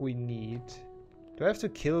the book we need. Do I have to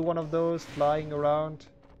kill one of those flying around?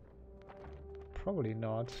 Probably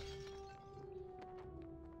not.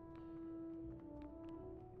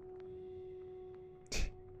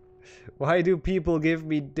 Why do people give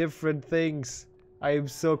me different things? I am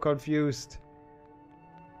so confused.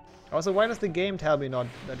 Also, why does the game tell me not...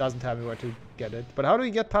 That doesn't tell me where to get it. But how do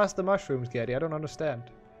we get past the mushrooms, Getty? I don't understand.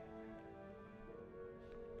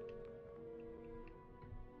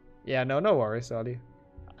 Yeah, no worries, Ollie.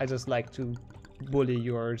 I just like to bully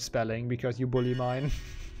your spelling because you bully mine.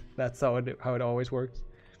 That's how it always works.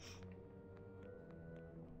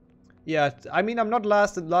 Yeah, I mean, I'm not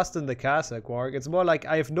lost in the castle, Quark. It's more like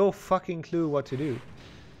I have no fucking clue what to do.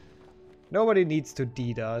 Nobody needs to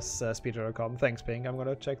DDoS speedrun.com. Thanks, Ping. I'm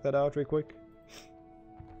gonna check that out real quick.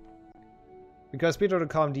 Because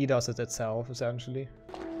speedrun.com DDoSes itself, essentially.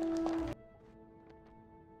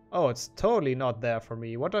 Oh, it's totally not there for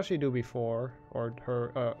me. What does she do before? Or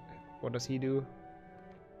her, what does he do?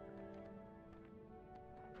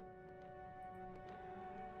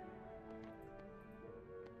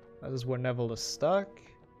 That is where Neville is stuck.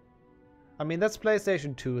 I mean, that's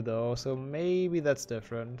PlayStation 2 though, so maybe that's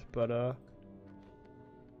different, but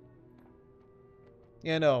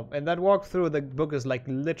you know, and that walkthrough, the book is like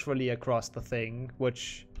literally across the thing,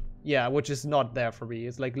 which, yeah, which is not there for me.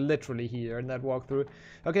 It's like literally here in that walkthrough.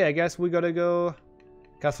 Okay, I guess we gotta go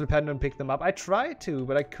Castle Pendant and pick them up. I tried to,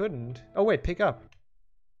 but I couldn't. Oh wait, pick up.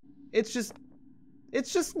 It's just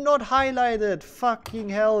not highlighted. Fucking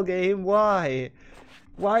hell, game, why?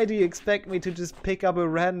 Why do you expect me to just pick up a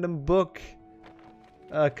random book?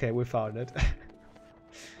 Okay, we found it.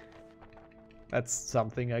 That's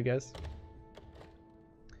something, I guess.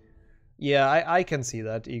 Yeah, I can see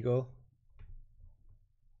that, Eagle.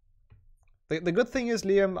 The good thing is,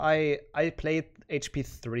 Liam, I played HP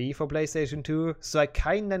 3 for PlayStation 2, so I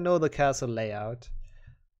kinda know the castle layout.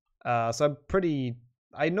 So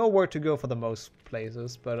I know where to go for the most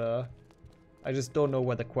places, but I just don't know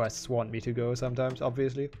where the quests want me to go sometimes,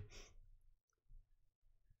 obviously.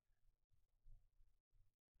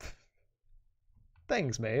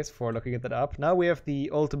 Thanks, Mace, for looking that up. Now we have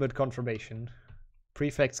the ultimate confirmation.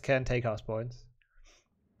 Prefects can take house points.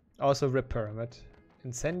 Also Rip Pyramid.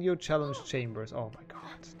 Incendio Challenge Chambers. Oh my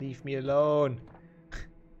god, leave me alone.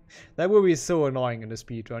 That would be so annoying in the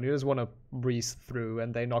speedrun. You just want to breeze through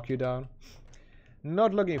and they knock you down.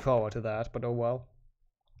 Not looking forward to that, but oh well.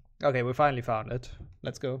 Okay, we finally found it.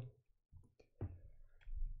 Let's go.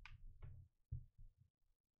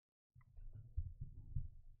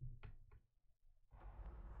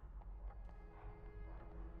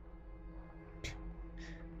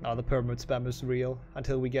 Now the pyramid spam is real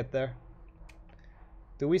until we get there.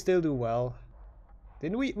 Do we still do well?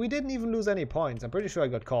 Didn't we? We didn't even lose any points. I'm pretty sure I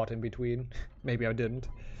got caught in between. Maybe I didn't.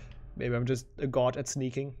 Maybe I'm just a god at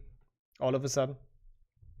sneaking all of a sudden.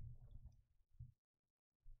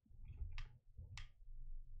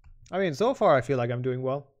 I mean, so far I feel like I'm doing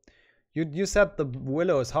well. You said the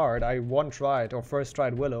Willow is hard. I tried, or first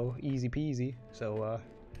tried Willow. Easy peasy. So,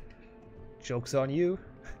 joke's on you.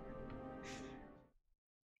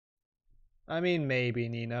 I mean, maybe,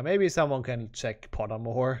 Nina. Maybe someone can check Potter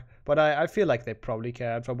more. But I feel like they probably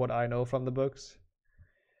can from what I know from the books.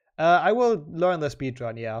 I will learn the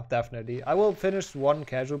speedrun, yeah, definitely. I will finish one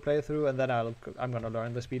casual playthrough and then I'm gonna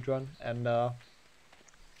learn the speedrun. And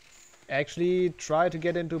actually try to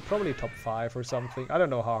get into probably top 5 or something. I don't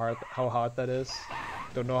know how hard that is.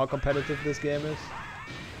 Don't know how competitive this game is.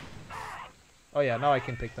 Oh yeah, now I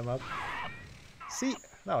can pick them up. See,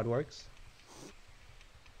 now it works.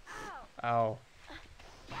 Ow.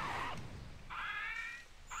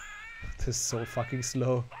 This is so fucking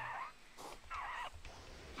slow.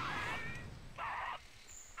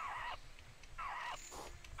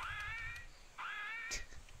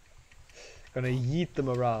 Gonna yeet them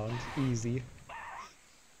around, easy.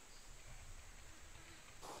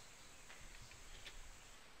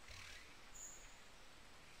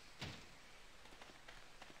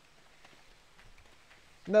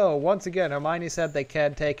 No, once again, Hermione said they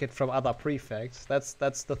can't take it from other prefects. That's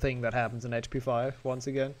the thing that happens in HP 5, once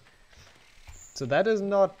again. So that is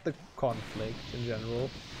not the conflict in general.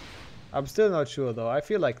 I'm still not sure though. I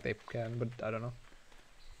feel like they can, but I don't know.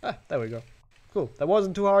 Ah, there we go. Cool. That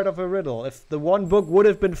wasn't too hard of a riddle. If the one book would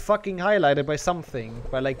have been fucking highlighted by something,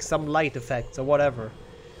 by like some light effects or whatever.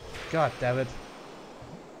 God damn it.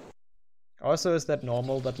 Also, is that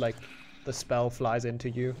normal that like the spell flies into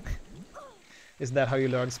you? Isn't that how you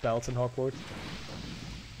learn spells in Hogwarts?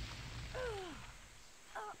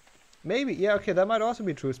 Maybe, yeah, okay, that might also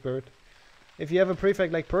be true, Spirit. If you have a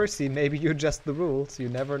prefect like Percy, maybe you adjust the rules, you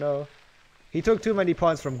never know. He took too many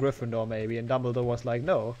points from Gryffindor, maybe, and Dumbledore was like,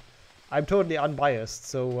 no. I'm totally unbiased,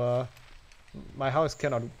 so my house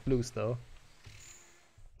cannot lose, though.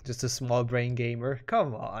 Just a small brain gamer.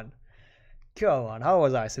 Come on. Come on, how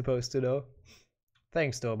was I supposed to know?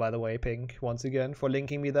 Thanks, though, by the way, Pink, once again, for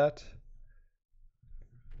linking me that.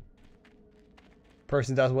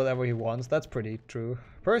 Percy does whatever he wants, that's pretty true.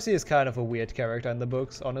 Percy is kind of a weird character in the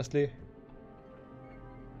books, honestly.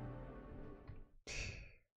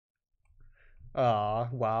 Ah,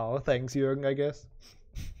 wow, thanks Jürgen, I guess.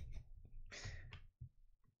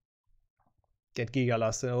 Get Giga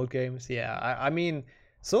lost in old games, yeah, I mean,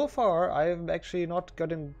 so far I've actually not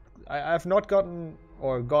gotten... I've not gotten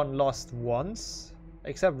or gone lost once,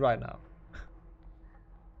 except right now.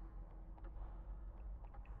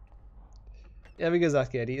 Ja, wie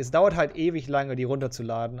gesagt, Gerdi, es dauert halt ewig lange, die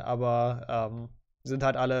runterzuladen, aber sind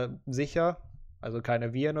halt alle sicher, also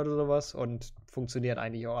keine Viren oder sowas und funktionieren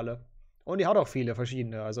eigentlich auch alle. Und die hat auch viele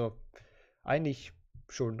verschiedene, also eigentlich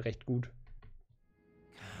schon recht gut.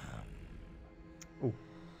 Oh.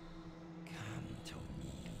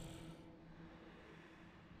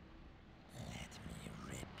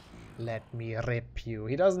 Let me rip you.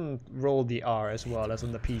 He doesn't roll the R as well as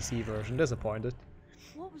in the PC version. Disappointed.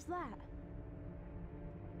 What was that?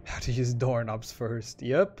 How to use doorknobs first.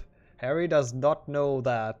 Yep. Harry does not know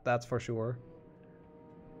that, that's for sure.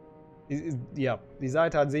 Ja, die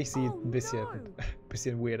Seite an sich sieht ein bisschen,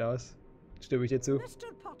 bisschen weird aus. Stimme ich dir zu?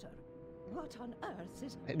 Mr. Potter, what on earth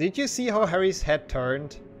is... Did you see how Harry's head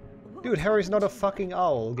turned? Dude, Harry's not a fucking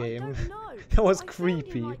owl, game. That was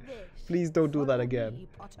creepy. Please don't do that again.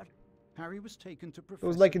 Harry was taken to It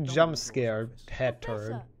was like a jump scare head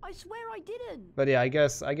turn. I swear I didn't. But yeah, I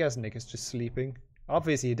guess Nick is just sleeping.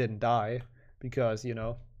 Obviously he didn't die because, you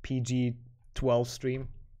know, PG-12 stream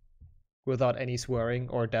without any swearing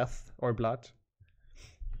or death or blood.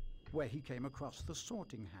 Where he came across the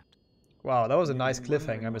sorting hat. Wow, that was a nice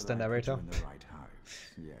cliffhanger, Mr. Narrator. In the right house.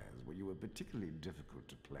 Yes, well, you were particularly difficult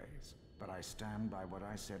to place, but I stand by what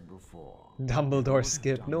I said before. Dumbledore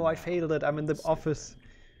skip. No, I failed it. I'm in the office.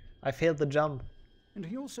 I failed the jump. And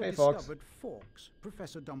he also hey, discovered Fawkes,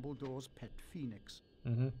 Professor Dumbledore's pet phoenix.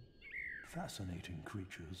 Fascinating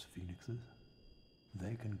creatures, phoenixes.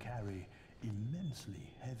 They can carry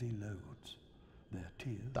immensely heavy loads. Their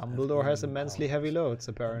tears. Dumbledore has immensely heavy loads,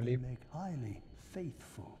 apparently. They make highly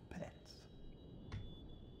faithful pets.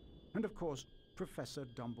 And of course, Professor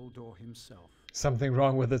Dumbledore himself. Something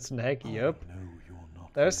wrong with its neck, yep.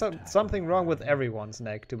 There's something wrong with everyone's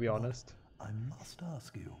neck, to be honest. I must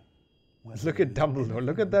ask you. Look at Dumbledore,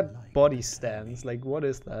 look at that body stance, like what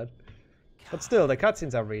is that? But still, the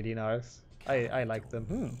cutscenes are really nice. I like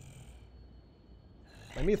them.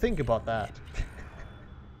 Let me think about that.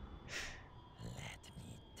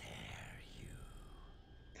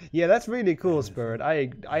 Yeah, that's really cool, Spirit.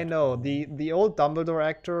 I know the old Dumbledore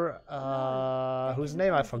actor, whose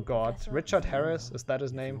name I forgot. Richard Harris, is that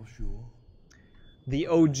his name? The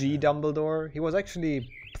OG Dumbledore. He was actually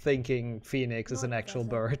thinking Phoenix is an actual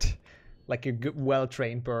bird, like a good,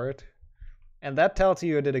 well-trained bird, and that tells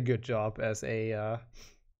you did a good job as a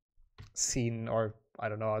scene, or I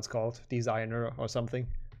don't know how it's called, designer or something,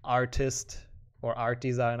 artist or art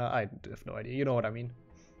designer. I have no idea. You know what I mean.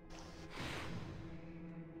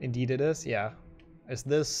 Indeed it is, yeah. Is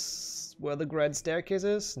this where the grand staircase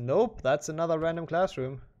is? Nope, that's another random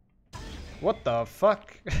classroom. What the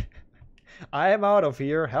fuck? I am out of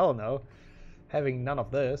here, hell no. Having none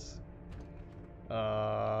of this.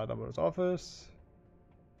 Dumbledore's office.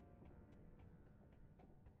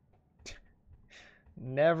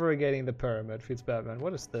 Never getting the pyramid, feels Batman.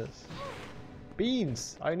 What is this?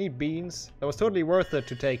 Beans! I need beans. That was totally worth it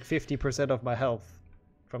to take 50% of my health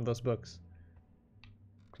from those books.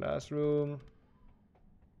 Classroom.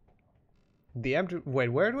 The empty... Wait,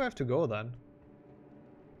 where do I have to go then?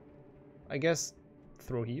 I guess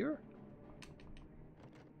through here?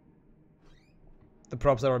 The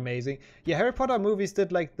props are amazing. Yeah, Harry Potter movies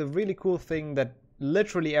did like the really cool thing that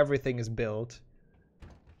literally everything is built.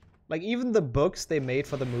 Like even the books they made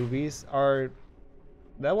for the movies are...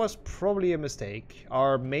 That was probably a mistake.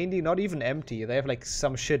 Are mainly not even empty. They have like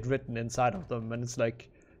some shit written inside of them and it's like...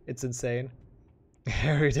 It's insane.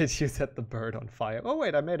 Harry, did you set the bird on fire? Oh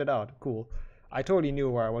wait, I made it out. Cool. I totally knew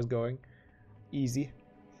where I was going. Easy.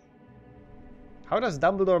 How does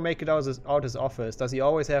Dumbledore make it out his office? Does he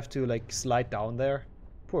always have to like slide down there?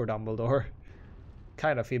 Poor Dumbledore.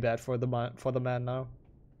 Kind of feel bad for the man now.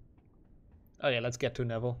 Oh yeah, let's get to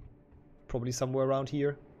Neville. Probably somewhere around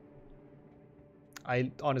here.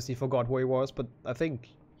 I honestly forgot where he was, but I think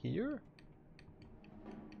here?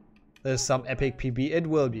 There's some epic PB. It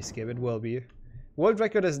will be, Skip, it will be. World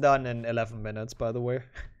record is done in 11 minutes, by the way.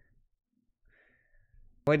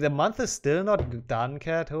 Wait, the month is still not done,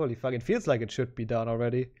 Cat? Holy fuck, it feels like it should be done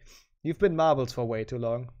already. You've been marbles for way too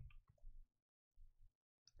long.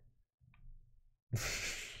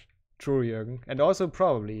 True, Jürgen. And also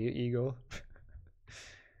probably Eagle.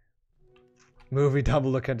 Movie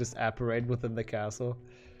Dumbledore can just apparate within the castle.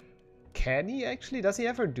 Can he actually? Does he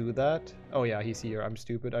ever do that? Oh yeah, he's here. I'm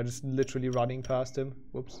stupid. I'm just literally running past him.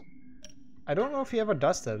 Whoops. I don't know if he ever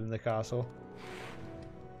does that in the castle.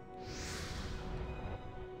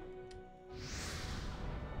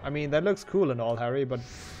 I mean, that looks cool and all, Harry, but...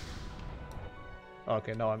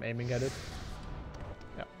 Okay, now I'm aiming at it.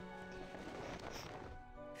 Yeah.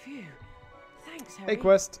 Phew. Thanks, Harry. Hey,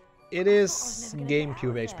 Quest. It is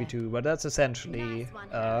GameCube HP2, but that's essentially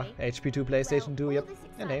HP2 PlayStation 2. Yep.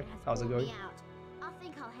 And hey, how's it going? I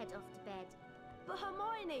think I'll head off to bed. But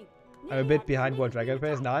Hermione, I'm a bit behind World Record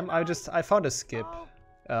pace. Now I found a skip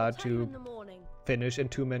to finish in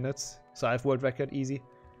 2 minutes, so I have world record easy.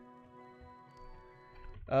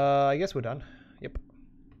 I guess we're done. Yep.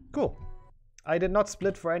 Cool. I did not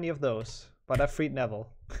split for any of those, but I freed Neville.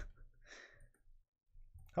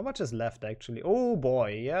 How much is left actually? Oh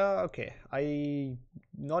boy, yeah, okay.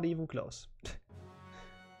 Not even close.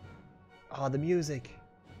 Oh, the music.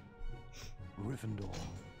 Gryffindor.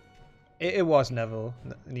 It was Neville,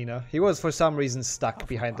 Nina. He was for some reason stuck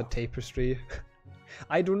behind the tapestry.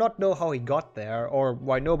 I do not know how he got there, or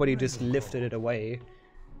why nobody just lifted it away.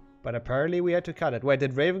 But apparently we had to cut it. Wait,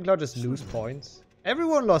 did Ravenclaw just lose points?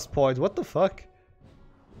 Everyone lost points, what the fuck?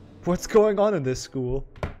 What's going on in this school?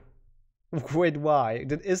 Wait, why?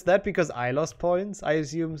 Is that because I lost points? I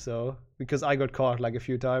assume so. Because I got caught like a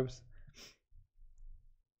few times.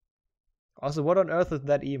 Also, what on earth is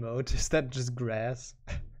that emote? Is that just grass?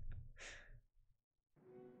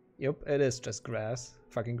 Yep, it is just grass.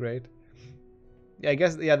 Fucking great. Yeah, I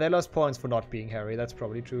guess, yeah, they lost points for not being Harry. That's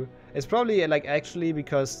probably true. It's probably, like, actually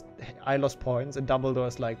because I lost points and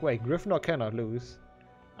Dumbledore's like, wait, Gryffindor cannot lose.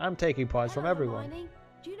 I'm taking points from everyone. Hermione,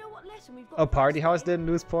 do you know what lesson we've got? Oh, Party House didn't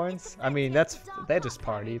lose points? I mean, they just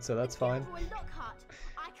partied, so that's fine.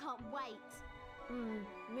 I can't wait.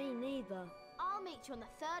 Me neither. I'll meet you on the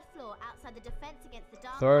 3rd floor outside the Defense Against the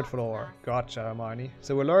Dark 3rd Arts floor. class. Gotcha, Hermione.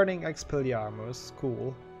 So we're learning Expelliarmus.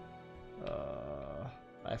 Cool.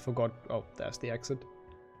 I forgot. Oh, there's the exit.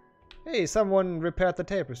 Hey, someone repaired the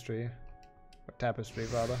tapestry. Or tapestry,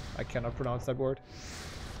 rather. I cannot pronounce that word.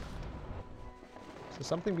 So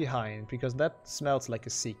something behind, because that smells like a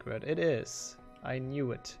secret. It is. I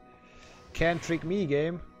knew it. Can't trick me,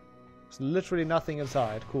 game. There's literally nothing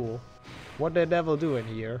inside. Cool. What the devil doing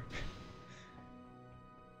here?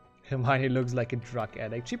 Hermione looks like a drug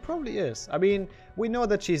addict. She probably is. I mean, we know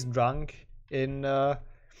that she's drunk in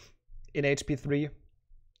HP3.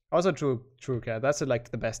 Also true, Cat. That's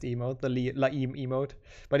like the best emote, the Laim emote.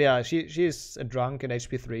 But yeah, she's a drunk in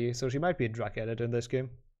HP3, so she might be a drug addict in this game.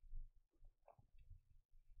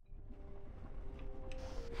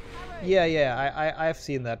 Yeah, I've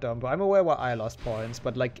seen that, Dumbo. I'm aware why I lost points,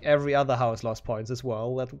 but like every other house lost points as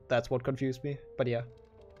well. That's what confused me. But yeah.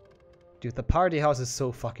 Dude, the party house is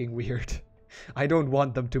so fucking weird. I don't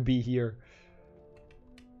want them to be here.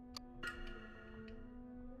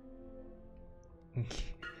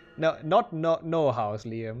 No, no house,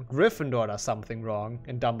 Liam. Gryffindor does something wrong,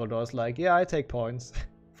 and Dumbledore's like, yeah, I take points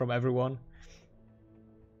from everyone.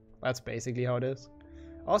 That's basically how it is.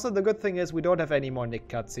 Also, the good thing is we don't have any more Nick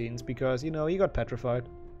cutscenes because, you know, he got petrified.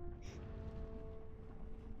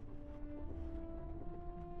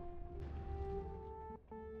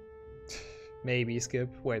 Maybe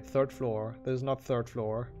skip. Wait, 3rd floor. This is not 3rd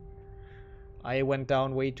floor. I went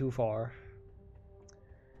down way too far.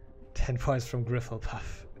 10 points from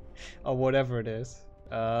Grifflepuff. Or whatever it is.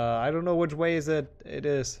 I don't know which way it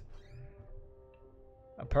is.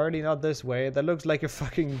 Apparently not this way. That looks like a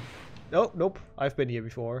fucking... Oh, nope. I've been here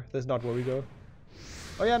before. That's not where we go.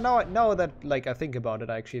 Oh yeah, now that like I think about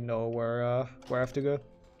it, I actually know where I have to go.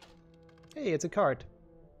 Hey, it's a card.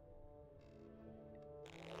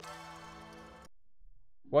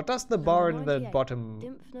 What does the bar in the bottom...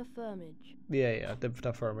 Dimphna Firmage. Yeah,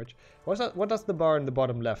 Dimphna Firmage. What does the bar in the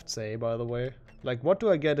bottom left say, by the way? Like, what do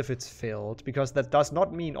I get if it's filled? Because that does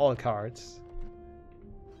not mean all cards.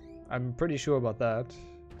 I'm pretty sure about that.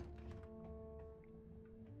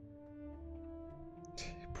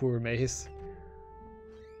 Poor Mace.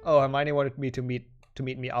 Oh, Hermione wanted me to meet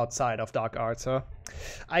me outside of Dark Arts, huh?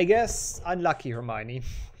 I guess unlucky, Hermione.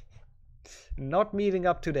 Not meeting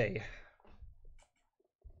up today.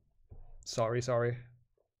 Sorry.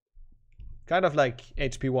 Kind of like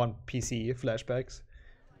HP1 PC flashbacks.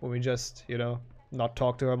 When we just, you know, not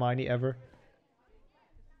talk to Hermione ever.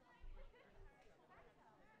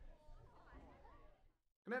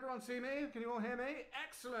 Can everyone see me? Can you all hear me?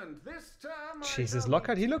 Excellent. This term, Jesus,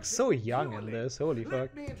 Lockhart, he looks so young in this. Holy fuck.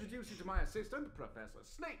 Let me introduce you to my assistant, Professor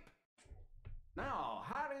Snape. Now,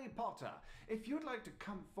 Harry Potter, if you'd like to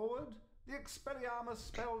come forward, the Expelliarmus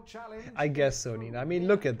spell challenge. I guess so, Nina. I mean,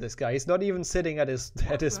 look at this guy. He's not even sitting at his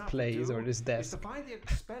place or at his desk. Is to find the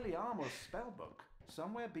Expelliarmus spellbook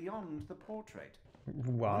somewhere beyond the portrait.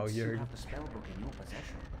 Wow, Once you you're... have the spellbook in your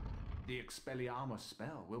possession, the Expelliarmus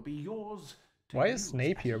spell will be yours. Why is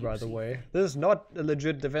Snape here, by the way? This is not a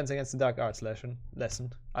legit Defense Against the Dark Arts lesson.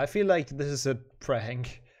 I feel like this is a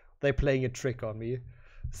prank. They're playing a trick on me.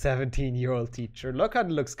 17-year-old teacher. Lockhart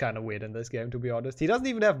looks kind of weird in this game, to be honest. He doesn't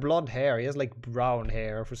even have blonde hair. He has like brown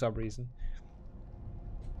hair for some reason.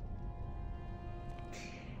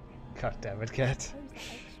 God damn it, cat.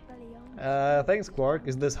 Thanks, Quark.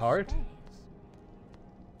 Is this hard?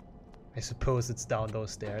 I suppose it's down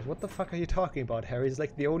those stairs. What the fuck are you talking about, Harry? It's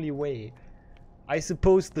like the only way. I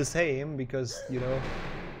suppose the same, because, you know...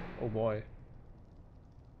 Oh boy.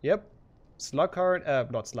 Yep. Lockhart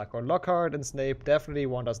and Snape definitely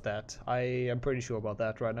want us dead. I am pretty sure about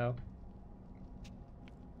that right now.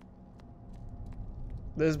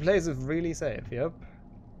 This place is really safe, yep.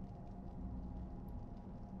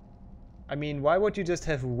 I mean, why would you just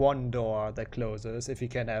have one door that closes if you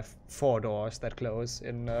can have 4 doors that close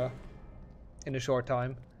in a short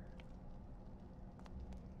time?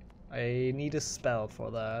 I need a spell for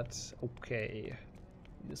that. Okay.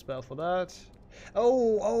 Need a spell for that.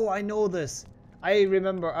 Oh, I know this. I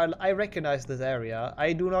remember, I recognize this area.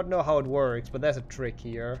 I do not know how it works, but there's a trick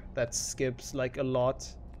here that skips like a lot.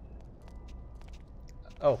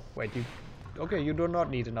 Oh, wait, okay, you do not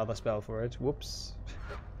need another spell for it. Whoops.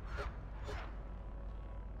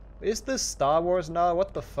 Is this Star Wars now?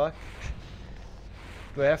 What the fuck?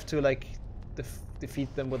 Do I have to like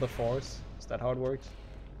defeat them with the Force? Is that how it works?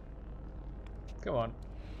 Come on.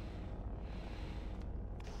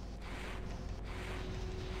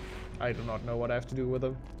 I do not know what I have to do with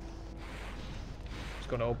them. Just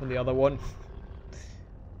gonna open the other one.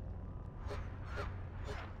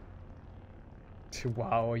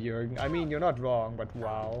 Wow, Jürgen. I mean, you're not wrong, but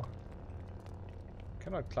wow.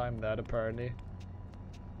 Cannot climb that, apparently.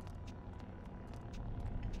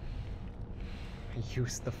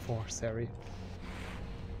 Use the Force, Harry.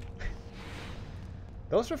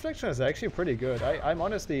 Those reflections are actually pretty good. I'm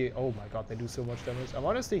honestly... Oh my god, they do so much damage. I'm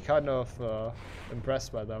honestly kind of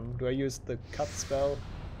impressed by them. Do I use the cut spell?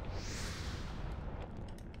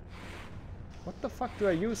 What the fuck do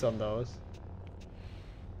I use on those?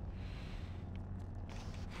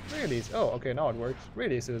 Really? Oh, okay, now it works.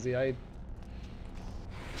 Really, Susie, I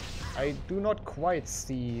do not quite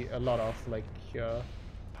see a lot of, like...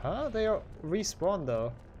 Huh? They are respawn,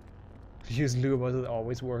 though. Use Lumos, it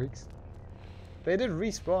always works. They did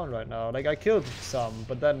respawn right now. Like, I killed some,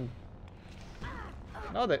 but then...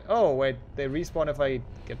 No, they... Oh, wait. They respawn if I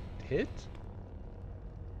get hit?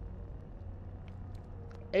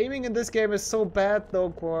 Aiming in this game is so bad, though,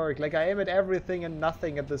 Quark. Like, I aim at everything and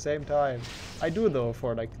nothing at the same time. I do, though,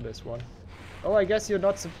 for, like, this one. Oh, I guess you're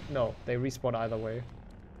not... No, they respawn either way.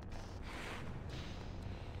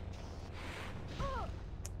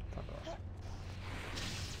 Fuck off.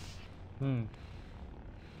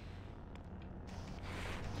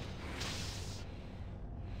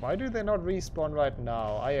 Why do they not respawn right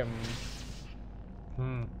now? I am...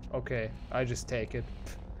 Okay, I just take it.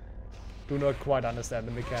 Do not quite understand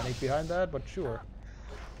the mechanic behind that, but sure.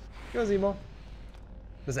 Go, Zemo.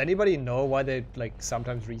 Does anybody know why they, like,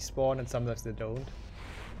 sometimes respawn and sometimes they don't?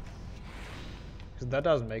 Because that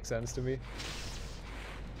doesn't make sense to me.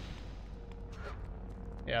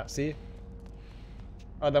 Yeah, see?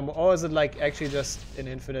 Or is it, like, actually just an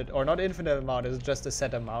infinite... Or not infinite amount, is it just a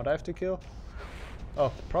set amount I have to kill?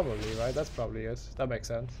 Oh, probably, right? That's probably it. That makes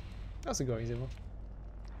sense. How's it going, Zemo?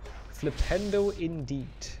 Flipendo indeed.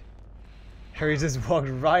 Harry just walked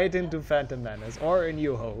right into Phantom Menace. Or A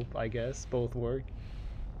New Hope, I guess. Both work.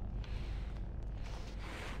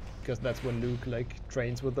 Because that's when Luke, like,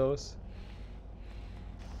 trains with those.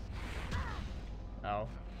 Oh.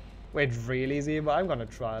 Wait, really, Zemo? I'm gonna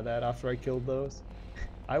try that after I killed those.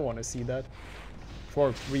 I want to see that.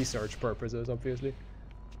 For research purposes, obviously.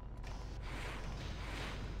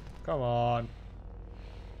 Come on.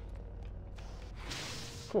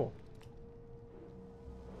 Cool.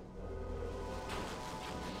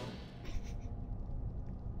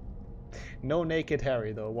 No naked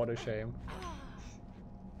Harry, though. What a shame.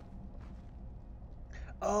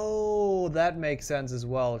 Oh, that makes sense as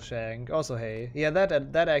well, Shank. Also, hey. Yeah,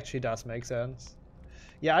 that actually does make sense.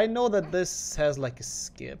 Yeah, I know that this has, like, a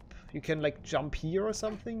skip. You can, like, jump here or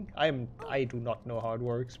something. I do not know how it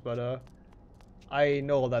works, but, I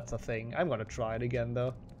know that's a thing. I'm gonna try it again,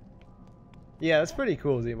 though. Yeah, it's pretty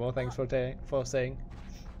cool, Zemo. Thanks for saying.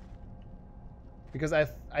 Because I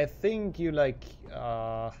think you, like,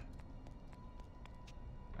 I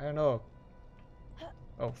don't know.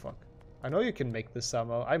 Oh, fuck. I know you can make this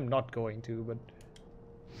somehow. I'm not going to, but...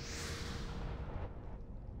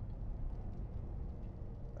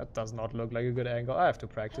 That does not look like a good angle. I have to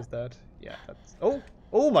practice that. Yeah, that's... Oh!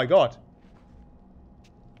 Oh my god!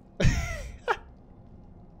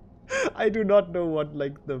 I do not know what,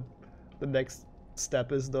 like, the next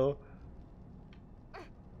step is, though.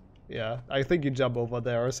 Yeah, I think you jump over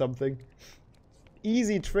there or something.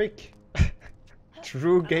 Easy trick.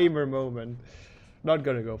 True gamer moment. Not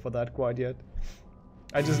gonna go for that quite yet.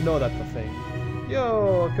 I just know that's the thing.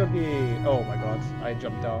 Yo, Cookie! Oh my god, I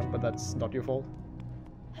jumped down, but that's not your fault.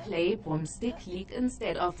 Play Boomstick League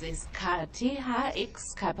instead of this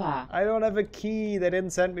KTHX Kappa. I don't have a key, they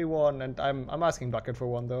didn't send me one, and I'm asking Bucket for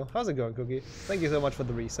one though. How's it going, Cookie? Thank you so much for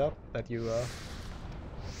the resub that you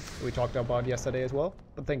we talked about yesterday as well.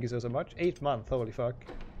 But thank you so much. 8 months, holy fuck.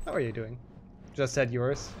 How are you doing? Just said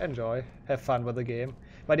yours. Enjoy. Have fun with the game.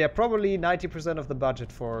 But yeah, probably 90% of the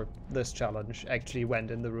budget for this challenge actually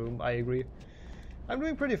went in the room. I agree. I'm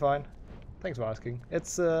doing pretty fine. Thanks for asking.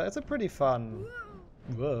 It's a pretty fun.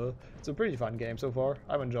 Whoa. It's a pretty fun game so far.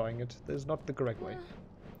 I'm enjoying it. This is not the correct way.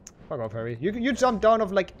 Fuck off, Harry. You jumped down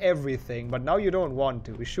of like everything, but now you don't want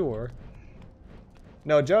to. Sure.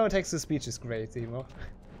 No, German text-to-speech is great, Timo.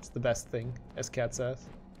 It's the best thing, as Kat says.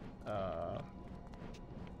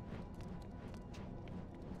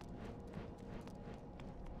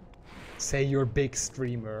 Say you're big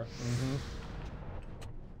streamer.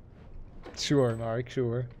 Sure, Mark,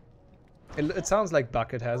 sure. It sounds like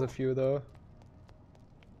Bucket has a few, though.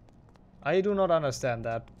 I do not understand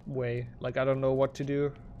that way. Like, I don't know what to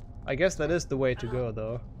do. I guess that is the way to go,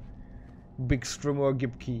 though. Big streamer,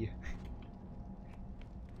 gib key.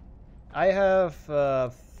 I have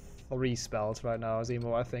 3 spells right now,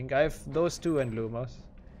 Zemo, I think. I have those 2 and Lumos.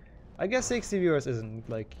 I guess 60 viewers isn't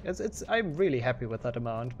like I'm really happy with that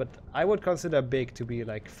amount, but I would consider big to be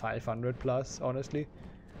like 500 plus, honestly.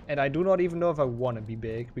 And I do not even know if I want to be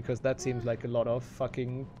big, because that seems like a lot of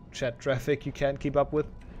fucking chat traffic you can't keep up with.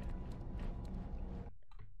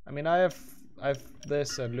 I mean, I have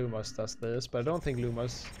this and Lumos does this, but I don't think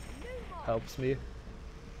Lumos helps me.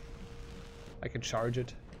 I can charge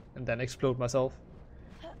it and then explode myself.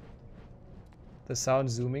 The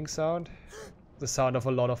zooming sound? The sound of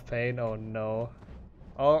a lot of pain? Oh no.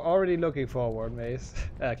 Already looking forward, Maze.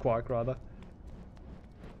 Quark, rather.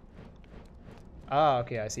 Ah,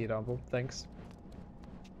 okay, I see it, Umbo. Thanks.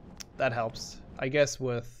 That helps. I guess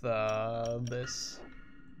with this.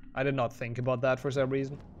 I did not think about that for some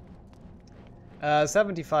reason.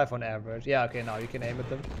 75 on average. Yeah, okay, now you can aim at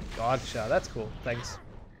them. Gotcha, that's cool. Thanks.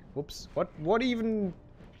 Whoops. What even...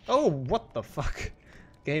 Oh, what the fuck?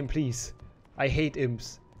 Game, please. I hate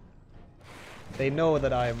imps. They know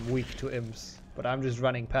that I am weak to imps, but I'm just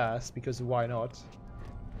running past, because why not?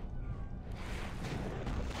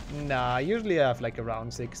 Nah, usually I have like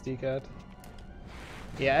around 60, Cat.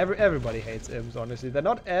 Yeah, everybody hates imps, honestly. They're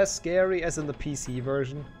not as scary as in the PC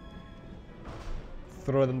version.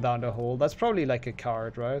 Throw them down the hole. That's probably like a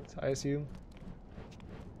card, right? I assume.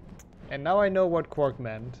 And now I know what Quark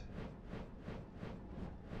meant.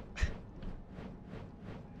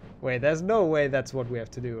 Wait, there's no way that's what we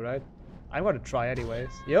have to do, right? I'm gonna try anyways.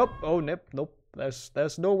 Yep. Oh, nope.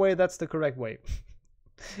 There's no way that's the correct way.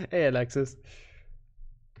 Hey, Alexis.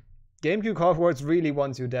 GameCube Hogwarts really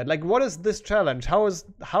wants you dead. Like, what is this challenge? How is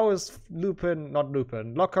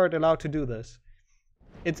Lockhart allowed to do this?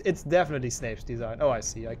 It's definitely Snape's design. Oh, I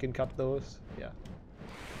see. I can cut those. Yeah.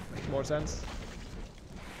 Makes more sense.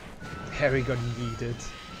 Harry got yeeted.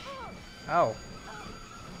 Ow.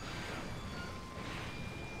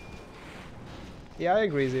 Yeah, I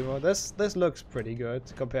agree, Zemo. This looks pretty good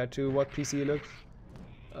compared to what PC looks.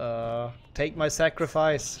 Take my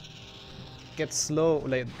sacrifice. Get slow.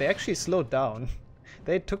 Like, they actually slowed down.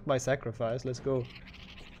 They took my sacrifice. Let's go.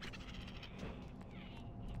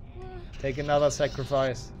 Take another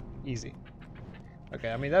sacrifice. Easy.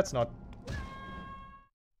 Okay, I mean, that's not...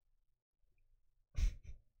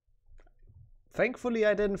 Thankfully,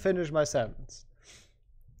 I didn't finish my sentence.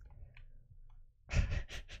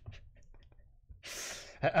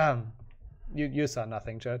 You saw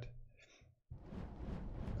nothing, Chad.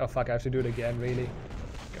 Oh fuck, I have to do it again, really?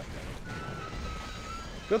 God damn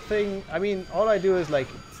it. Good thing, I mean, all I do is like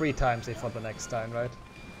 3 times it for the next time, right?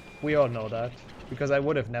 We all know that. Because I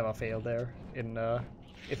would have never failed there in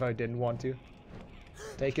if I didn't want to.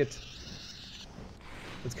 Take it.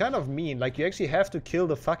 It's kind of mean, like you actually have to kill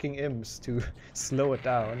the fucking imps to slow it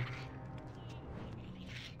down.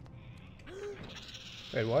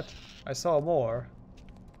 Wait, what? I saw more.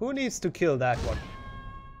 Who needs to kill that one?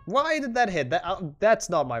 Why did that hit? That's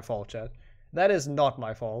not my fault, Chad. That is not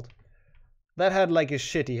my fault. That had like a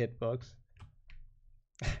shitty hitbox.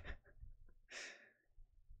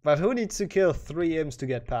 But who needs to kill 3 imps to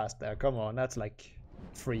get past there? Come on, that's like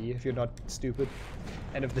free if you're not stupid.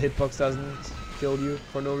 And if the hitbox doesn't kill you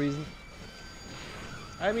for no reason.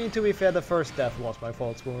 I mean, to be fair, the first death was my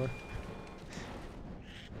fault, Spooner.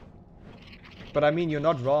 But I mean, you're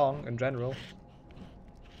not wrong in general.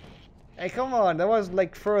 Hey, come on, that was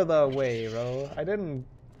like further away, bro. I didn't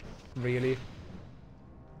really.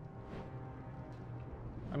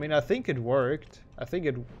 I mean, I think it worked. I think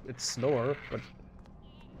it's slower, but...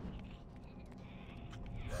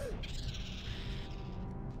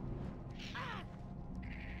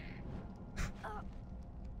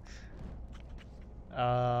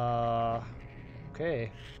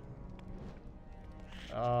 Okay.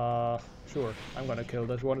 Sure. I'm gonna kill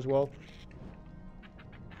that one as well.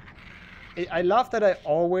 I love that I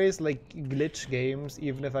always, like, glitch games,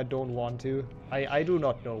 even if I don't want to. I do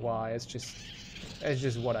not know why. It's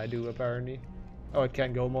just what I do, apparently. Oh, it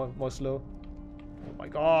can go more slow. Oh my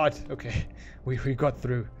god. Okay. We got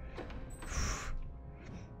through.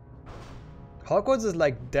 Hogwarts is,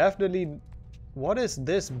 like, definitely... What is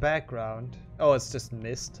this background? Oh, it's just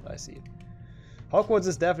mist. I see. Hogwarts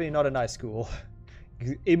is definitely not a nice school.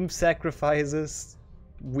 Imp sacrifices,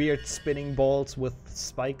 weird spinning balls with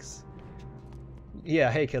spikes.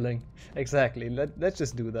 Yeah, hay killing. Exactly. Let's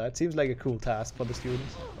just do that. Seems like a cool task for the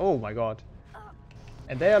students. Oh my god.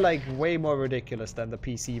 And they are like way more ridiculous than the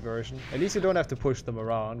PC version. At least you don't have to push them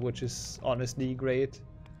around, which is honestly great.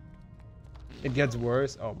 It gets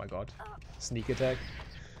worse. Oh my god. Sneak attack.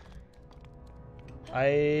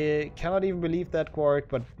 I cannot even believe that quirk,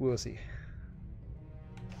 but we'll see.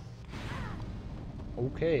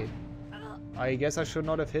 Okay. I guess I should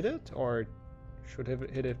not have hit it, or should have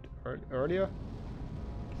hit it earlier.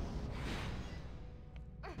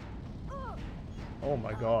 Oh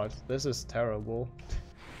my god, this is terrible.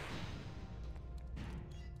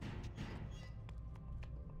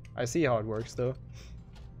 I see how it works though.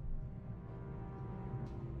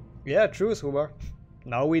 Yeah, true, Suba.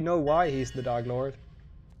 Now we know why he's the Dark Lord.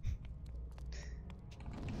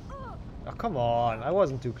 Oh, come on, I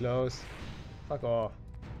wasn't too close. Fuck off.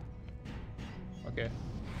 Okay.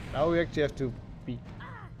 Now we actually have to be...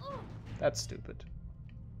 That's stupid.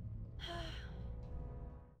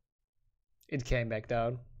 It came back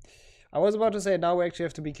down. I was about to say, now we actually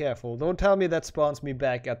have to be careful. Don't tell me that spawns me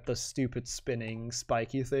back at the stupid spinning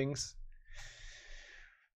spiky things.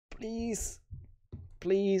 Please.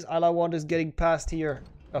 Please, all I want is getting past here.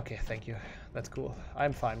 Okay, thank you. That's cool.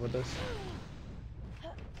 I'm fine with this.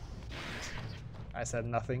 I said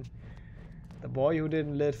nothing. The boy who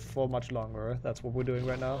didn't live for much longer. That's what we're doing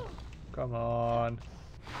right now. Come on.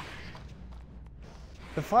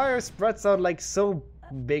 The fire spreads out like so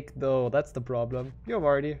big though. That's the problem. You're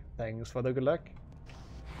Marty. Thanks for the good luck.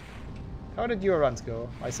 How did your runs go?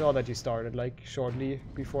 I saw that you started like shortly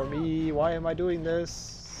before me. Why am I doing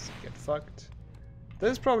this? Get fucked.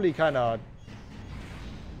 This is probably kind of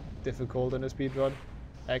difficult in a speedrun,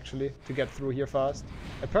 actually, to get through here fast.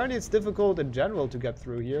 Apparently it's difficult in general to get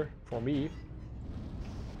through here, for me.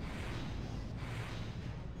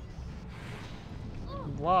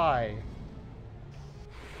 Why?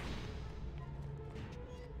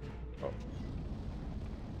 Oh.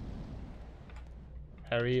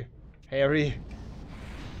 Harry. Harry.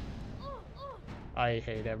 I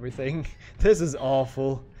hate everything. This is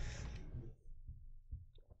awful.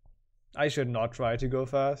 I should not try to go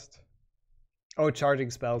fast. Oh,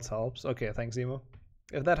 charging spells helps. Okay, thanks, Emo.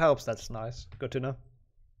 If that helps, that's nice. Good to know.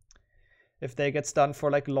 If they get stunned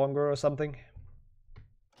for like longer or something.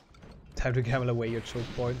 Time to gamble away your choke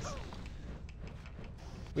points.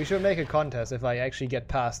 We should make a contest if I actually get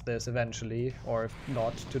past this eventually, or if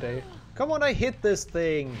not today. Come on, I hit this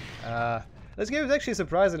thing! This game is actually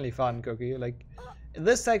surprisingly fun, Cookie. Like,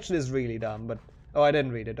 this section is really dumb, but... Oh, I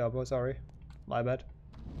didn't read it up. Oh, sorry. My bad.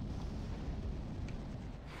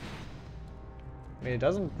 I mean, it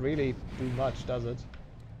doesn't really do much, does it?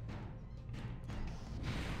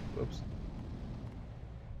 Whoops.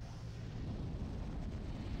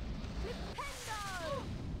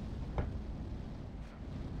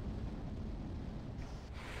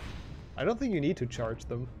 I don't think you need to charge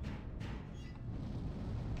them.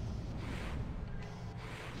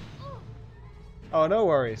 Oh, no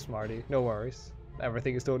worries, Marty. No worries.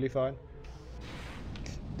 Everything is totally fine.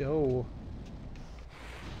 No.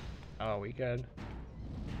 Oh, we can.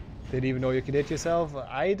 Didn't even know you could hit yourself.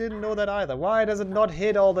 I didn't know that either. Why does it not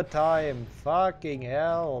hit all the time? Fucking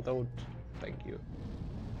hell. Don't. Thank you.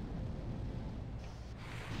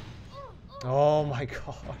 Oh my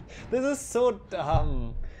god. This is so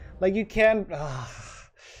dumb. Like, you can't...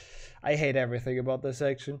 I hate everything about this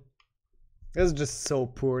section. This is just so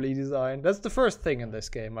poorly designed. That's the first thing in this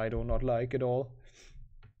game I do not like at all.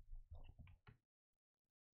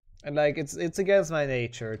 And like, it's against my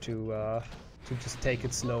nature to just take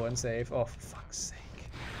it slow and safe. Oh, for fuck's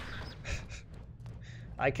sake.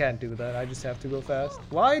 I can't do that. I just have to go fast.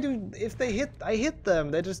 Why do... If they hit... I hit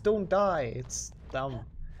them. They just don't die. It's dumb.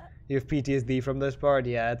 You have PTSD from this part?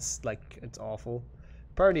 Yeah, it's like, it's awful.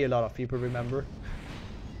 Apparently a lot of people remember.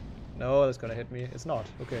 No, that's gonna hit me. It's not.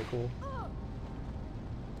 Okay, cool.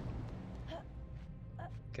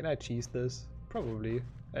 Can I cheese this? Probably,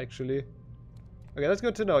 actually. Okay, that's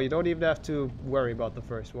good to know. You don't even have to worry about the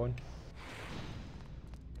first one.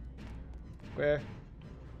 Where?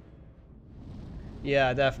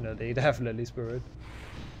 Yeah, definitely. Definitely, Spirit.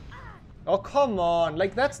 Oh, come on.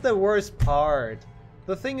 Like, that's the worst part.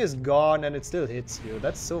 The thing is gone and it still hits you.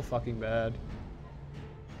 That's so fucking bad.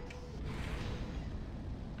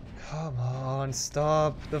 Come on,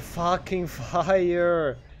 stop the fucking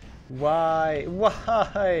fire. Why?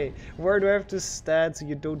 Why? Where do I have to stand so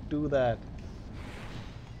you don't do that?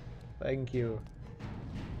 Thank you.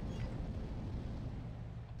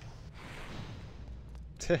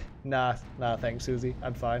 Nah, thanks, Susie.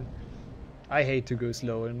 I'm fine. I hate to go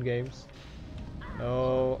slow in games.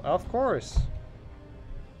 No, of course.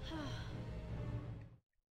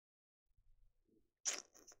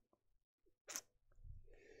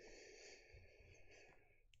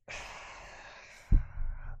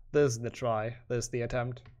 This is the try. This is the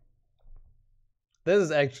attempt. This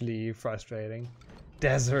is actually frustrating.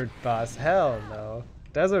 Desert bus. Hell no.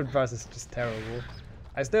 Desert bus is just terrible.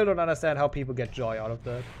 I still don't understand how people get joy out of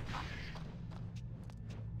that.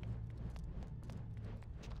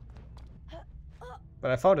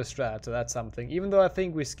 But I found a strat, so that's something. Even though I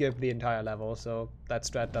think we skipped the entire level, so that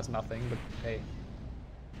strat does nothing, but hey.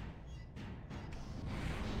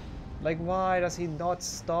 Like, why does he not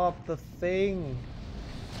stop the thing?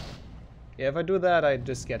 Yeah, if I do that, I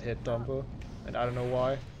just get hit, Dumbo. And I don't know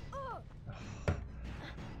why.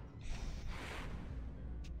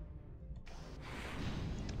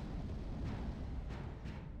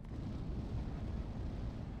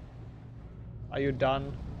 Are you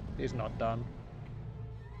done? He's not done.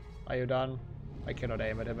 Are you done? I cannot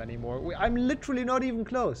aim at him anymore. I'm literally not even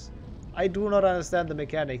close. I do not understand the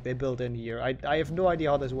mechanic they built in here. I have no idea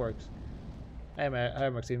how this works. Hey,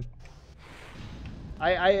 Maxime.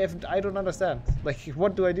 I don't understand. Like,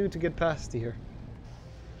 what do I do to get past here?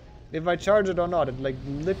 If I charge it or not, it like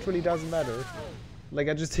literally doesn't matter. Like,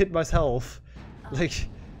 I just hit myself. Like,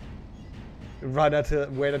 wait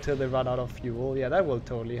until they run out of fuel. Yeah, that will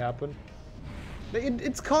totally happen.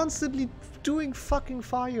 It's constantly doing fucking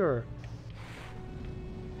fire.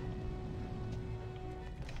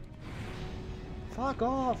 Fuck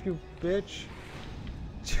off, you bitch.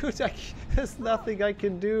 Dude, there's nothing I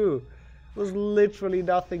can do. There's literally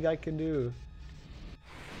nothing I can do.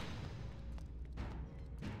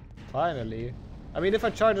 Finally. I mean, if I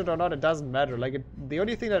charge it or not, it doesn't matter. Like, the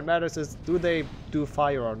only thing that matters is, do they do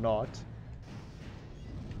fire or not?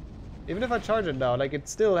 Even if I charge it now, like, it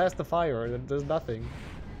still has the fire. There's nothing.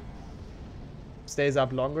 Stays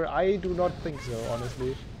up longer? I do not think so,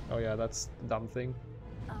 honestly. Oh yeah, that's the dumb thing.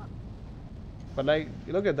 But like,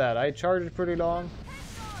 look at that. I charge it pretty long.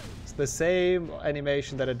 It's the same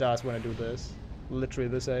animation that it does when I do this. Literally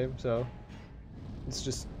the same, so... It's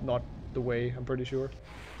just not the way, I'm pretty sure.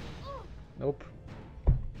 Nope.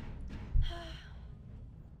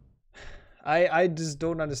 I just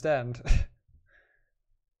don't understand.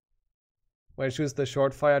 When I choose the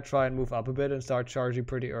short fire, try and move up a bit and start charging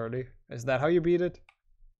pretty early. Is that how you beat it?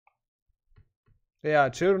 Yeah,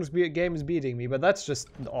 children's game is beating me, but that's just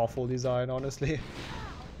an awful design, honestly.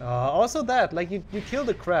 Also that, like, you kill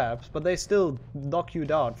the crabs, but they still knock you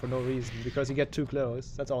down for no reason, because you get too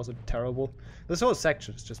close. That's also terrible. This whole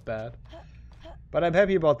section is just bad. But I'm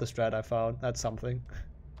happy about the strat I found. That's something.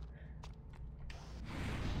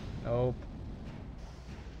 Nope.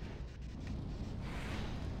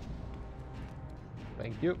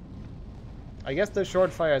 Thank you. I guess the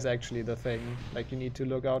short fire is actually the thing, like, you need to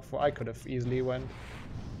look out for. I could have easily went.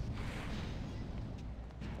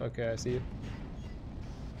 Okay, I see.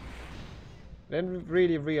 Didn't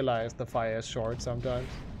really realize the fire is short sometimes.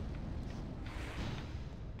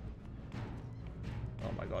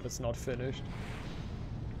 Oh my god, it's not finished.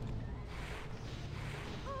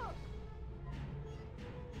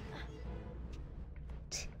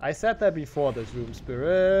 I said that before this room,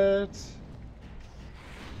 Spirit.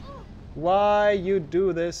 Why you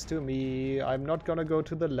do this to me? I'm not gonna go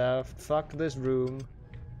to the left. Fuck this room.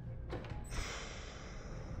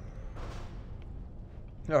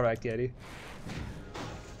 Alright, Getty.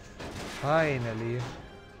 Finally.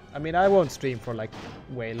 I mean, I won't stream for like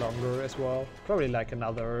way longer as well. Probably like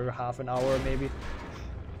another half an hour maybe.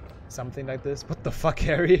 Something like this. What the fuck,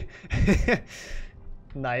 Harry?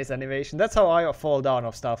 Nice animation. That's how I fall down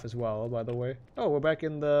off stuff as well, by the way. Oh, we're back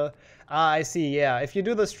in the... Ah, I see, yeah. If you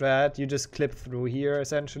do the strat, you just clip through here,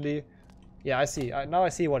 essentially. Yeah, I see. Now I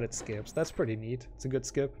see what it skips. That's pretty neat. It's a good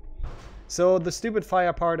skip. So the stupid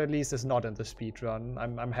fire part at least is not in the speedrun.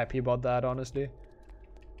 I'm happy about that, honestly.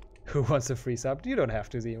 Who wants a free sub? You don't have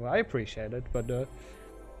to, Zemo. I appreciate it, but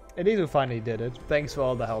at least we finally did it. Thanks for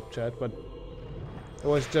all the help, chat, but it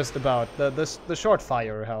was just about the short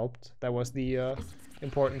fire helped. That was the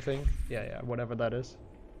important thing. Yeah, whatever that is.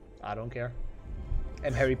 I don't care.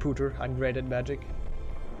 I'm Harry Potter. I'm great at magic.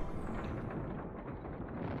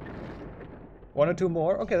 1 or 2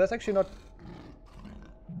 more? Okay, that's actually not...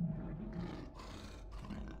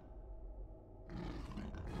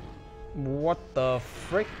 What the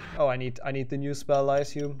frick? Oh, I need the new spell, I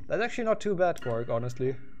assume. That's actually not too bad, Quark,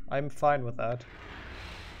 honestly. I'm fine with that.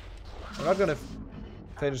 I'm not gonna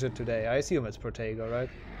finish it today. I assume it's Protego, right?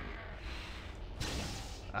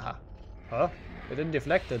 Aha. Huh? It didn't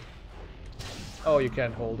deflect it. Oh, you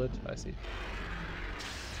can't hold it. I see.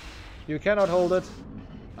 You cannot hold it.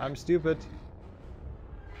 I'm stupid.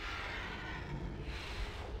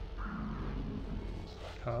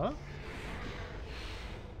 Huh?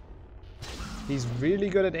 He's really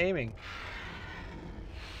good at aiming.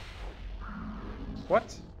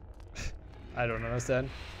 What? I don't understand.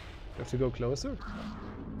 You have to go closer?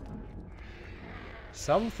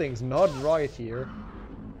 Something's not right here.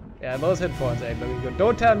 Yeah, those hit points ain't looking good.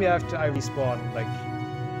 Don't tell me I respawn, like...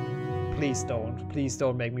 Please don't. Please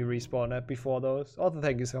don't make me respawn it before those. Also,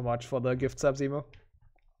 thank you so much for the gift sub, Zemo.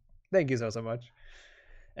 Thank you so much.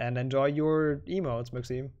 And enjoy your emotes,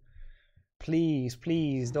 Maxime. Please,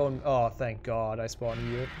 please don't... Oh, thank God I spawned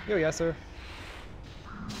you. Oh, yes, sir.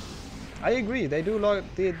 I agree. They do look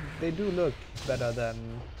better than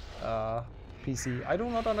PC. I do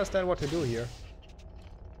not understand what to do here.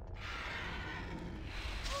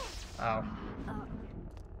 Ow.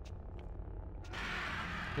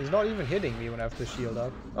 He's not even hitting me when I have the shield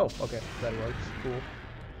up. Oh, okay. That works. Cool.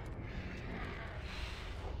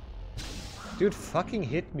 Dude, fucking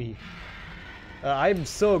hit me. I'm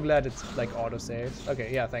so glad it's like autosaved.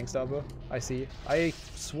 Okay, yeah, thanks, Double. I see. I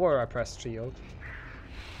swore I pressed shield.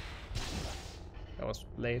 That was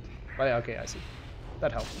late. But yeah, okay, I see.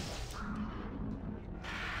 That helped.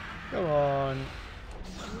 Come on.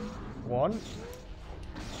 1,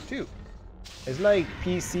 2. It's like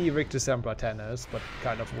PC Richter Sempra tennis, but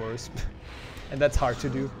kind of worse. And that's hard to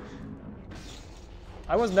do.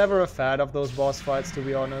 I was never a fan of those boss fights, to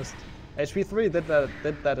be honest. HP3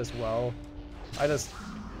 did that as well. I just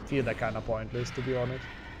feel that kind of pointless, to be honest.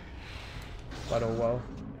 But oh well.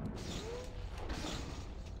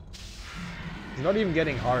 It's not even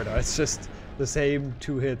getting harder, it's just the same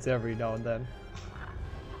 2 hits every now and then.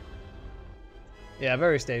 Yeah,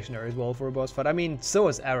 very stationary as well for a boss fight. I mean, so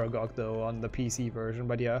is Aragog though on the PC version,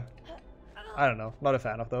 but yeah. I don't know, not a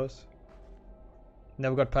fan of those.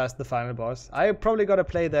 Never got past the final boss. I probably gotta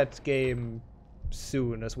play that game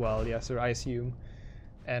soon as well, yes sir, I assume.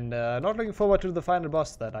 And not looking forward to the final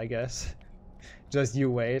boss then, I guess. Just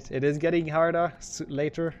you wait. It is getting harder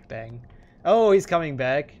later. Dang. Oh, he's coming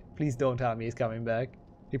back. Please don't tell me he's coming back.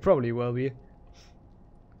 He probably will be.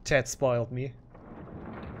 Chat spoiled me.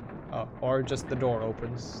 Oh, or just the door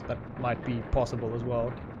opens. That might be possible as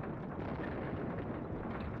well.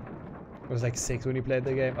 It was like 6 when you played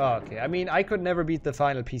the game. Oh, okay. I mean, I could never beat the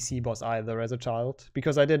final PC boss either as a child.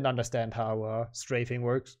 Because I didn't understand how strafing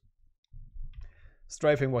works.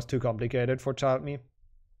 Strafing was too complicated for child me.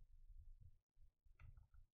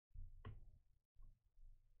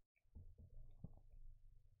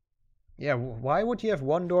 Yeah, why would you have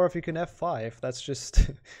 1 door if you can have 5? That's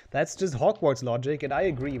just that's just Hogwarts logic, and I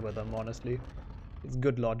agree with them, honestly. It's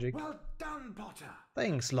good logic. Well done, Potter.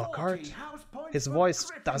 Thanks, Lockhart. His voice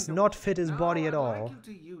does not fit his body at all.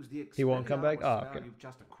 He won't come back? Ah, okay.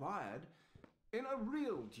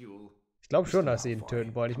 Ich glaube schon, dass sie ihn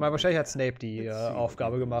töten wollen. Ich meine, wahrscheinlich hat Snape die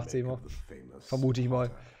Aufgabe gemacht, Simo. Vermute ich mal.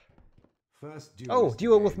 Oh,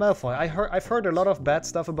 duel with Malfoy. I've heard a lot of bad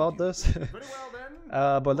stuff about this.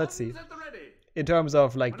 But let's see. In terms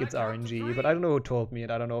of, like, it's RNG, but I don't know who told me,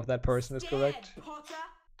 and I don't know if that person is correct. Potter,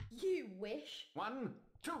 you wish. 1,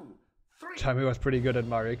 2, 3. Chami was pretty good at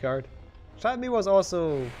Mario Kart. Chami was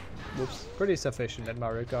also, whoops, pretty sufficient at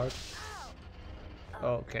Mario Kart.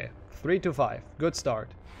 Okay, 3 to 5. Good start.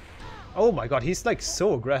 Oh my god, he's like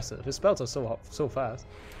so aggressive. His spells are so fast.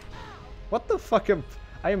 What the fuck?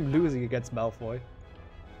 I am losing against Malfoy.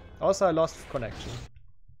 Also, I lost connection.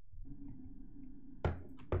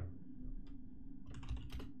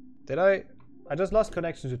 Did I just lost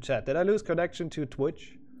connection to chat. Did I lose connection to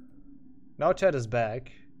Twitch? Now chat is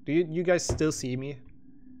back. Do you guys still see me?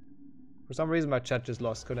 For some reason my chat just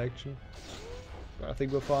lost connection. But I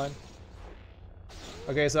think we're fine.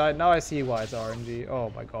 Okay, so now I see why it's RNG.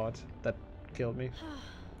 Oh my god, that killed me.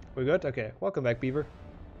 We're good? Okay, welcome back, Beaver.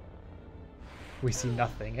 We see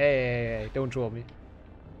nothing. Hey, don't troll me.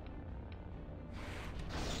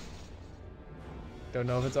 Don't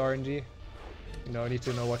know if it's RNG. No, I need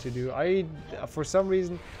to know what to do. For some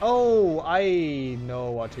reason... Oh, I know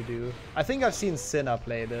what to do. I think I've seen Cinna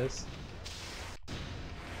play this.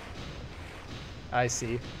 I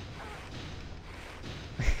see.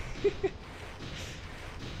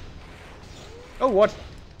 Oh, what?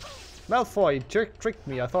 Malfoy tricked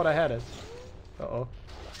me. I thought I had it. Uh-oh.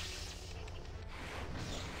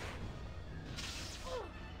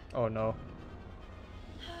 Oh, no.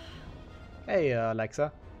 Hey,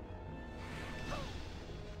 Alexa.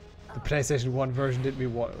 The PlayStation 1 version made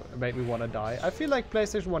me want to die. I feel like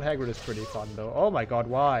PlayStation 1 Hagrid is pretty fun, though. Oh my god,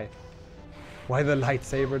 why? Why the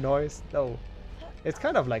lightsaber noise? No. It's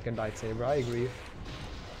kind of like a lightsaber, I agree.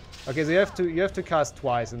 Okay, so you have to cast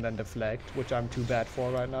twice and then deflect, which I'm too bad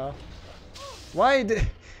for right now. Why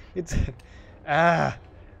it's I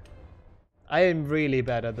am really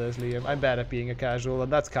bad at this, Liam. I'm bad at being a casual,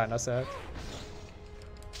 and that's kind of sad.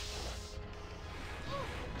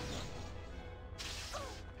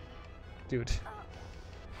 Dude.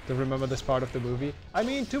 Don't remember this part of the movie. I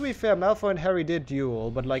mean, to be fair, Malfoy and Harry did duel,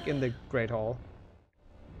 but like in the Great Hall.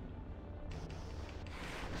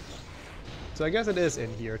 So I guess it is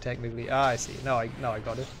in here, technically. Ah, I see. Now I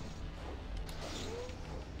got it.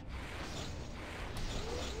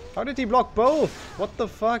 How did he block both? What the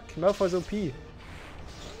fuck? Malfoy's OP.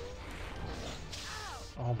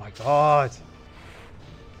 Oh my god.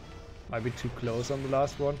 Might be too close on the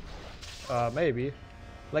last one. Maybe.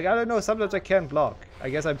 Like, I don't know, sometimes I can't block. I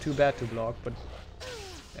guess I'm too bad to block, but...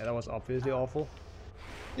 Yeah, that was obviously awful.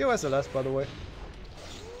 Yo, SLS, by the way.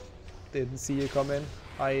 Didn't see you come in.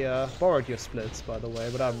 I borrowed your splits, by the way,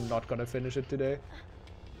 but I'm not gonna finish it today.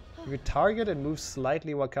 You target and move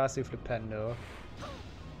slightly while casting Flipendo.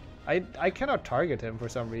 I cannot target him for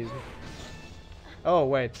some reason. Oh,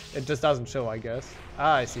 wait. It just doesn't show, I guess.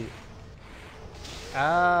 Ah, I see.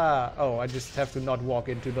 Ah, oh, I just have to not walk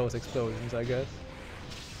into those explosions, I guess.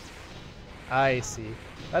 I see.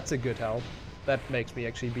 That's a good help. That makes me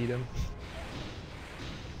actually beat him.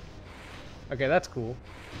 Okay, that's cool.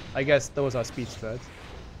 I guess those are speed strats.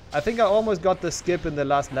 I think I almost got the skip in the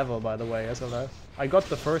last level, by the way, SLF. I got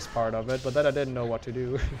the first part of it, but then I didn't know what to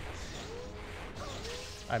do.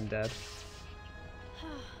 I'm dead.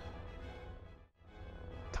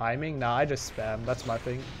 Timing? Nah, I just spam. That's my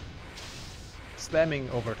thing. Spamming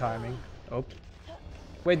over timing. Oh.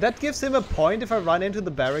 Wait, that gives him a point if I run into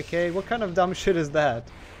the barricade? What kind of dumb shit is that?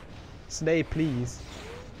 Snape, please.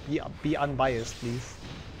 Be unbiased, please.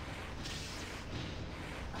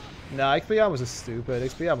 Nah, Expelliarmus is stupid.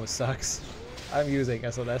 Expelliarmus sucks. I'm using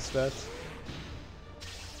SLS strats.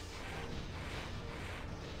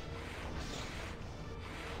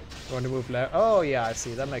 Want to move left? Oh yeah, I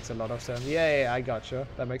see. That makes a lot of sense. Yeah, I gotcha.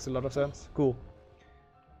 That makes a lot of sense. Cool.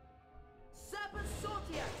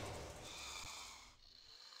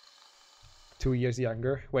 2 years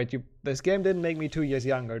younger. Wait, this game didn't make me 2 years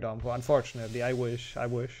younger, Dompo. Unfortunately, I wish.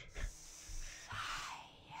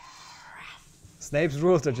 Snape's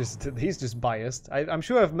rules are he's just biased. I'm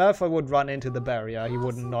sure if Malfoy would run into the barrier, he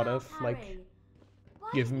would not have, like,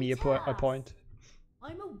 given me a point.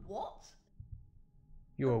 I'm a what?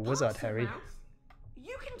 You're a wizard, Harry.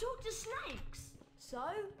 You can talk to snakes. So,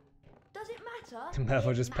 does it matter?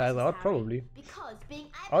 Malfoy just passed out, probably.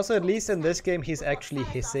 Also, at least in this game, he's actually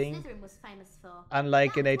hissing.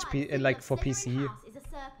 Unlike in like for PC,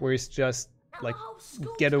 where he's just like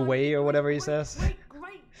get away or whatever he says.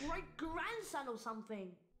 Great grandson or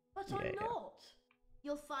something. But I'm not.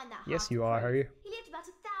 You'll find that. Yes, you are, Harry. He lived about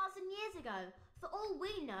 1,000 years ago. For all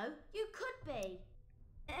we know, you could be.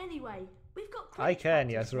 Anyway, we've got. I can,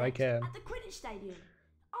 yes, or I can. At the Quidditch Stadium.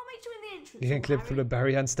 I'll meet you in the entrance. You can clip through the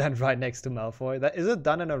barrier and stand right next to Malfoy. That is it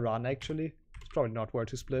done in a run, actually? It's probably not where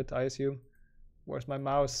to split, I assume. Where's my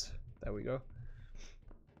mouse? There we go.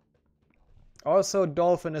 Also,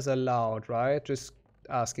 Dolphin is allowed, right? Just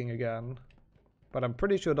asking again. But I'm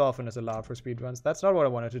pretty sure Dolphin is allowed for speedruns. That's not what I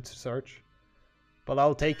wanted to search. But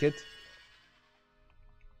I'll take it.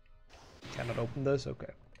 Cannot open this?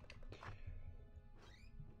 Okay.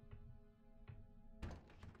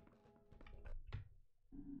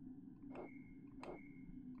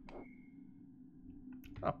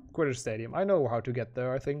 Oh, Quidditch Stadium. I know how to get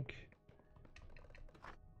there, I think.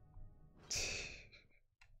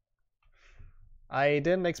 I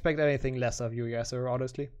didn't expect anything less of you, Yasser,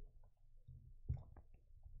 honestly.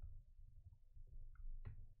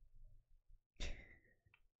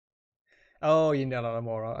 Oh, you need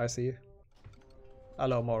Alamora, I see.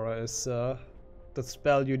 Alamora is the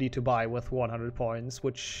spell you need to buy with 100 points,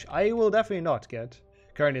 which I will definitely not get.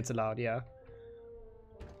 Currently it's allowed, yeah.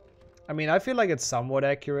 I mean, I feel like it's somewhat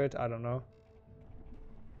accurate. I don't know.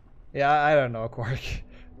 Yeah, I don't know, Quark.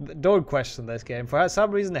 Don't question this game. For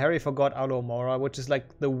some reason, Harry forgot Alomora, which is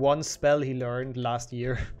like the one spell he learned last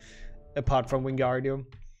year, apart from Wingardium,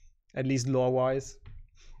 at least lore-wise.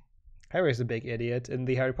 Harry's a big idiot in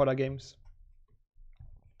the Harry Potter games.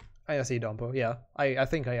 I see, Dumpo. Yeah, I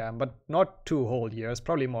think I am, but not 2 whole years.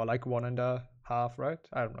 Probably more like 1.5, right?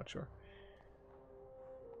 I'm not sure.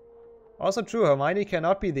 Also true, Hermione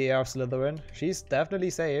cannot be the heir of Slytherin. She's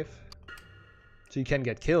definitely safe. She can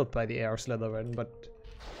get killed by the heir of Slytherin, but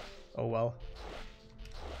oh well.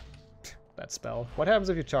 That spell. What happens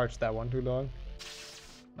if you charge that one too long?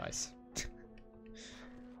 Nice.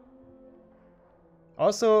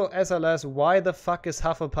 Also, SLS, why the fuck is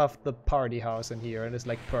Hufflepuff the party house in here and it's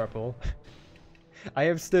like purple? I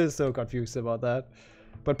am still so confused about that.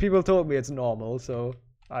 But people told me it's normal, so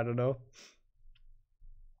I don't know.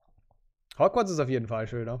 Hogwarts ist auf jeden Fall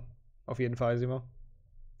schöner. Auf jeden Fall, Simo.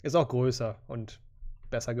 Ist auch größer und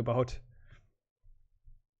besser gebaut.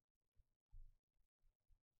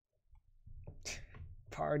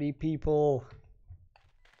 Party people.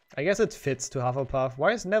 I guess it fits to Hufflepuff.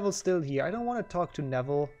 Why is Neville still here? I don't want to talk to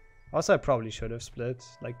Neville. Also, I probably should have split,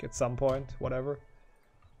 like at some point, whatever.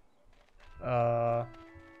 There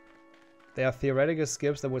are theoretical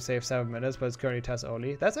skips that would save 7 minutes, but it's currently test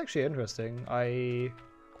only. That's actually interesting.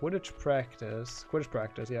 Quidditch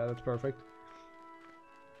practice, yeah, that's perfect.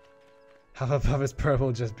 Hufflepuff is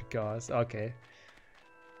purple just because. Okay.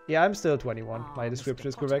 Yeah, I'm still 21. My description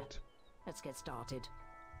is correct. Let's get started.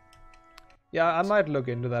 Yeah, I might look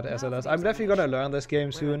into that SLS. I'm definitely gonna learn this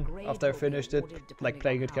game soon after I finished it, like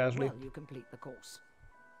playing it casually. Well, you complete the course.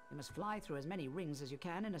 You must fly through as many rings as you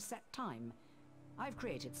can in a set time. I've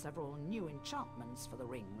created several new enchantments for the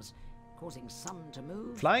rings, causing some to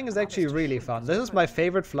move. Flying is actually really fun. This is my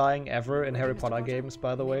favorite flying ever in Harry Potter games,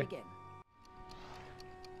 by the way.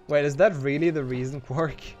 Wait, is that really the reason,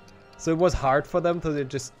 Quark? So it was hard for them, so they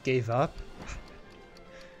just gave up?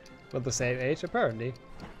 With the same age, apparently.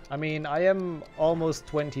 I mean, I am almost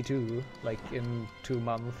 22, like in 2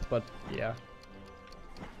 months, but yeah.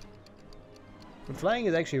 But flying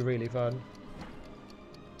is actually really fun.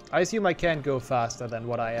 I assume I can't go faster than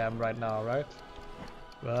what I am right now, right?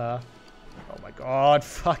 Oh my god,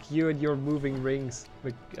 fuck you and your moving rings.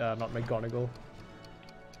 Not McGonagall.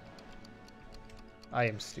 I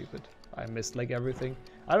am stupid. I missed like everything.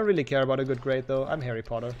 I don't really care about a good grade though. I'm Harry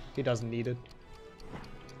Potter. He doesn't need it.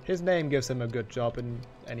 His name gives him a good job in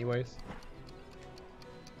anyways.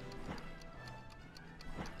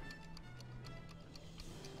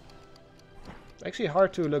 It's actually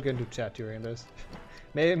hard to look into chat during this.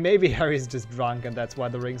 Maybe Harry's just drunk and that's why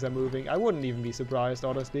the rings are moving. I wouldn't even be surprised,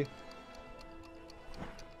 honestly.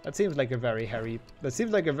 That seems like a very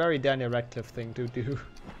Daniel Radcliffe thing to do.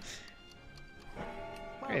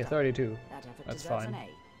 Okay, 32. That's fine.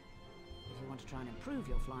 If you want to try and improve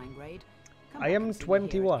your flying grade, I am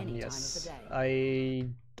 21, yes. I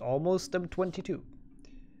almost am 22.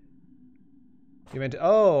 You went,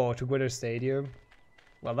 oh, to Quidditch Stadium.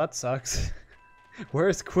 Well, that sucks.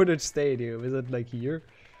 Where's Quidditch Stadium? Is it like here?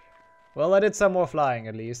 Well, I did some more flying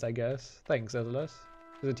at least, I guess. Thanks, SLS.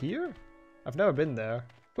 Is it here? I've never been there.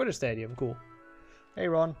 Quidditch Stadium, cool. Hey,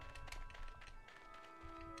 Ron.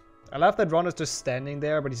 I love that Ron is just standing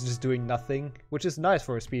there, but he's just doing nothing. Which is nice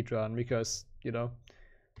for a speedrun, because, you know,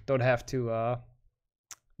 don't have to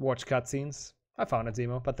watch cutscenes. I found it,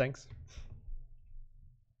 Zemo, but thanks.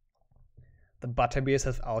 The butterbeers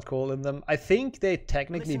have alcohol in them. I think they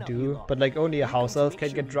technically do, but like only a house elf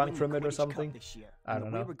can get drunk from it or something. I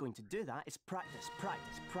don't know.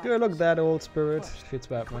 Do I look that old, Spirit?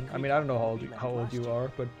 Fitzbatman. I mean, I don't know how old you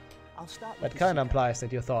are, but that kind of implies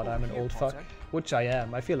that you thought I'm an old fuck, which I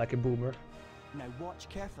am. I feel like a boomer. Now watch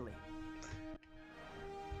carefully.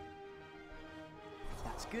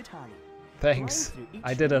 That's good, Harry. Thanks.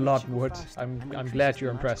 I did a lot, Wood. I'm glad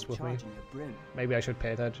you're impressed with me. Maybe I should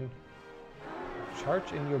pay attention.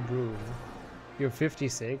 Charge in your broom. You're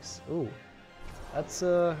 56. Ooh. That's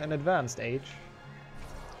an advanced age.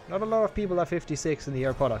 Not a lot of people are 56 in the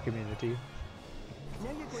Harry Potter community.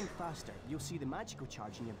 Now you're going faster. You'll see the magical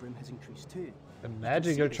charge in your broom has increased too. The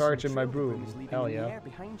magical charge in my broom. Hell yeah.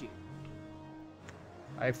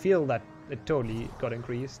 I feel that it totally got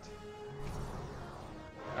increased.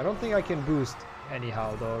 I don't think I can boost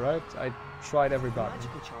anyhow though, right? I tried every button. The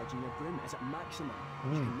magical charge in your broom is at maximum.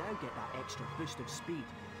 You can now get that extra boost of speed.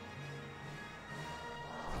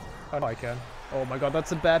 Oh no, I can. Oh my god,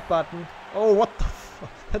 that's a bad button. Oh, what the fuck?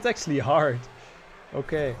 That's actually hard.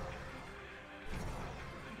 Okay.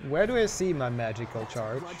 Where do I see my magical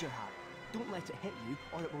charge? Roger, Harry. Don't let it hit you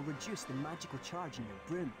or it will reduce the magical charge in your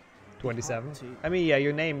broom. 27. I mean, yeah,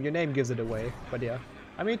 your name gives it away, but yeah.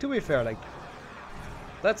 I mean, to be fair, like,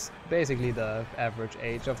 that's basically the average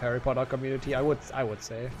age of Harry Potter community, I would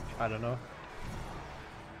say. I don't know.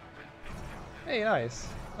 Hey, nice.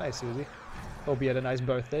 Nice, Susie. Hope you had a nice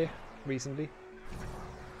birthday recently.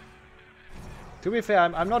 To be fair,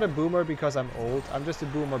 I'm not a boomer because I'm old. I'm just a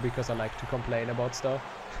boomer because I like to complain about stuff.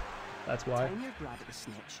 That's why. Time your grab at the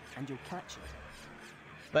snitch and you'll catch it.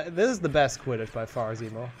 But this is the best Quidditch by far,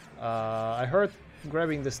 Zemo. I heard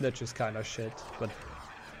grabbing the snitch is kind of shit, but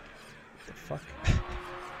what the fuck?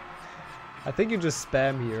 I think you just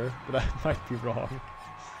spam here, but I might be wrong.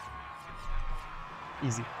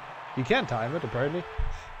 Easy. You can't time it, apparently.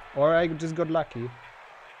 Or I just got lucky.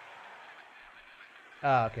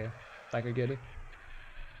 Ah, okay. Like I get it.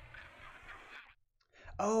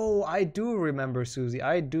 Oh, I do remember Susie.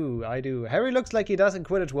 I do. Harry looks like he does in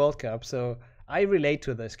Quidditch World Cup, so I relate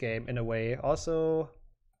to this game in a way. Also,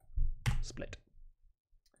 split.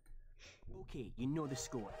 Okay, you know the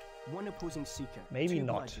score. One opposing seeker, maybe two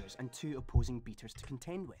not, bludgers, and two opposing beaters to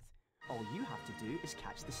contend with. All you have to do is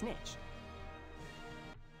catch the snitch.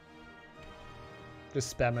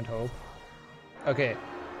 Just spam and hope. Okay,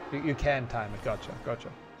 you can time it. Gotcha.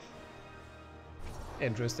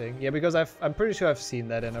 Interesting. Yeah, because I'm pretty sure I've seen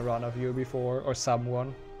that in a run of you before, or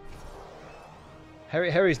someone.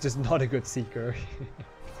 Harry's just not a good seeker.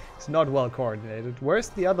 It's not well coordinated. Where's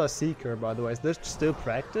the other seeker, by the way? Is this still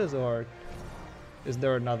practice, or is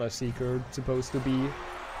there another seeker supposed to be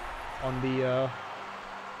on the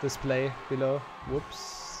display below?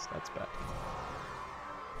 Whoops, that's bad.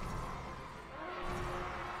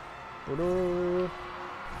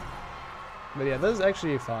 But yeah, this is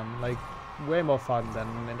actually fun. Like, way more fun than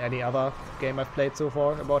in any other game I've played so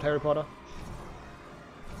far about Harry Potter.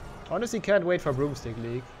 Honestly, can't wait for Broomstick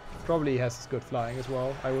League. Probably has good flying as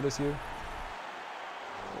well, I would assume.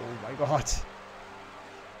 Oh my god.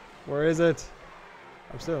 Where is it?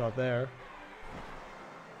 I'm still not there.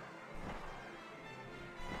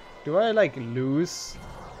 Do I, like, lose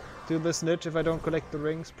to the snitch if I don't collect the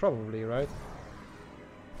rings? Probably, right?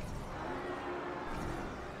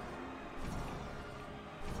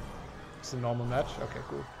 It's a normal match? Okay,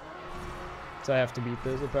 cool. So I have to beat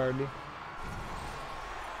this, apparently.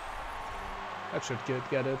 That should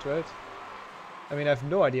get it, right? I mean, I have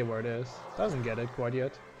no idea where it is. Doesn't get it quite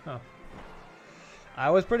yet. Huh. I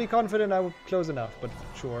was pretty confident I would close enough, but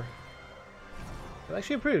sure. It's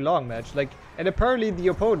actually a pretty long match. Like, and apparently the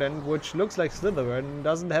opponent, which looks like Slytherin,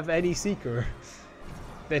 doesn't have any seeker.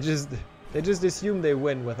 They just assume they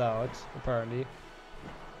win without, apparently.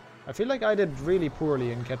 I feel like I did really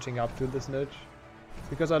poorly in catching up to the snitch,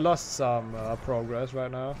 because I lost some progress right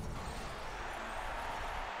now.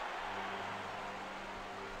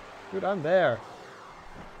 Dude, I'm there.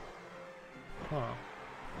 Huh.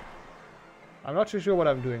 I'm not too sure what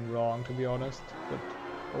I'm doing wrong, to be honest, but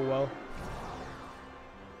oh well.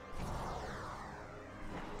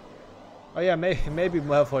 Oh yeah, maybe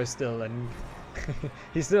Malfoy's still, and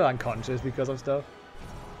he's still unconscious because of stuff.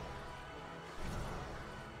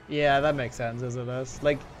 Yeah, that makes sense, as it is.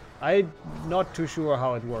 Like, I'm not too sure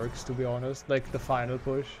how it works, to be honest, like the final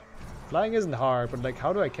push. Flying isn't hard, but like,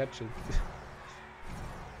 how do I catch it?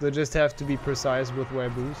 They just have to be precise with where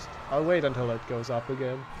boost. I'll wait until it goes up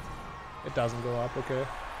again. It doesn't go up, okay.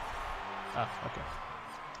 Ah, okay.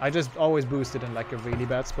 I just always boost it in like a really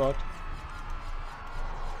bad spot.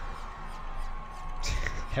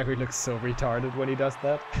 Harry looks so retarded when he does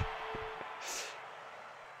that.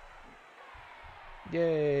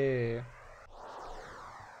 Yay!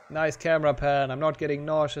 Nice camera pan. I'm not getting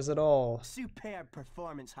nauseous at all. Superb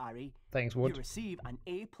performance, Harry. Thanks, Wood. You receive an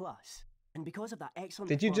A+. And because of that excellent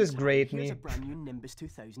Did you just grade here's me? a brand new Nimbus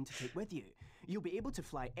 2000 to take with you. You'll be able to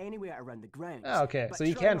fly anywhere around the grounds. Ah, okay, so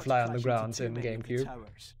you can fly on the grounds in GameCube.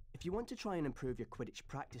 If you want to try and improve your Quidditch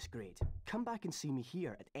practice grade, come back and see me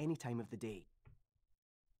here at any time of the day.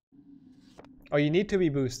 Oh, you need to be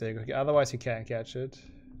boosting, okay, otherwise you can't catch it.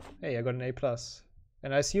 Hey, I got an A+.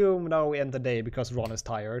 And I assume now we end the day because Ron is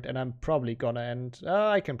tired, and I'm probably gonna end...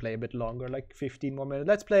 I can play a bit longer, like 15 more minutes.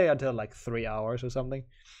 Let's play until like 3 hours or something.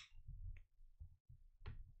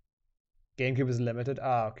 GameCube is limited.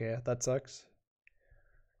 Ah, okay, that sucks.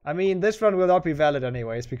 I mean, this run will not be valid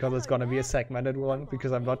anyways, because it's gonna be a segmented one,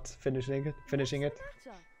 because I'm not finishing it.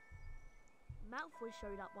 Malfoy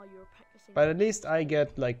showed up while you were practicing. But at least I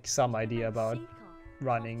get like some idea about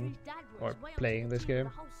running or playing this game.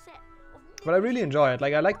 But I really enjoy it.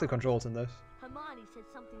 Like, I like the controls in this. Hermione said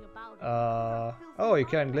something about it. Oh, you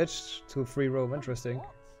can glitch to free roam. Interesting. Oh, you can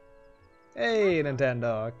glitch to free roam. Interesting. What? Malfoy showed up while you were practicing. Interesting. Malfoy showed up while you were practicing. But at least I get like some idea about running or playing this game. Hey,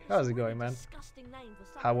 Nintendo. How's it going, man?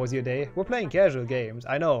 How was your day? We're playing casual games.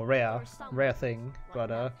 I know, rare thing,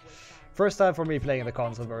 but first time for me playing the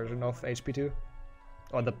console version of HP2,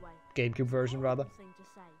 or the GameCube version rather.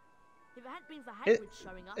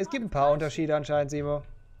 It's giving power on Sheet Unshine, Zemo.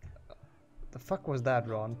 The fuck was that,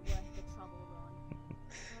 Ron?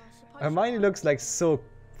 Hermione looks like so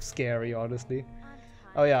scary, honestly.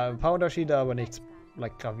 Oh ja, ein paar Unterschiede, aber nichts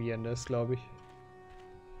like gravierendes, glaube ich.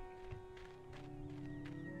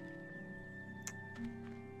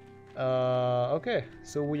 Okay,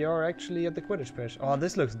 so we are actually at the Quidditch pitch. Oh,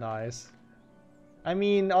 this looks nice. I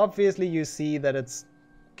mean, obviously you see that it's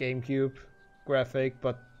GameCube graphic,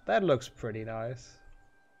 but that looks pretty nice.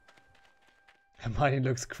 Hermione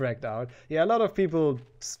looks cracked out. Yeah, a lot of people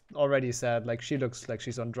already said like she looks like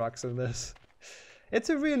she's on drugs in this. It's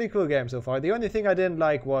a really cool game so far. The only thing I didn't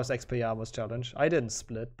like was Expelliarmus challenge. I didn't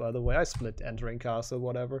split, by the way. I split entering castle,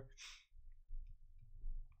 whatever.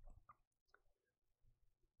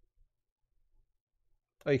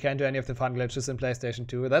 Oh, you can't do any of the fun glitches in PlayStation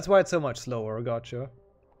 2. That's why it's so much slower, gotcha.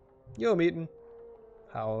 Yo, Meaton.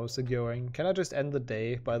 How's it going? Can I just end the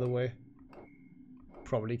day, by the way?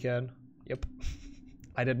 Probably can. Yep.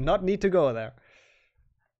 I did not need to go there.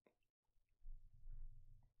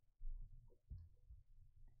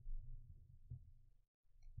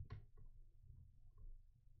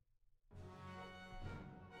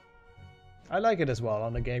 I like it as well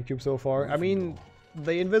on the GameCube so far. I mean,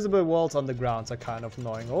 the invisible walls on the grounds are kind of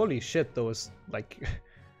annoying. Holy shit, those, like,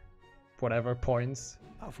 whatever, points.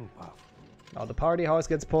 Now the party house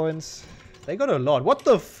gets points. They got a lot. What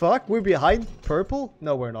the fuck? We're behind purple?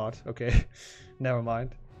 No, we're not. Okay. Never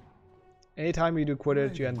mind. Anytime you do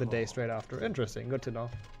Quidditch, you end the day straight after. Interesting. Good to know.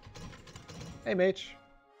 Hey, mage.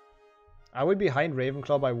 Are we behind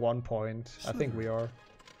Ravenclaw by 1 point? I think we are.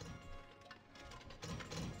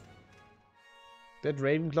 Did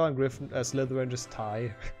Ravenclaw and Slytherin just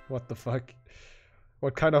tie? What the fuck?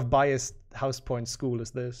 What kind of biased house point school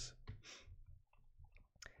is this?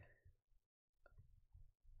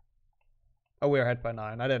 Oh, we're ahead by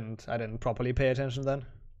 9. I didn't properly pay attention then.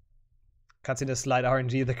 Cutscene is slight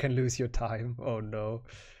RNG that can lose your time. Oh no.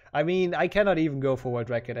 I mean, I cannot even go for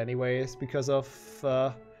World Record anyways because of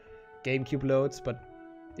GameCube loads, but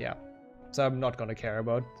yeah. So I'm not gonna care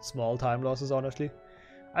about small time losses, honestly.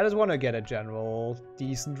 I just want to get a general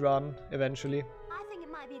decent run eventually. I think it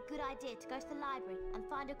might be a good idea to go to the library and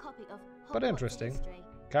find a copy of But interesting.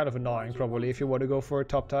 Kind of annoying probably if you want to go for a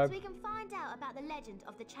top time. So we can find out about the legend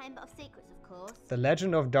of the Chamber of Secrets, of course. The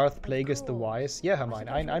legend of Darth Plagueis the Wise? Yeah, Hermione,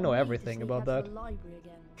 I know everything about that.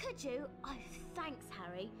 Could you? Oh, thanks,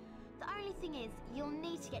 Harry. The only thing is, you'll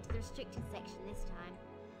need to get to the restricted section this time.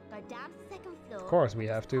 Go down to the second floor. Of course we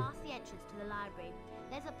have to. Past the entrance to the library.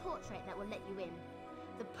 There's a portrait that will let you in.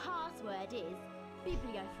 The password is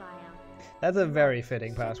Bibliophile. That's a very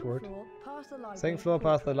fitting password. Second floor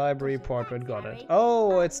past the library, portrait, got it.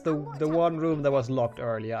 Oh, it's the one room that was locked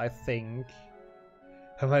earlier, I think.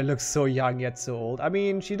 Hermione looks so young yet so old. I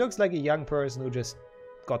mean, she looks like a young person who just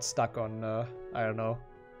got stuck on, I don't know,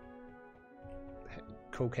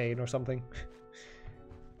 cocaine or something.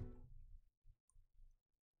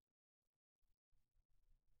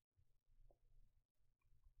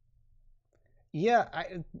 Yeah,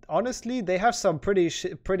 honestly, they have some pretty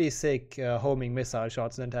sick homing missile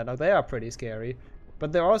shots, Nintendo. They are pretty scary.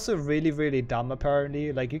 But they're also really, really dumb,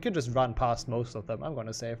 apparently. Like, you can just run past most of them. I'm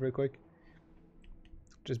gonna save real quick.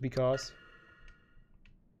 Just because.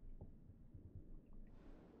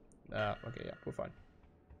 Okay, yeah, we're fine.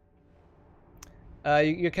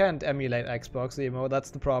 You can't emulate Xbox, Emo, that's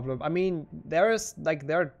the problem. I mean, there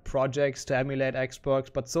are projects to emulate Xbox,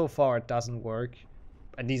 but so far it doesn't work.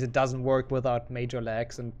 At least it doesn't work without major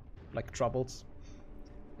lags and like troubles.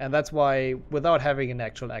 And that's why without having an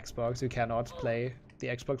actual Xbox you cannot play the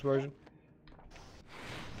Xbox version.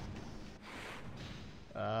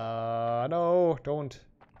 No, don't.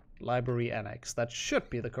 Library Annex. That should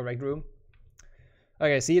be the correct room.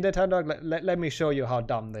 Okay, see Nintendo, let me show you how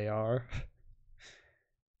dumb they are.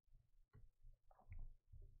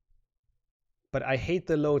 But I hate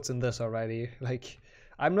the loads in this already. Like,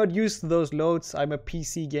 I'm not used to those loads. I'm a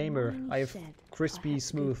PC gamer. I have crispy,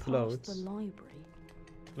 smooth loads.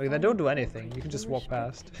 Like, they don't do anything. You can just walk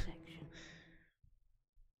past.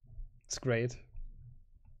 It's great.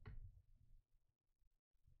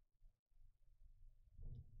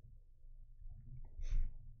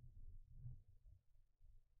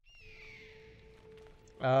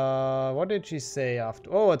 What did she say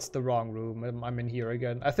after? Oh, it's the wrong room. I'm in here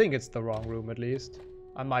again. I think it's the wrong room at least.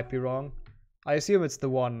 I might be wrong. I assume it's the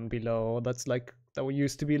one below that's like, that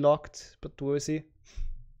used to be locked, but we'll see.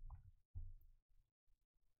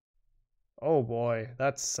 Oh boy,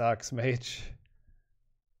 that sucks, mage.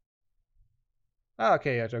 Ah,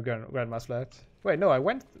 okay, yeah, Grandma's flat. Wait, no, I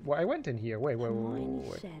went in here. Wait.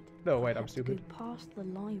 No, wait, I'm stupid. Past the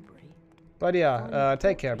library. But yeah,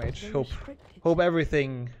 take care, mage. Hope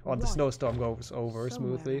everything on the snowstorm goes over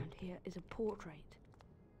smoothly. Here is a portrait.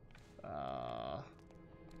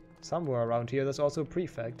 Somewhere around here, there's also a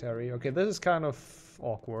prefect, Harry. Okay, this is kind of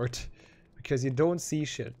awkward because you don't see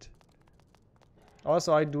shit.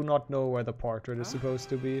 Also, I do not know where the portrait is supposed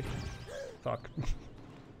to be. Fuck.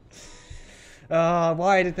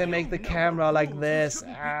 Why did they make the camera like this?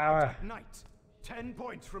 Knight, 10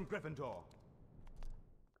 points from Gryffindor.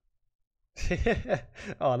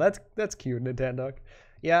 Oh, that's cute, Nintendo.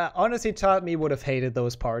 Yeah, honestly, Child Me would have hated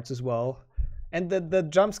those parts as well. And the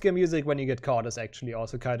jump scare music when you get caught is actually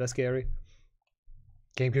also kind of scary.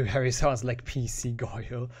 GameCube Harry sounds like PC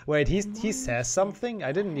Goyle. Wait, he says something?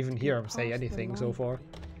 I didn't even hear him say anything so far.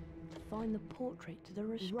 Find the portrait to the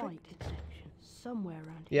restricted section somewhere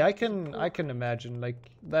around here. Yeah, I can imagine,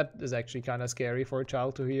 like, that is actually kind of scary for a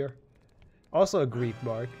child to hear. Also a Greek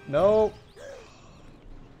mark. No!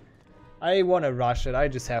 I want to rush it, I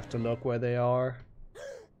just have to look where they are.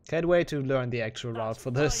 Can't wait to learn the actual route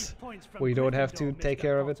for this. We don't have to take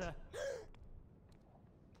care of it.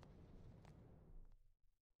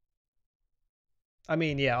 I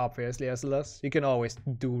mean, yeah, obviously, SLS. You can always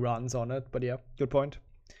do runs on it, but yeah, good point.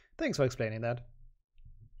 Thanks for explaining that.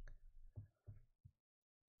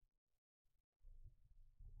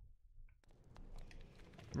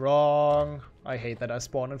 Wrong. I hate that I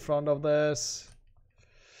spawned in front of this.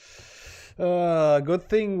 Good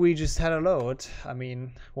thing we just had a load. I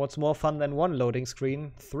mean, what's more fun than one loading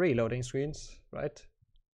screen? 3 loading screens, right?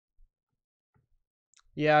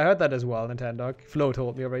 Yeah, I heard that as well, Nintendo. Flo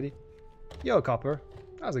told me already. Yo, Copper.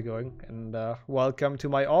 How's it going? And welcome to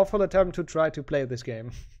my awful attempt to try to play this game.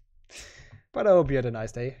 But I hope you had a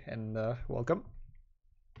nice day, and welcome.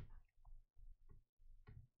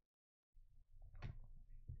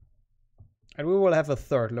 And we will have a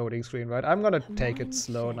 3rd loading screen, right? I'm gonna take it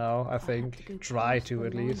slow now, I think. Try to,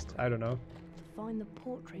 at least. I don't know. Find the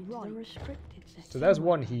portrait to the restricted section. So there's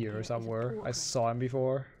one here somewhere. I saw him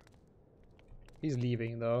before. He's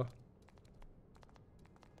leaving, though.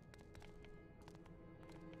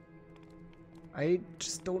 I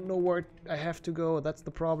just don't know where I have to go. That's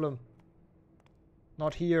the problem.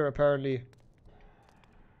 Not here, apparently.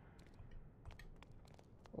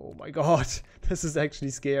 Oh my god. This is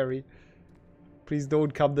actually scary. Please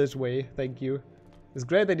don't come this way. Thank you. It's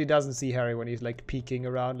great that he doesn't see Harry when he's like peeking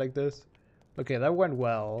around like this. Okay, that went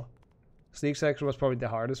well. Sneak section was probably the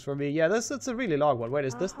hardest for me. Yeah, it's a really long one. Wait,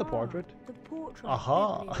 is this the portrait? The portrait.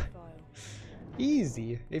 Aha.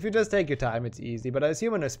 Easy. If you just take your time, it's easy. But I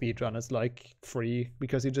assume in a speedrun it's like free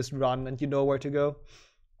because you just run and you know where to go.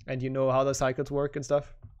 And you know how the cycles work and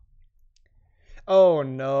stuff. Oh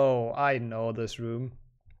no, I know this room.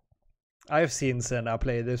 I've seen Senna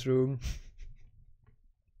play this room.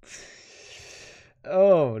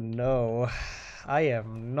 Oh no, I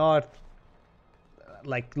am not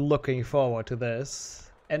like looking forward to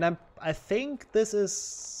this. And I think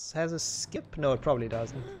this has a skip. No, it probably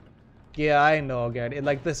doesn't. Yeah, I know, Gary.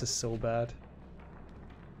 Like, this is so bad.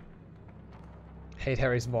 Hate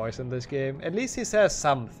Harry's voice in this game. At least he says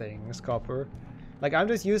some things, Copper. Like, I'm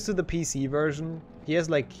just used to the PC version. He has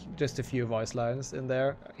like just a few voice lines in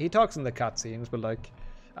there. He talks in the cutscenes, but like,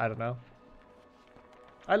 I don't know.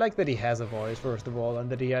 I like that he has a voice, first of all, and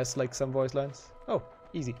that he has like some voice lines. Oh,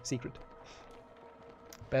 easy, secret.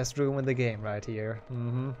 Best room in the game right here.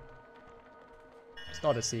 It's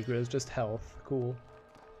not a secret, it's just health. Cool.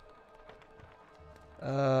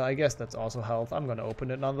 I guess that's also health. I'm gonna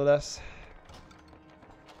open it nonetheless.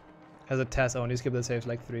 Has a test only skip that saves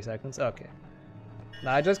like 3 seconds? Okay.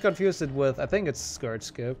 Now I just confused it with, I think it's skirt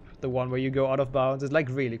skip. The one where you go out of bounds. It's like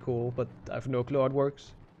really cool, but I have no clue how it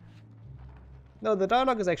works. No, the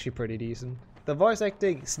dialogue is actually pretty decent. The voice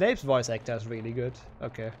acting, Snape's voice actor is really good.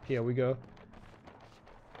 Okay, here we go.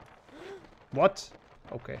 What?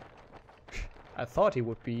 Okay. I thought he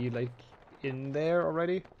would be like in there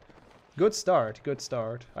already. Good start, good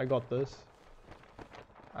start. I got this.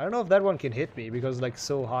 I don't know if that one can hit me because it's like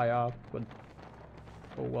so high up, but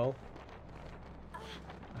oh well.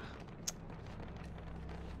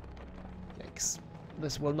 Yikes.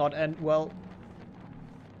 This will not end well.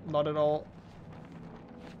 Not at all.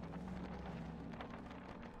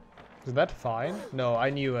 Is that fine? No, I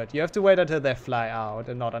knew it. You have to wait until they fly out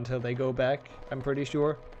and not until they go back, I'm pretty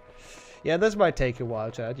sure. Yeah, this might take a while,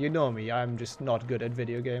 chat. You know me, I'm just not good at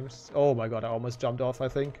video games. Oh my god, I almost jumped off, I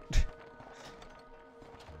think.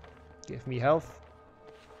 Give me health.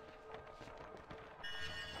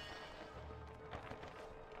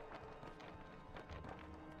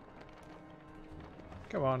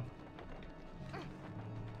 Come on.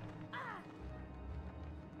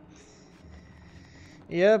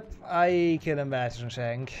 Yep, I can imagine,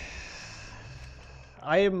 Shank.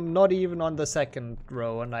 I am not even on the second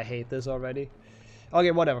row and I hate this already.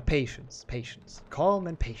 Okay, whatever. Patience. Patience. Calm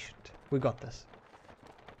and patient. We got this.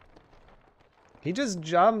 He just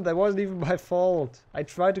jumped. That wasn't even my fault. I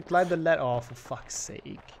tried to climb the ladder. Oh, for fuck's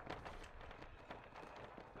sake.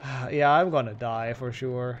 Yeah, I'm gonna die for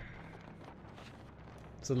sure.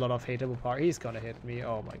 It's a lot of hateable part. He's gonna hit me.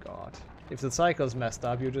 Oh my god. If the cycle's messed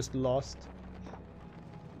up, you just lost.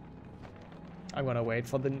 I'm gonna wait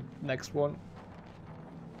for the next one.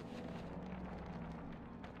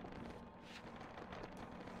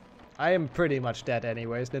 I am pretty much dead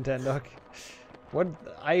anyways, Nintendo. What?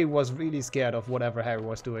 I was really scared of whatever Harry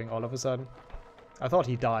was doing all of a sudden. I thought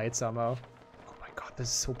he died somehow. Oh my god, this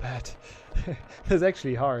is so bad. This is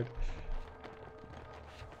actually hard.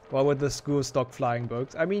 Well, with the school stock flying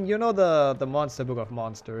books. I mean, you know the Monster Book of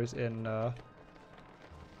Monsters in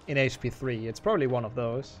HP3. It's probably one of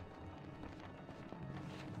those.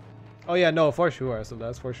 Oh yeah, no, for sure. So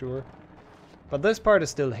that's for sure. But this part is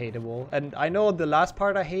still hateable. And I know the last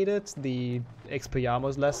part I hated, the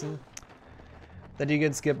Expelliarmus lesson. That you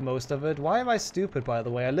can skip most of it. Why am I stupid, by the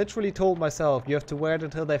way? I literally told myself you have to wait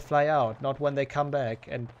until they fly out, not when they come back.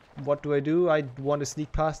 And what do? I want to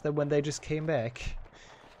sneak past them when they just came back.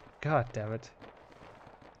 God damn it.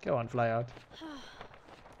 Go on, fly out.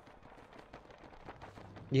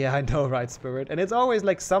 Yeah, I know, right, Spirit? And it's always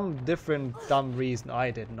like some different dumb reason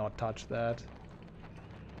I did not touch that.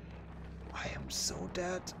 I am so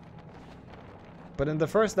dead. But in the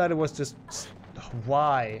first night it was just...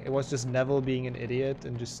 Why? It was just Neville being an idiot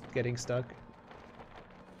and just getting stuck.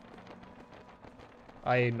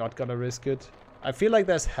 I'm not gonna risk it. I feel like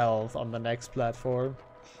there's health on the next platform.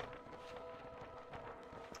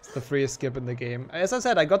 It's the freest skip in the game. As I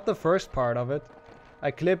said, I got the first part of it. I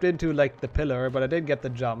clipped into like the pillar, but I didn't get the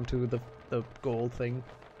jump to the gold thing.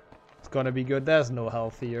 It's gonna be good. There's no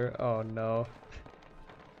health here. Oh no.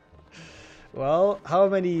 Well, how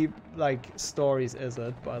many like stories is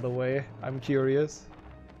it, by the way? I'm curious.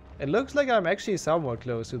 It looks like I'm actually somewhat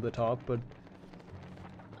close to the top, but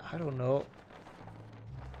I don't know.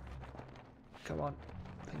 Come on.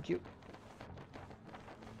 Thank you.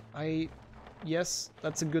 Yes,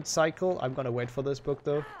 that's a good cycle. I'm gonna wait for this book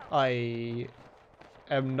though. I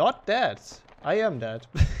am not dead. I am dead.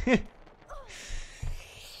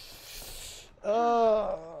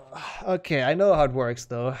 Okay, I know how it works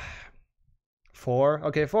though. 4?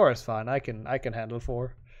 Okay, 4 is fine. I can handle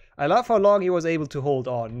 4. I love how long he was able to hold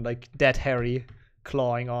on, like dead Harry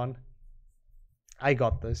clawing on. I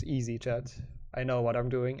got this. Easy, chat. I know what I'm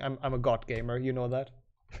doing. I'm a god gamer, you know that.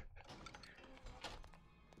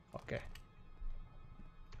 Okay.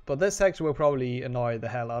 But this section will probably annoy the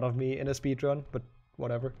hell out of me in a speedrun, but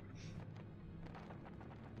whatever.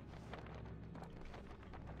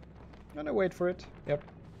 I'm gonna wait for it. Yep.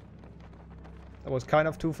 That was kind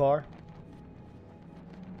of too far.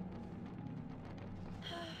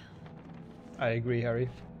 I agree, Harry.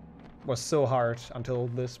 Was so hard until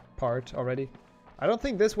this part already. I don't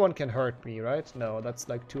think this one can hurt me, right? No, that's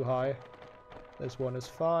like too high. This one is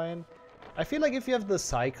fine. I feel like if you have the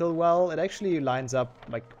cycle well, it actually lines up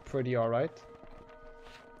like pretty alright.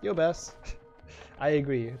 Your best. I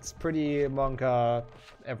agree. It's pretty Monka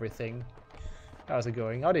everything. How's it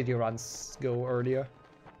going? How did your runs go earlier?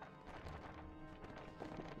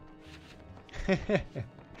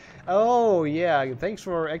 Oh yeah, thanks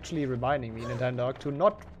for actually reminding me, Nintendo, to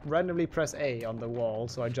not randomly press A on the wall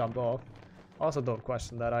so I jump off. Also don't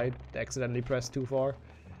question that I accidentally pressed too far.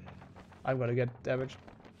 I'm gonna get damaged.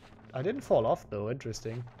 I didn't fall off though,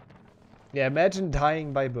 interesting. Yeah, imagine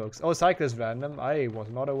dying by books. Oh, cycle is random. I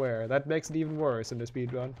was not aware. That makes it even worse in the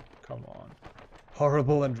speedrun. Come on.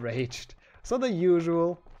 Horrible and raged. So the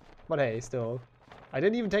usual. But hey, still. I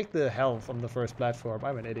didn't even take the health on the first platform.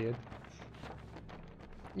 I'm an idiot.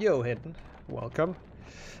 Yo, Hidden. Welcome.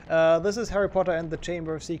 This is Harry Potter and the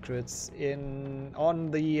Chamber of Secrets on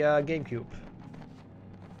the GameCube.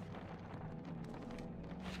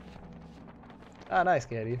 Ah, nice,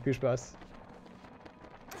 Gary. Viel Spaß.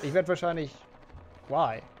 Ich werde wahrscheinlich...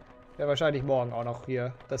 Why? Ich werde wahrscheinlich morgen auch noch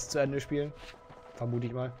hier das zu Ende spielen. Vermute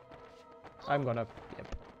ich mal. I'm gonna...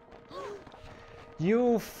 Yep.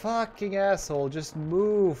 You fucking asshole. Just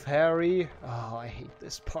move, Harry. Oh, I hate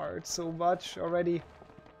this part so much already.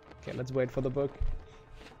 Okay, let's wait for the book.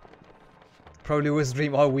 Probably will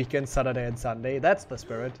stream all weekend, Saturday and Sunday. That's the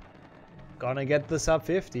spirit. Gonna get the sub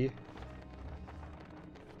 50.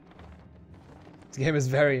 This game is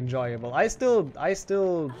very enjoyable. I still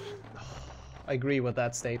agree with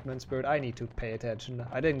that statement, Spirit. I need to pay attention.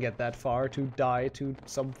 I didn't get that far to die to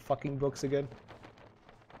some fucking books again.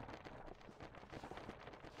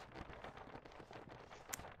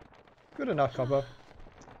 Gute Nacht, Copper.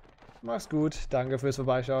 Mach's gut. Danke fürs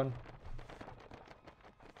Vorbeischauen.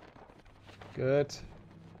 Good.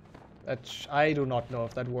 I do not know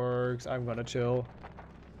if that works. I'm gonna chill.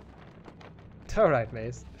 Alright,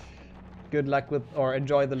 Mace. Good luck with, or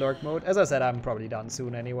enjoy the lurk mode. As I said, I'm probably done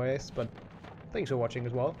soon anyways, but thanks for watching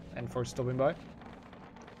as well, and for stopping by.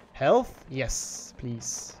 Health? Yes,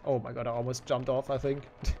 please. Oh my god, I almost jumped off, I think.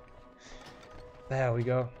 There we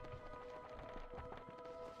go.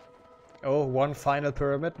 Oh, one final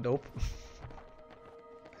pyramid? Nope.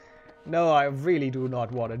 No, I really do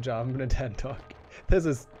not want to jump, Nintendo. This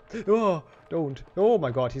is... Oh, don't. Oh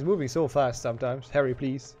my god, he's moving so fast sometimes. Harry,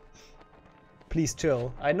 please. Please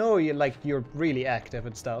chill. I know you're really active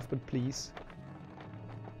and stuff, but please.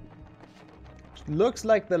 Looks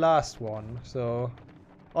like the last one, so...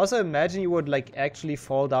 Also imagine you would like actually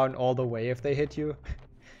fall down all the way if they hit you.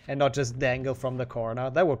 And not just dangle from the corner.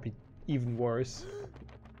 That would be even worse.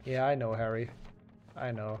 Yeah, I know, Harry.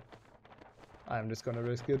 I know. I'm just gonna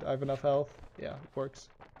risk it. I have enough health. Yeah, it works.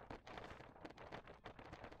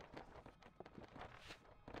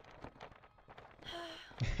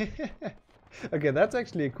 Okay, that's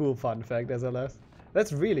actually a cool fun fact, SLS.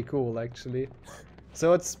 That's really cool, actually.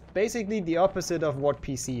 So it's basically the opposite of what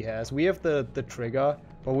PC has. We have the trigger,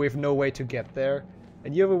 but we have no way to get there.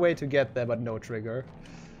 And you have a way to get there, but no trigger.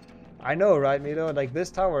 I know, right, Mito? Like,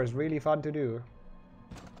 this tower is really fun to do.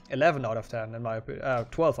 11 out of 10 in my opinion.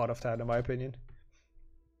 12 out of 10 in my opinion.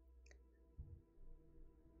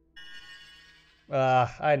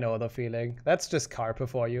 I know the feeling. That's just Carper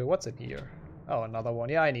for you. What's in here? Oh, another one.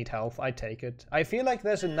 Yeah, I need health. I take it. I feel like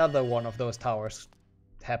there's another one of those towers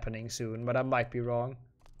happening soon, but I might be wrong.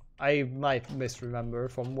 I might misremember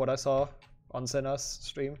from what I saw on Senna's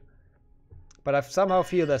stream. But I somehow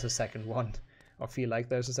feel there's a second one. Or feel like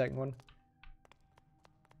there's a second one.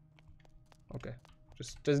 Okay.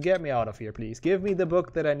 Just get me out of here, please. Give me the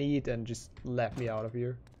book that I need and just let me out of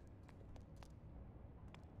here.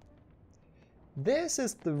 This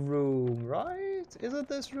is the room, right? Is it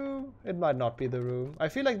this room? It might not be the room. I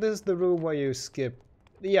feel like this is the room where you skip.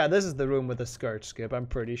 Yeah, this is the room with the skirt skip, I'm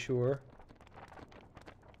pretty sure.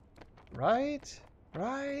 Right?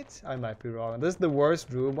 Right? I might be wrong. This is the worst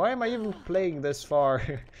room. Why am I even playing this far?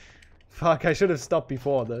 Fuck, I should have stopped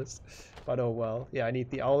before this. But oh well. Yeah, I need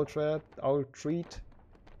the owl treat.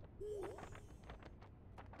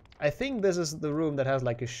 I think this is the room that has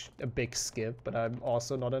like a big skip, but I'm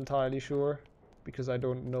also not entirely sure. Because I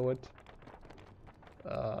don't know it.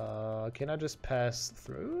 Can I just pass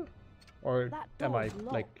through? Or am I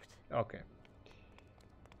like... Okay.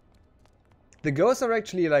 The ghosts are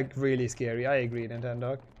actually like really scary. I agree,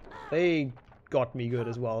 Nintendo. They got me good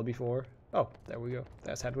as well before. Oh, there we go.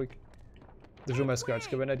 There's Hedwig. The room has skirts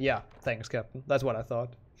in it. Yeah, thanks, Captain. That's what I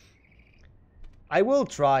thought. I will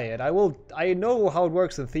try it. I know how it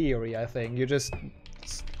works in theory, I think. You just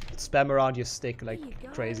spam around your stick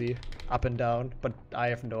like crazy. Up and down, but I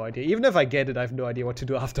have no idea. Even if I get it, I have no idea what to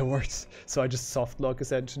do afterwards. So I just soft lock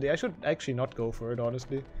essentially. I should actually not go for it,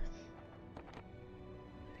 honestly.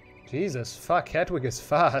 Jesus, fuck, Hedwig is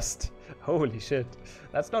fast. Holy shit.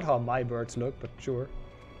 That's not how my birds look, but sure.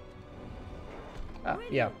 Ah,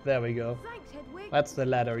 yeah, there we go. That's the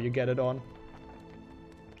ladder you get it on.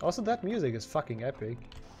 Also, that music is fucking epic.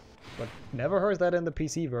 But never heard that in the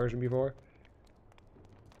PC version before.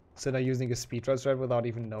 So they're using a speedrun strat without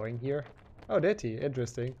even knowing here. Oh, did he?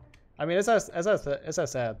 Interesting. I mean, as I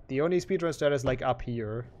said, the only speedrun strat is like up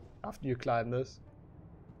here. After you climb this,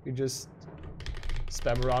 you just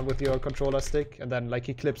spam around with your controller stick, and then like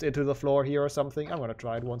he clips into the floor here or something. I'm gonna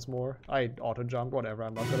try it once more. I auto jump, whatever.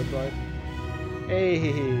 I'm not gonna try it.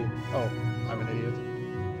 Hey, oh, I'm an idiot.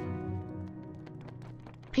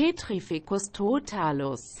 Petrificus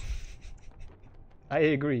totalus. I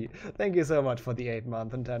agree. Thank you so much for the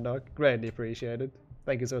 8-month, Nintendo. Greatly appreciated.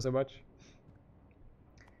 Thank you so much.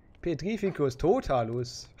 Petrificus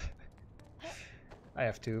totalus. I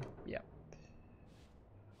have to, yeah.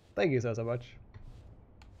 Thank you so much.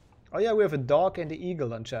 Oh yeah, we have a dog and an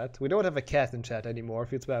eagle on chat. We don't have a cat in chat anymore,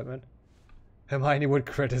 Fields Batman. Hermione would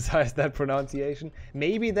criticize that pronunciation.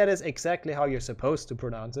 Maybe that is exactly how you're supposed to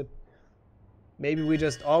pronounce it. Maybe we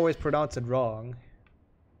just always pronounce it wrong.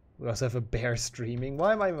 We also have a bear streaming.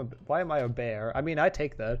 Why am I a bear? I mean, I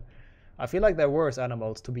take that. I feel like there are worse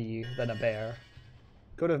animals to be than a bear.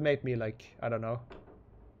 Could have made me like, I don't know,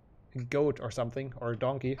 a goat or something, or a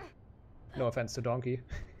donkey. No offense to donkey.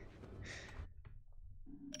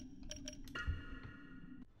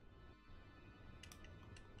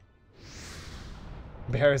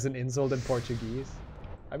 Bear is an insult in Portuguese.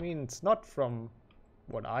 I mean, it's not from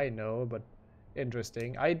what I know, but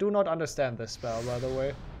interesting. I do not understand this spell, by the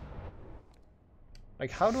way.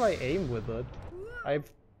 Like, how do I aim with it?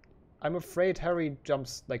 I'm afraid Harry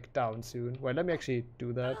jumps, like, down soon. Wait, let me actually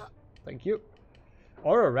do that. Thank you.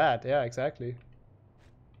 Or a rat, yeah, exactly.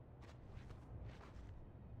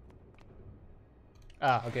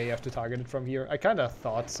 Ah, okay, you have to target it from here. I kinda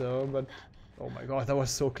thought so, but... Oh my god, that was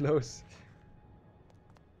so close.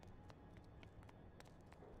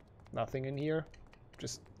 Nothing in here.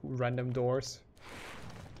 Just random doors.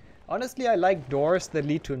 Honestly, I like doors that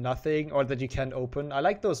lead to nothing or that you can't open. I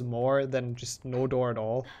like those more than just no door at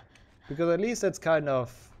all. Because at least it's kind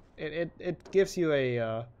of... It gives you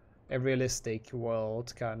a realistic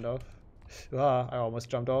world, kind of. Ah, I almost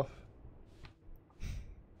jumped off.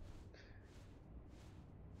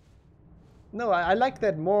 No, I like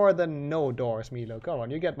that more than no doors, Milo. Come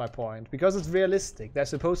on, you get my point. Because it's realistic. There's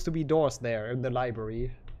supposed to be doors there in the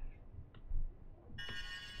library.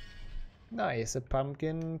 Nice, a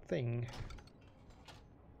pumpkin thing.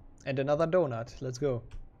 And another donut. Let's go.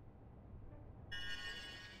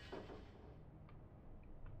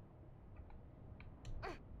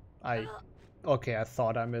 Okay, I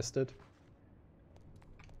thought I missed it.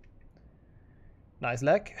 Nice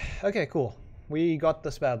leg. Okay, cool. We got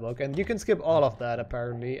the spell book, and you can skip all of that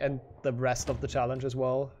apparently, and the rest of the challenge as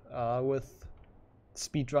well, with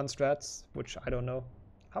speedrun strats, which I don't know.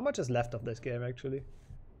 How much is left of this game actually?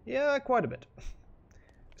 Yeah, quite a bit.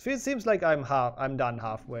 It seems like I'm done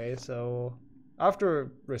halfway, so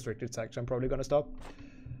after restricted section I'm probably gonna stop.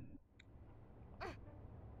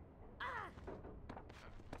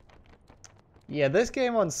 Yeah, this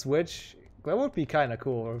game on Switch, that would be kinda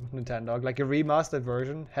cool, Nintendo. Like a remastered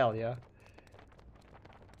version, hell yeah.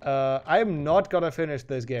 I'm not gonna finish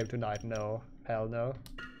this game tonight, no. Hell no.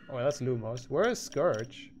 Oh, that's Lumos. Where is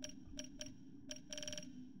Scourge?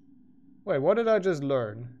 Wait, what did I just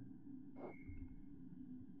learn?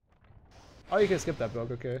 Oh, you can skip that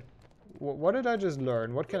book, okay. What did I just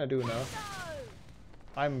learn? What can I do now?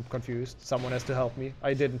 I'm confused. Someone has to help me.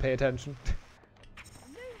 I didn't pay attention.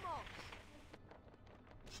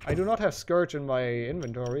 I do not have Scourge in my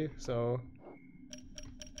inventory, so...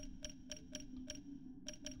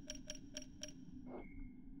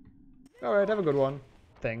 Alright, have a good one.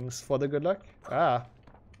 Thanks for the good luck. Ah.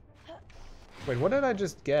 Wait, what did I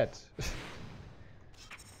just get?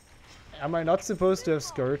 Am I not supposed to have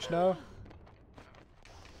Scourge now?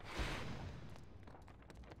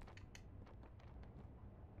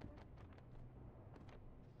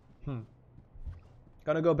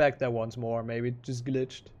 Gonna go back there once more, maybe it just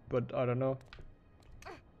glitched, but I don't know.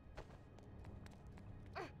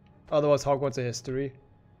 Otherwise, Hogwarts a history.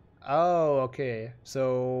 Oh, okay.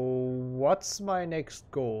 So, what's my next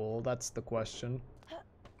goal? That's the question.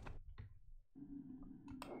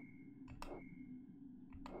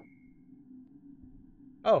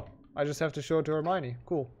 Oh, I just have to show it to Hermione.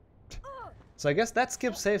 Cool. So I guess that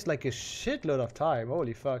skip saves like a shitload of time.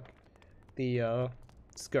 Holy fuck. The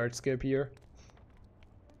skirt skip here.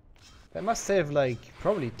 That must save like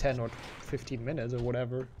probably 10 or 15 minutes or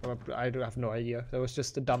whatever. I don't have no idea. That was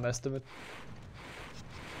just a dumb estimate.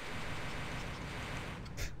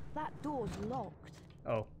 That door's locked.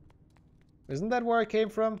 Oh. Isn't that where I came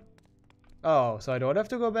from? Oh, so I don't have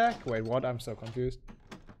to go back? Wait, what? I'm so confused.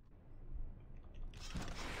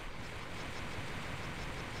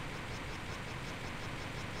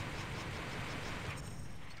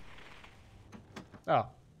 Oh.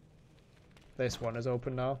 This one is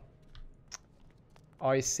open now.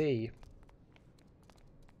 I see.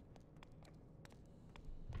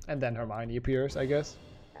 And then Hermione appears, I guess.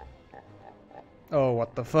 Oh,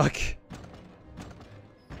 what the fuck?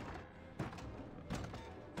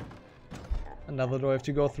 Another door I have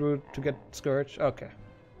to go through to get Scourge? Okay.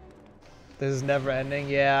 This is never ending.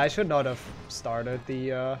 Yeah, I should not have started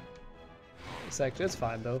the section. It's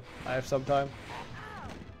fine though. I have some time.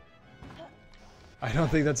 I don't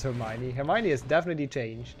think that's Hermione. Hermione has definitely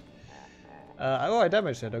changed. Oh, I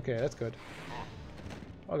damaged it. Okay, that's good.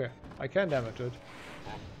 Okay, I can damage it.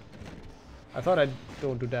 I thought I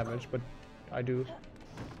don't do damage, but I do.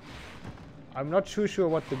 I'm not too sure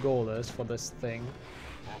what the goal is for this thing.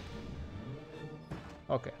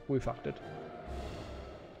 Okay, we fucked it.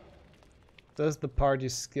 This is the part you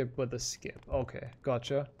skip with a skip. Okay,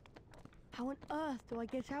 gotcha. How on earth do I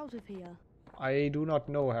get out of here? I do not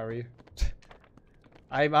know, Harry.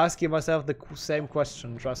 I'm asking myself the same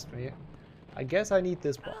question, trust me. I guess I need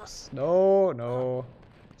this box. No, no.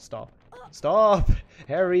 Stop. Stop!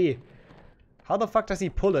 Harry! How the fuck does he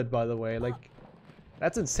pull it, by the way? Like,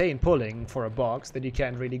 that's insane pulling for a box that you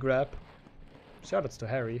can't really grab. Shoutouts to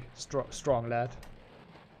Harry. Strong lad.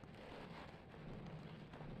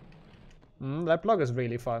 That block is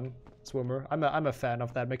really fun, Swimmer. I'm a fan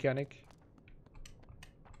of that mechanic.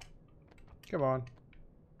 Come on.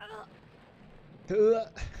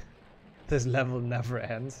 This level never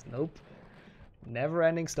ends. Nope. Never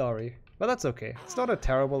ending story. But that's okay. It's not a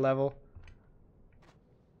terrible level.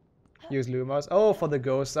 Use Lumas. Oh, for the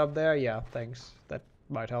ghosts up there? Yeah, thanks. That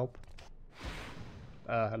might help.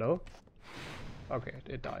 Hello? Okay,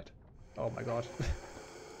 it died. Oh my god.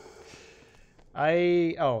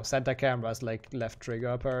 Oh, center camera's like left trigger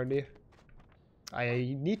apparently.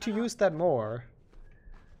 I need to use that more.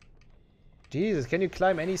 Jesus, can you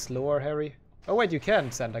climb any slower, Harry? Oh wait, you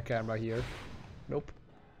can center camera here. Nope.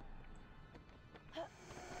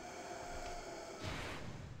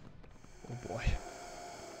 Oh boy.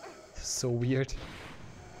 So weird.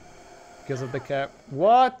 Because of the cap.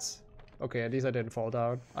 What? Okay, at least I didn't fall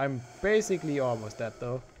down. I'm basically almost dead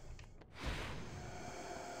though.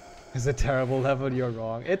 It's a terrible level, you're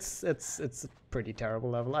wrong. It's a pretty terrible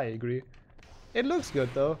level, I agree. It looks good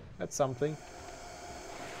though, that's something.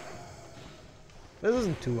 This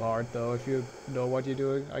isn't too hard though, if you know what you're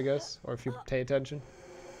doing, I guess. Or if you pay attention.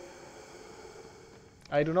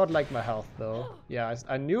 I do not like my health though. Yeah,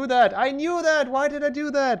 I knew that! I knew that! Why did I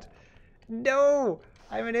do that? No!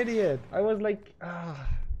 I'm an idiot. I was like...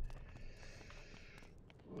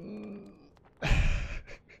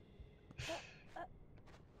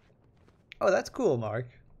 Oh, that's cool, Mark.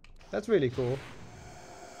 That's really cool.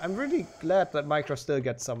 I'm really glad that Minecraft still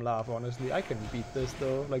gets some love, honestly. I can beat this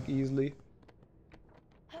though, like easily.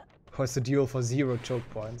 Oh, it's a duel for 0 choke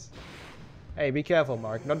points. Hey, be careful,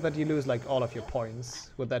 Mark. Not that you lose like all of your points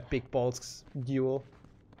with that big balls duel.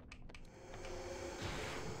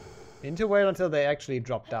 Need to wait until they actually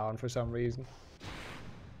drop down for some reason.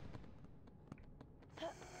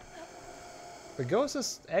 The ghost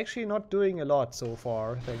is actually not doing a lot so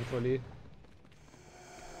far, thankfully.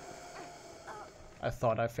 I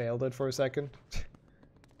thought I failed it for a second.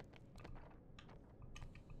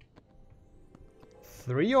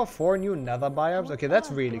 3 or 4 new nether biomes? Okay,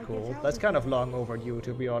 that's really cool. That's kind of long overdue,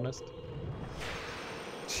 to be honest.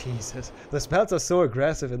 Jesus, the spells are so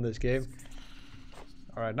aggressive in this game.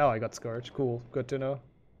 Alright, now I got Scourge. Cool, good to know.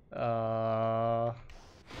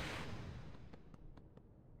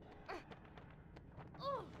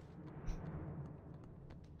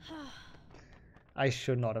 I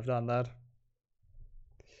should not have done that.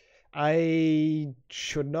 I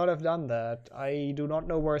should not have done that. I do not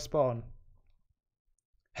know where I spawn.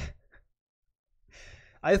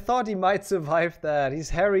 I thought he might survive that.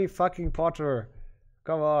 He's Harry fucking Potter.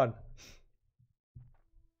 Come on.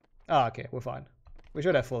 Ah, okay, we're fine. We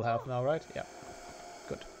should have full health now, right? Yeah.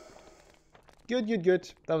 Good. Good, good, good.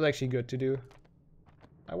 That was actually good to do.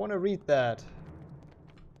 I want to read that.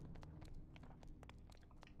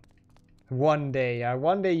 One day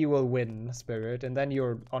you will win, Spirit, and then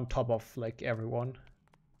you're on top of, like, everyone.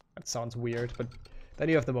 That sounds weird, but then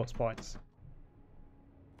you have the most points.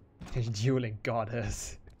 Dueling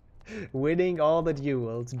goddess. Winning all the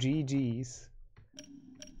duels. GG's.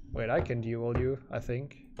 Wait, I can duel you, I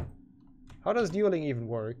think. How does dueling even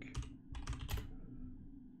work?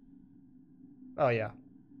 Oh yeah.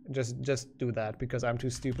 Just do that, because I'm too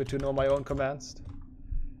stupid to know my own commands.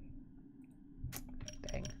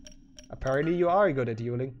 Dang. Apparently you are good at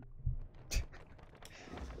dueling.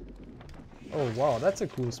 Oh wow, that's a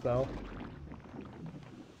cool spell.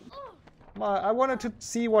 I wanted to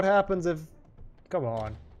see what happens if... Come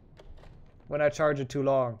on. When I charge it too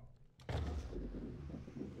long.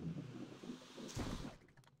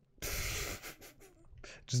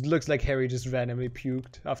 Just looks like Harry just randomly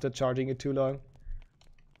puked after charging it too long.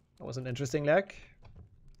 That was an interesting lag.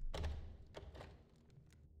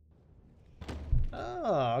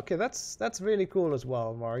 Ah, okay, that's really cool as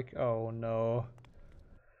well, Mark. Oh no.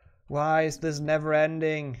 Why is this never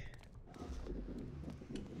ending?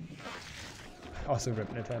 Also rip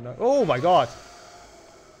Nintendo. Oh my god!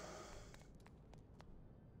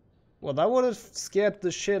 Well, that would have scared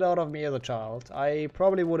the shit out of me as a child. I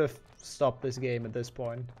probably would have stopped this game at this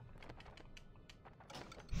point.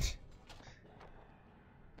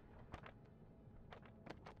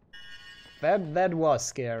 That was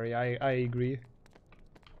scary, I agree.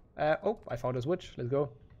 Oh, I found a switch. Let's go.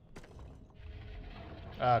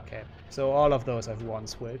 Okay, so all of those have one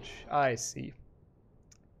switch. I see.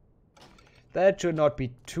 That should not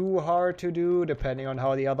be too hard to do, depending on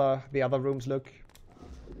how the other rooms look.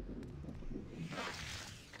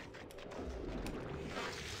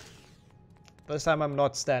 This time I'm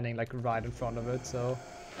not standing like right in front of it, so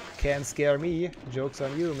can't scare me. Joke's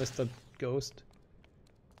on you, Mr. Ghost.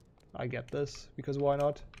 I get this, because why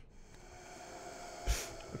not?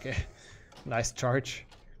 Okay, nice charge.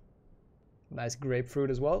 Nice grapefruit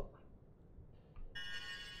as well.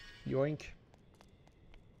 Yoink.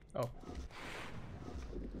 Oh.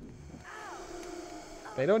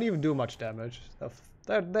 They don't even do much damage.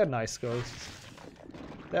 They're nice ghosts.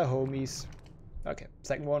 They're homies. Okay,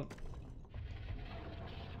 second one.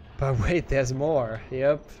 But wait, there's more.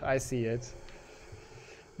 Yep, I see it.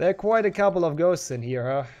 There are quite a couple of ghosts in here,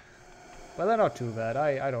 huh? But they're not too bad.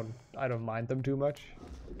 I don't mind them too much.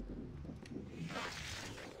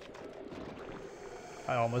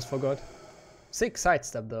 I almost forgot. 6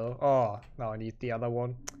 sidestep though. Oh, now I need the other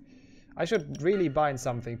one. I should really bind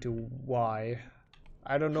something to Y.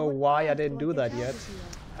 I don't know why I didn't do that yet.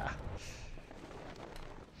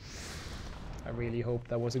 I really hope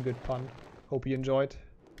that was a good pun. Hope you enjoyed.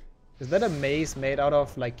 Is that a maze made out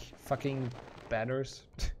of like fucking banners?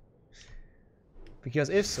 Because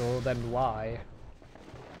if so, then why?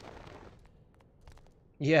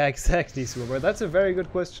 Yeah, exactly, Swimmer. That's a very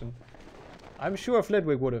good question. I'm sure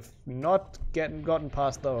Flitwick would have not gotten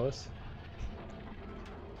past those.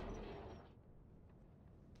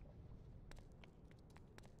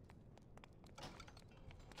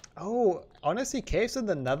 Oh, honestly, caves in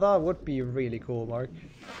the Nether would be really cool, Mark.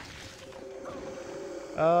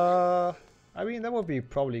 I mean, that would be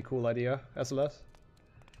probably a cool idea, SLS.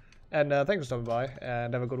 And thanks for stopping by,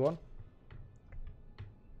 and have a good one.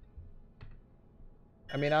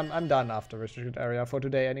 I mean, I'm done after restricted area for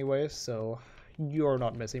today anyways, so you're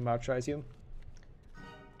not missing much, I assume.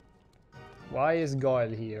 Why is Goyle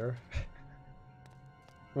here?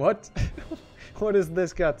 What? What is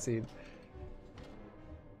this cutscene?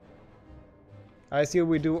 I assume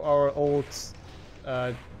we do our old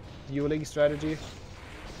dueling strategy.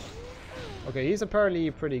 Okay, he's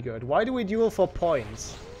apparently pretty good. Why do we duel for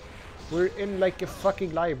points? We're in like a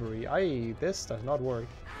fucking library. This does not work.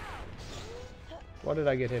 What did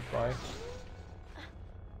I get hit by?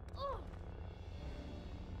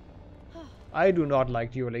 I do not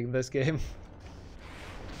like dueling in this game.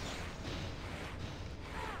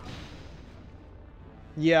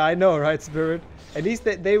 Yeah, I know, right, Spirit? At least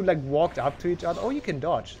they like walked up to each other. Oh, you can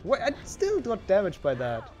dodge. What? I still got damaged by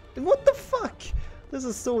that. What the fuck? This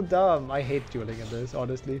is so dumb. I hate dueling in this,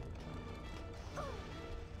 honestly.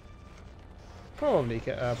 Probably,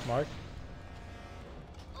 Mark.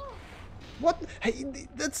 What? Hey,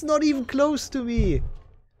 that's not even close to me.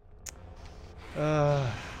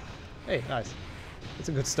 Hey, nice. That's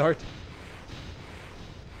a good start.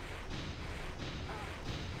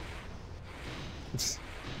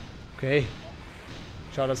 Okay.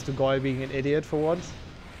 Shoutouts to Goy being an idiot for once.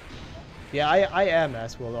 Yeah, I am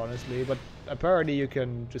as well, honestly, but apparently you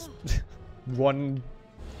can just one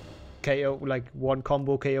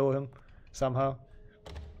combo KO him somehow.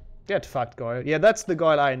 Get fucked, Goyle. Yeah, that's the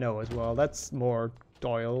Goyle I know as well. That's more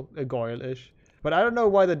Goyle-ish. But I don't know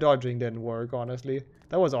why the dodging didn't work, honestly.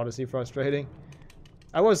 That was honestly frustrating.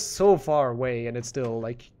 I was so far away and it still,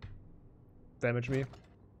 like, damaged me.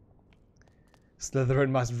 Slytherin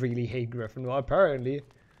must really hate Gryffindor, apparently.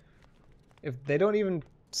 If they don't even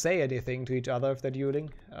say anything to each other if they're dueling.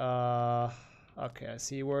 Okay, I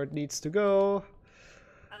see where it needs to go.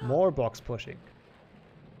 More box pushing.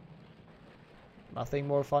 Nothing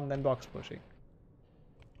more fun than box pushing.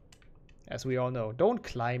 As we all know. Don't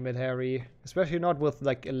climb it, Harry. Especially not with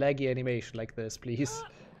like a laggy animation like this, please.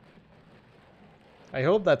 I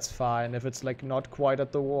hope that's fine if it's like not quite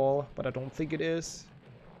at the wall, but I don't think it is.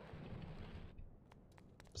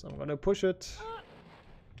 So I'm gonna push it.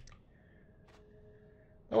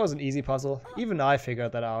 That was an easy puzzle. Even I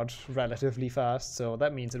figured that out relatively fast, so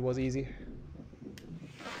that means it was easy.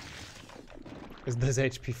 Is this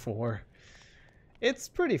HP 4? It's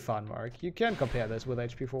pretty fun, Mark. You can't compare this with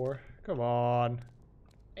HP 4. Come on.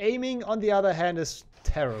 Aiming, on the other hand, is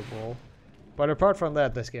terrible. But apart from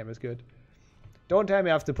that, this game is good. Don't tell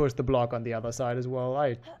me I have to push the block on the other side as well.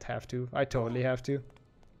 I have to. I totally have to.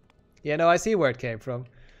 Yeah, no, I see where it came from.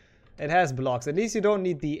 It has blocks. At least you don't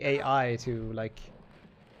need the AI to, like,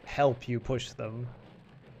 help you push them.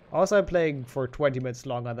 Also, I'm playing for 20 minutes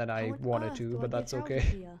longer than I wanted to, but that's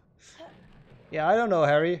okay. Yeah, I don't know,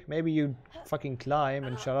 Harry. Maybe you fucking climb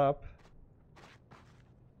and shut up.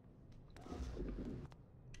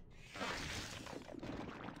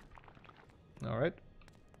 Alright.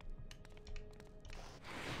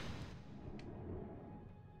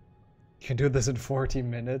 You can do this in 40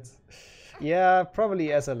 minutes. Yeah, probably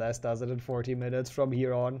SLS does it in 40 minutes from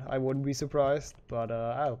here on. I wouldn't be surprised, but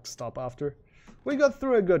I'll stop after. We got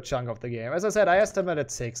through a good chunk of the game. As I said, I estimated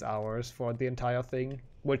 6 hours for the entire thing,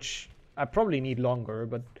 which I probably need longer,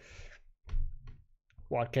 but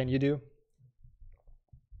What can you do?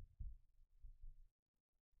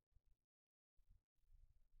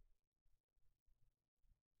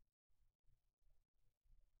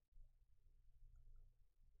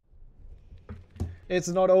 It's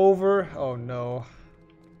not over. Oh no.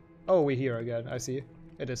 Oh, we're here again. I see.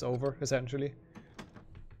 It is over, essentially.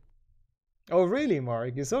 Oh really,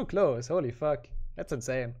 Mark? You're so close. Holy fuck. That's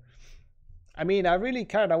insane. I mean, I really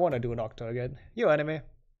kinda wanna do an Octo again. You anime.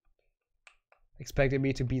 Expecting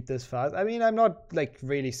me to beat this fast. I mean, I'm not like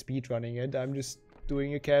really speedrunning it. I'm just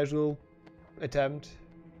doing a casual attempt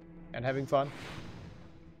and having fun.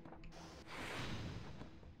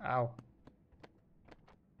 Ow.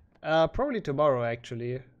 Probably tomorrow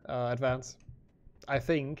actually. Advance. I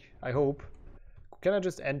think. I hope. Can I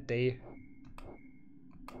just end day?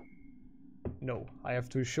 No, I have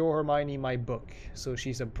to show Hermione my book, so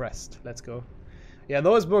she's impressed. Let's go. Yeah,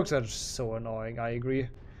 those books are so annoying, I agree.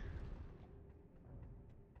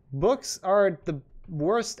 Books are the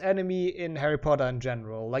worst enemy in Harry Potter in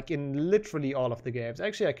general, like in literally all of the games.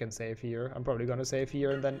 Actually, I can save here. I'm probably gonna save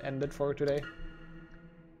here and then end it for today.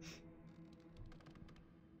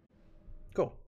 Cool.